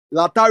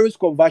Lautaro's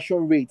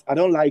conversion rate. I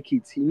don't like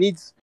it. He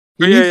needs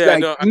Yeah.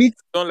 like I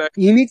don't like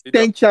he needs it.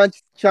 10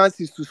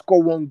 chances to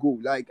score one goal.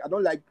 Like I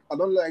don't like all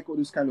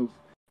those kind of.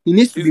 He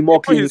needs to be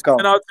more His clinical.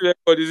 penalty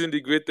record isn't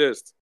the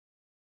greatest.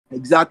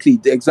 Exactly.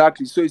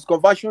 So his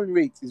conversion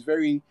rate is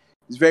very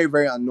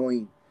very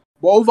annoying.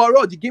 But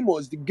overall, the game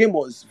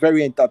was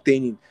very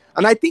entertaining,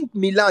 and I think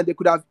Milan they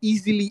could have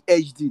easily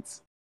edged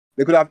it.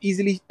 They could have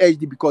easily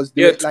edged it because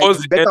they Yeah, were like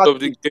towards the the end better of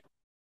the team. game.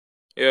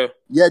 Yeah.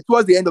 Yeah,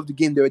 towards the end of the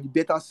game, they were the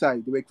better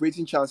side. They were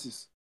creating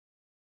chances.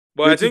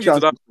 But I Creating think it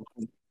would chances.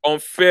 have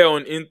unfair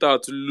on Inter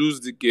to lose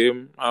the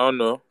game. I don't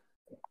know.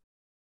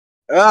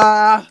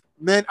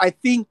 Man, I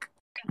think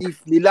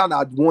if Milan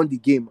had won the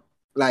game,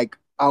 like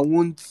I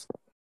won't.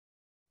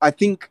 I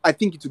think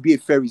it would be a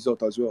fair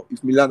result as well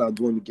if Milan had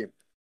won the game.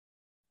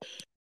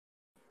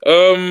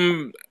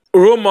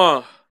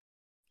 Roma,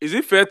 is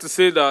it fair to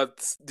say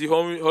that the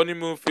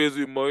honeymoon phase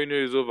with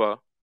Mourinho is over?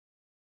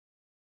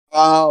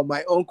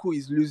 My uncle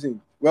is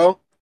losing. Well,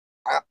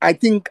 I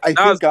think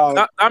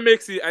That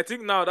makes it. I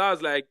think now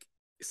that's like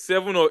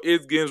 7 or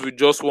 8 games with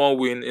just one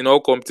win in all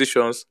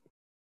competitions.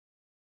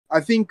 I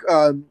think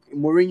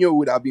Mourinho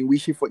would have been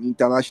wishing for the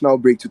international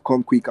break to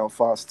come quick and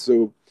fast.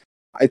 So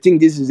I think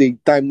this is a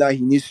time that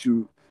he needs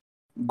to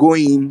go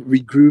in,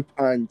 regroup,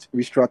 and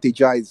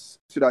re-strategize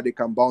so that they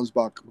can bounce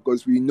back.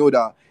 Because we know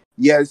that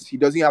yes, he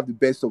doesn't have the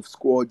best of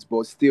squads,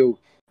 but still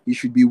he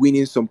should be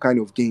winning some kind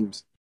of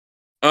games.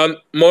 And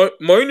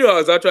Mourinho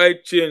has actually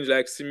changed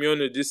like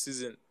Simeone this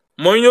season.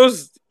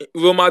 Mourinho's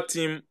Roma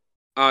team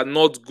are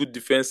not good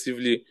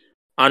defensively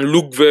and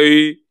look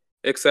very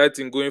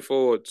exciting going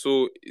forward.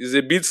 So it's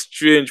a bit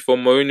strange for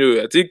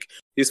Mourinho. I think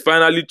he's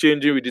finally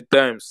changing with the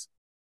times.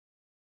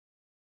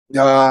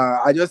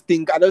 I just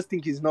think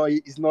it's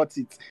not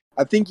it.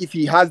 I think if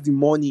he has the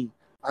money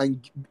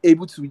and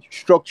able to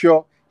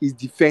structure his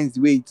defense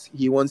the way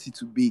he wants it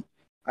to be,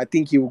 I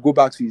think he will go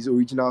back to his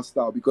original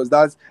style because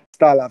that's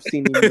style I've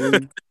seen him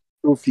win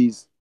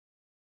trophies.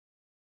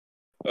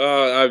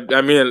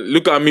 I mean,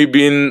 look at me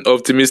being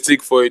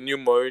optimistic for a new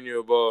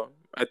Mourinho, but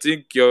I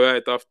think you're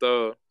right.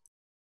 After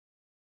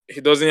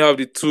he doesn't have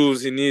the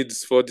tools he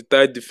needs for the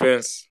tight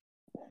defense.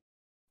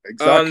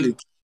 Exactly. And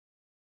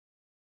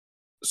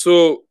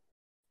so,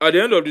 at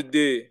the end of the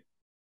day,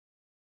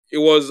 it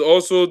was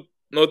also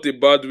not a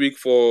bad week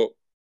for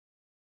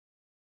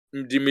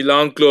the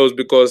Milan clubs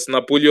because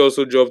Napoli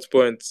also dropped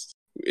points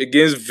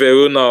against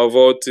Verona of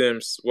all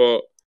teams.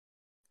 Well,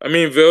 I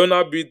mean,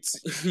 Verona beat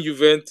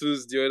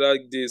Juventus the other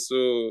day,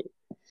 so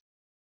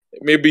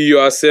maybe you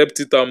accept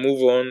it and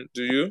move on.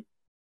 Do you?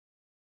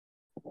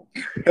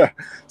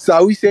 So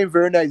are we saying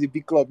Verona is a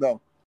big club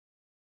now?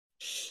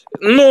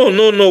 No,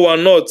 we're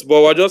not.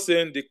 But we're just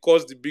saying they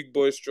caused the big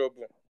boys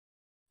trouble.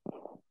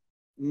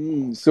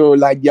 So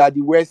like they are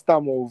the West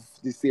Ham of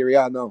the Serie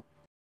A now.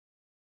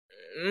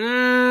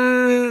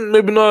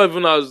 Maybe not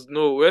even as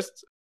no.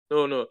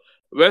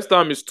 West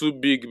Ham is too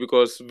big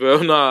because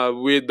Verona are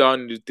way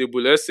down in the table.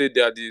 Let's say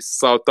they are the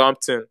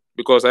Southampton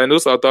because I know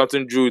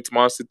Southampton drew with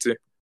Man City.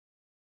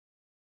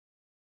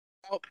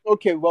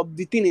 Okay, well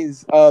the thing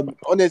is,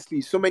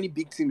 honestly, so many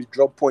big teams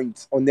drop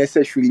points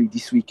unnecessarily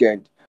this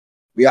weekend.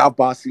 We have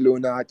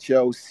Barcelona,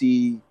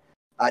 Chelsea,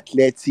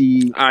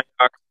 Atleti,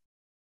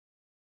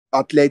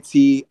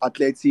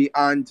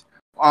 and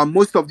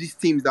most of these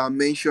teams that I'm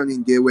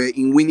mentioning, they were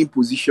in winning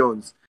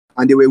positions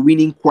and they were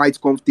winning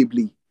quite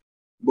comfortably.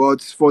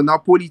 But for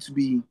Napoli to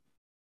be,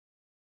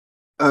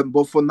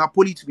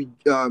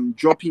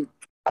 dropping,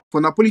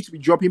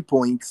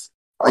 points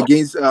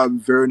against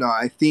Verona,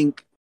 I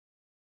think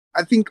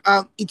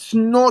it's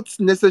not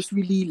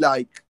necessarily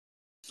like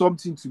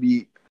something to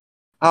be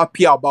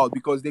happy about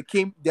because they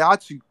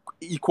had to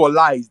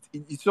equalize.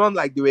 It's not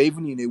like they were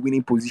even in a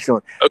winning position.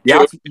 They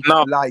had to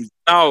equalize.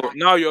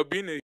 Now you're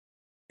being a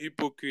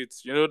hypocrite.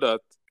 You know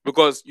that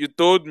because you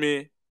told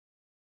me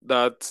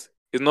that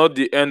it's not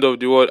the end of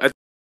the world. I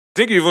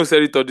think you even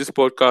said it on this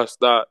podcast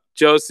that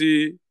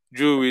Chelsea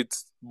drew with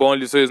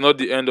Burnley, so it's not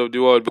the end of the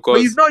world because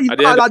But you've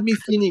not allowed me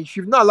finish.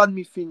 You've not allowed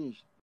me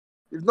finish.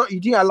 If not, you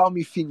didn't allow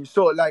me finish.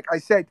 So, like I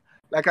said,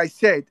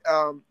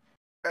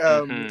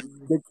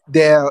 Mm-hmm.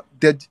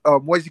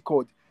 what's it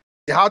called?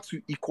 They had to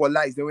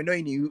equalize. They were not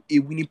in a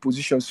winning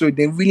position, so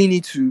they really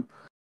need to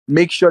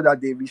make sure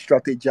that they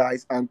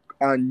re-strategize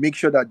and make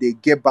sure that they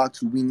get back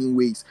to winning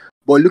ways.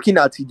 But looking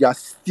at it, they are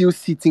still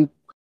sitting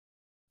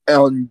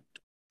on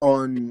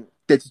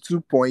 32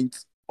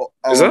 points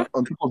Is that?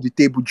 on top of the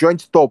table,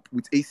 joint top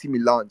with AC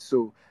Milan.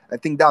 So I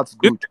think that's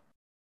Do, good.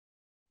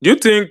 do you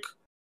think,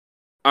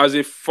 as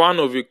a fan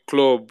of a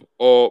club,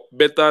 or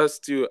better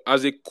still,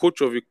 as a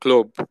coach of a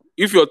club,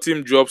 if your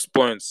team drops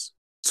points,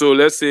 so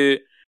let's say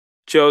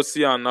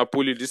Chelsea and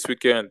Napoli this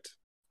weekend,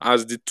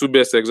 as the two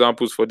best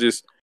examples for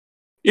this,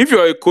 if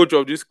you're a coach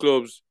of these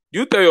clubs, do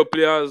you tell your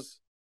players,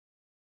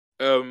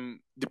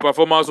 the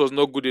performance was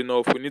not good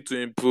enough, we need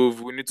to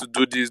improve, we need to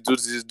do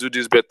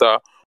this better?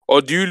 Or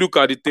do you look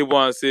at the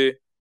table and say,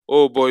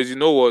 oh boys, you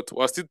know what,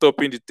 we're still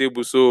topping the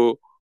table, so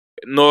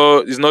no,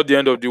 it's not the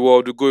end of the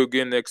world, we'll go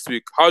again next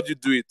week? How do you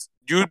do it?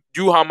 Do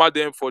you hammer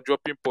them for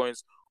dropping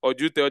points, or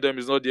do you tell them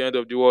it's not the end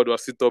of the world, we're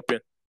still topping?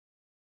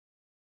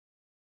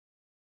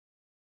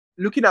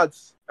 Looking at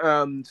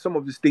some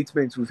of the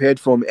statements we've heard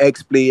from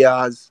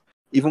ex-players,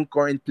 even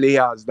current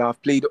players that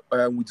have played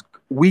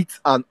with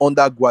and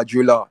under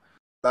Guardiola,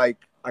 like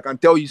I can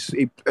tell you,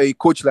 a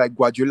coach like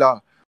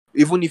Guardiola,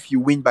 even if you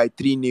win by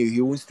 3-0,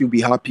 he won't still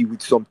be happy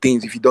with some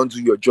things if you don't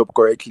do your job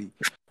correctly.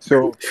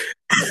 So,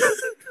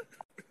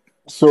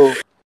 so,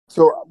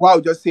 so what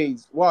I'll just say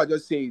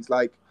is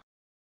like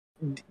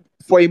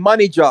for a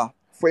manager,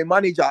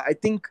 I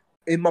think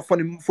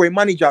for a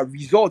manager,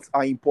 results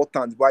are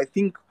important. But I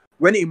think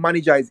when a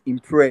manager is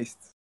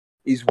impressed,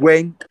 is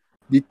when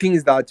the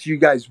things that you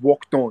guys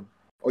worked on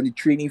the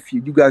training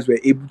field, you guys were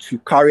able to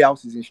carry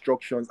out his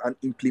instructions and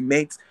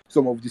implement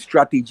some of the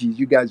strategies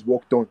you guys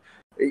worked on.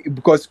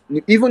 Because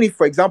even if,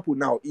 for example,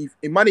 now, if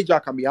a manager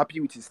can be happy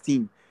with his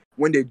team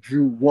when they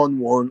drew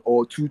 1-1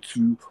 or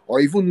 2-2 or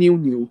even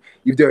 0-0,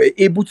 if they were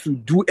able to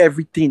do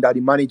everything that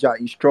the manager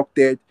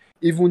instructed,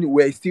 even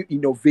were still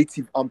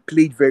innovative and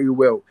played very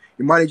well,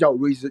 the manager will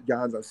raise their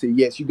hands and say,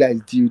 yes, you guys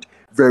did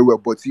very well,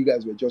 but you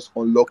guys were just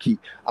unlucky.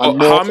 Or And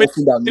more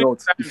often than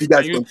not, if times you can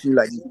guys you continue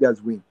like this, you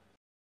guys win.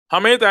 how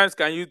many times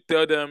can you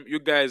tell them you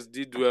guys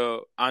did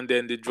well and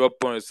then they drop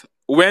points?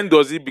 When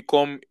does it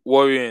become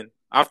worrying?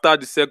 After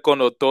the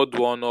second or third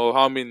one, or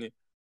how many?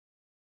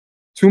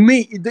 To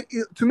me,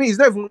 it's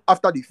not even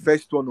after the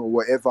first one or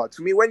whatever.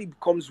 To me, when it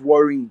becomes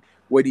worrying,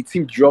 where the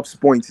team drops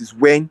points, is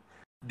when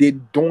they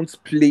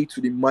don't play to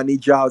the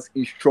manager's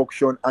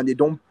instruction and they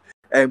don't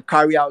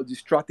carry out the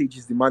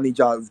strategies the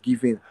manager has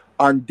given,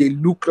 and they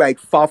look like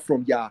far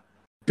from their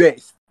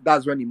best.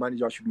 That's when the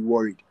manager should be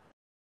worried.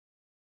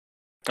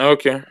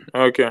 Okay,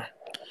 okay.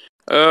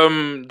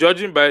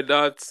 Judging by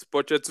that,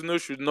 Pochettino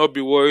should not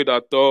be worried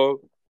at all,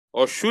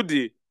 or should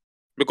he?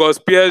 Because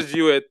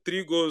PSG were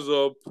 3 goals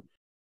up,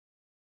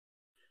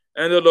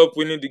 ended up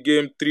winning the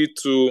game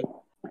 3-2.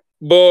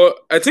 But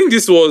I think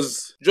this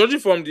was, judging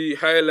from the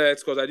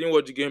highlights, because I didn't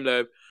watch the game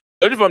live.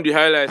 Judging from the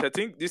highlights, I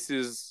think this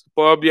is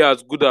probably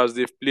as good as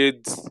they've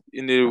played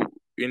in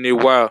a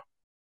while.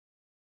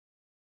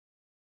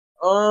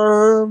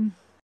 Um,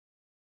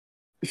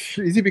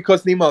 is it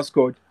because Neymar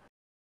scored?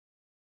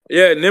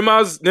 Yeah,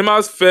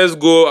 Neymar's first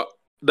goal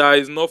that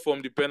is not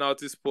from the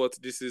penalty spot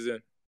this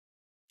season.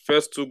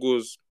 First 2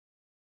 goals.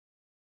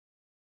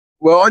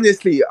 Well,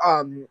 honestly,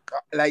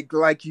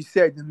 like you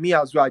said, me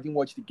as well. I didn't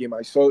watch the game.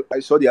 I saw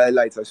the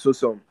highlights. I saw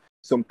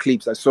some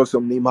clips. I saw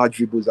some Neymar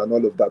dribbles and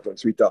all of that on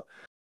Twitter.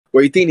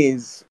 But the thing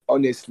is,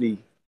 honestly,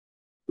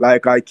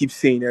 like I keep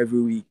saying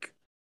every week,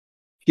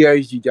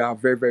 PSG, they are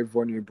very, very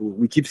vulnerable.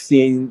 We keep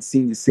seeing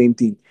the same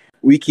thing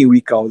week in,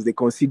 week out. They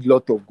concede a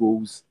lot of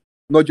goals,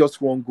 not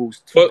just one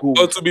goals, two But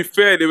goals. to be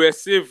fair, they were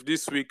safe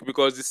this week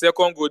because the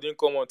second goal didn't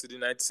come until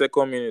the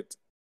 92nd minute.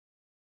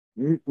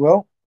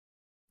 Well,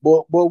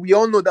 but we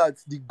all know that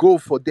the goal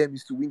for them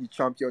is to win the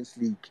Champions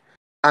League,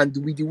 and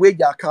with the way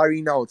they are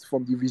carrying out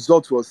from the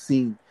results we're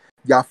seeing,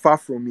 they are far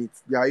from it.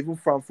 They are even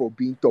far from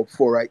being top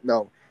four right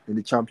now in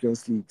the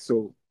Champions League.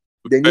 So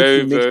they need to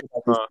Very, make very sure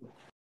that far.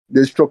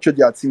 they structure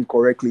their team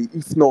correctly.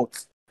 If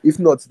not,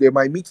 they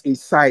might meet a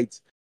side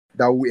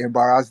that will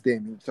embarrass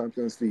them in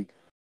Champions League.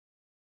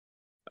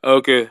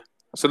 Okay.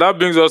 So that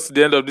brings us to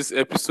the end of this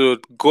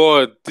episode.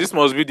 God, this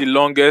must be the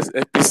longest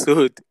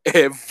episode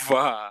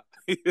ever.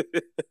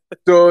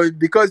 So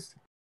because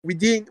we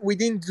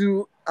didn't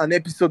do an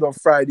episode on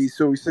Friday,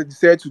 so we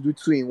decided to do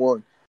two in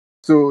one.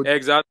 So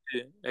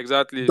Exactly.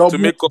 To double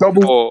make up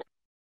double. for,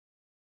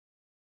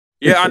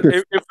 yeah, and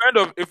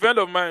a friend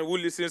of mine who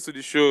listens to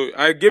the show,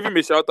 I gave him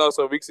a shout out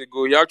some weeks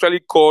ago. He actually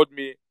called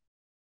me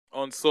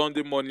on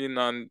Sunday morning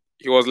and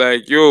he was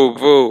like, "Yo,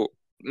 bro,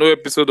 no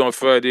episode on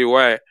Friday.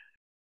 Why?"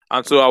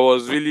 And so I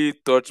was really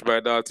touched by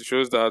that. It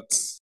shows that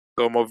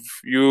some of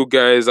you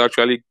guys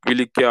actually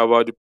really care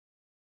about the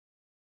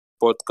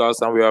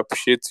podcast, and we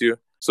appreciate you.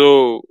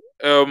 So,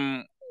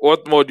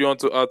 what more do you want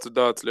to add to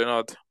that,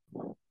 Leonard?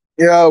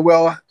 Yeah,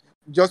 well,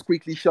 just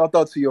quickly shout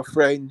out to your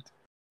friend.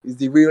 He's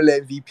the real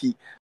MVP.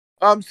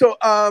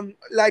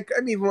 Like,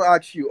 let me even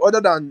ask you,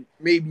 other than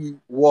maybe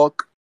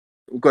work,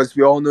 because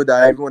we all know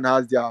that everyone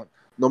has their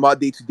normal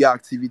day-to-day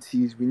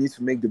activities. We need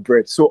to make the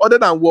bread. So, other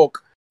than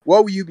work,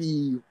 what will you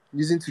be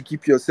using to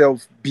keep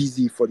yourself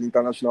busy for the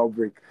international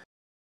break?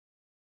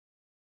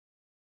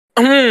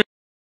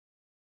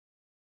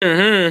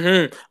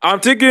 I'm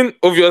thinking,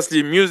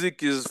 obviously,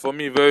 music is for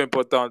me very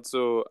important.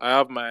 So I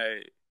have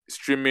my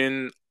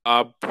streaming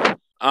app,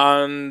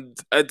 and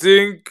I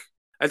think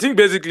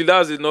basically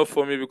that's enough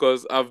for me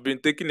because I've been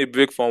taking a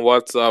break from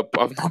WhatsApp.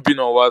 I've not been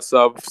on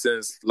WhatsApp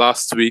since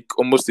last week,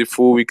 almost a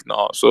full week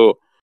now. So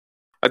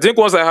I think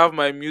once I have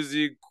my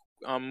music,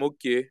 I'm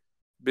okay,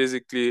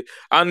 basically.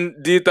 And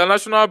the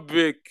international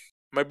break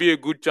might be a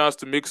good chance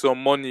to make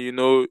some money.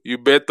 You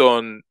bet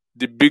on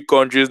the big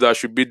countries that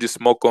should be the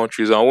small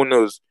countries, and who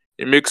knows,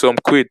 you make some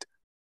quid.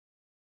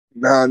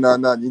 Nah, nah,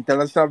 nah. The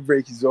international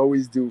break is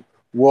always the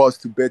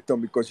worst to bet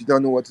on because you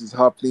don't know what is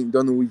happening, you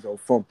don't know who is on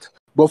form.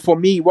 But for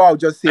me, what I'll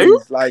just say Are you?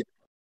 is like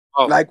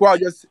Oh, what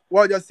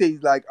I'll just say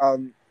is like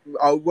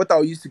what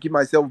I'll use to keep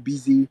myself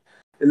busy.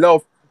 A lot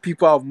of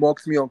people have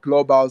mocked me on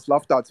Clubhouse,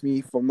 laughed at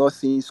me for not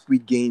seeing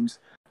Squid Games.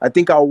 I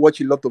think I'll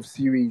watch a lot of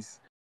series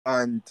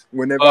and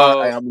whenever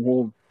I uh, am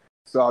home.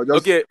 So I'll just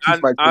okay. keep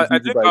And myself I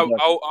busy think by I'll, that.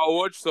 I'll, I'll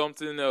watch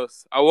something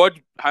else. I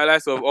watch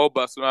highlights of all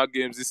Barcelona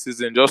games this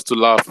season just to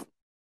laugh.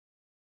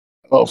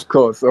 Of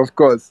course, of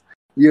course.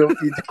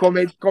 It's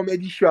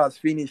comedy show has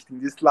finished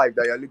in this life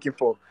that you're looking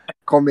for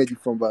comedy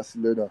from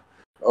Barcelona.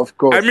 Of I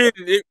course. mean,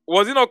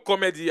 was it not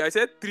comedy? I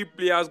said three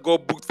players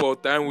got booked for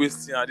time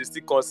wasting and they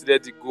still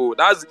considered the goal.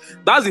 That's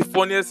the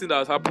funniest thing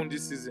that's happened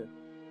this season.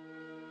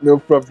 No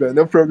problem,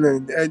 no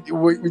problem. And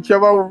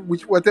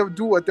whatever,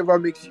 do whatever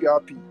makes you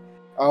happy.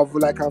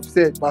 Like I've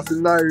said,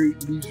 Barcelona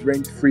lives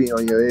rent free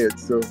on your head.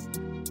 So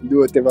do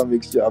whatever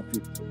makes you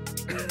happy.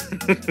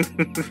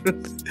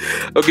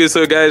 Okay,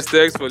 so guys,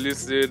 thanks for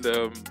listening.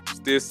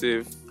 Stay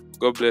safe.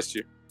 God bless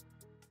you.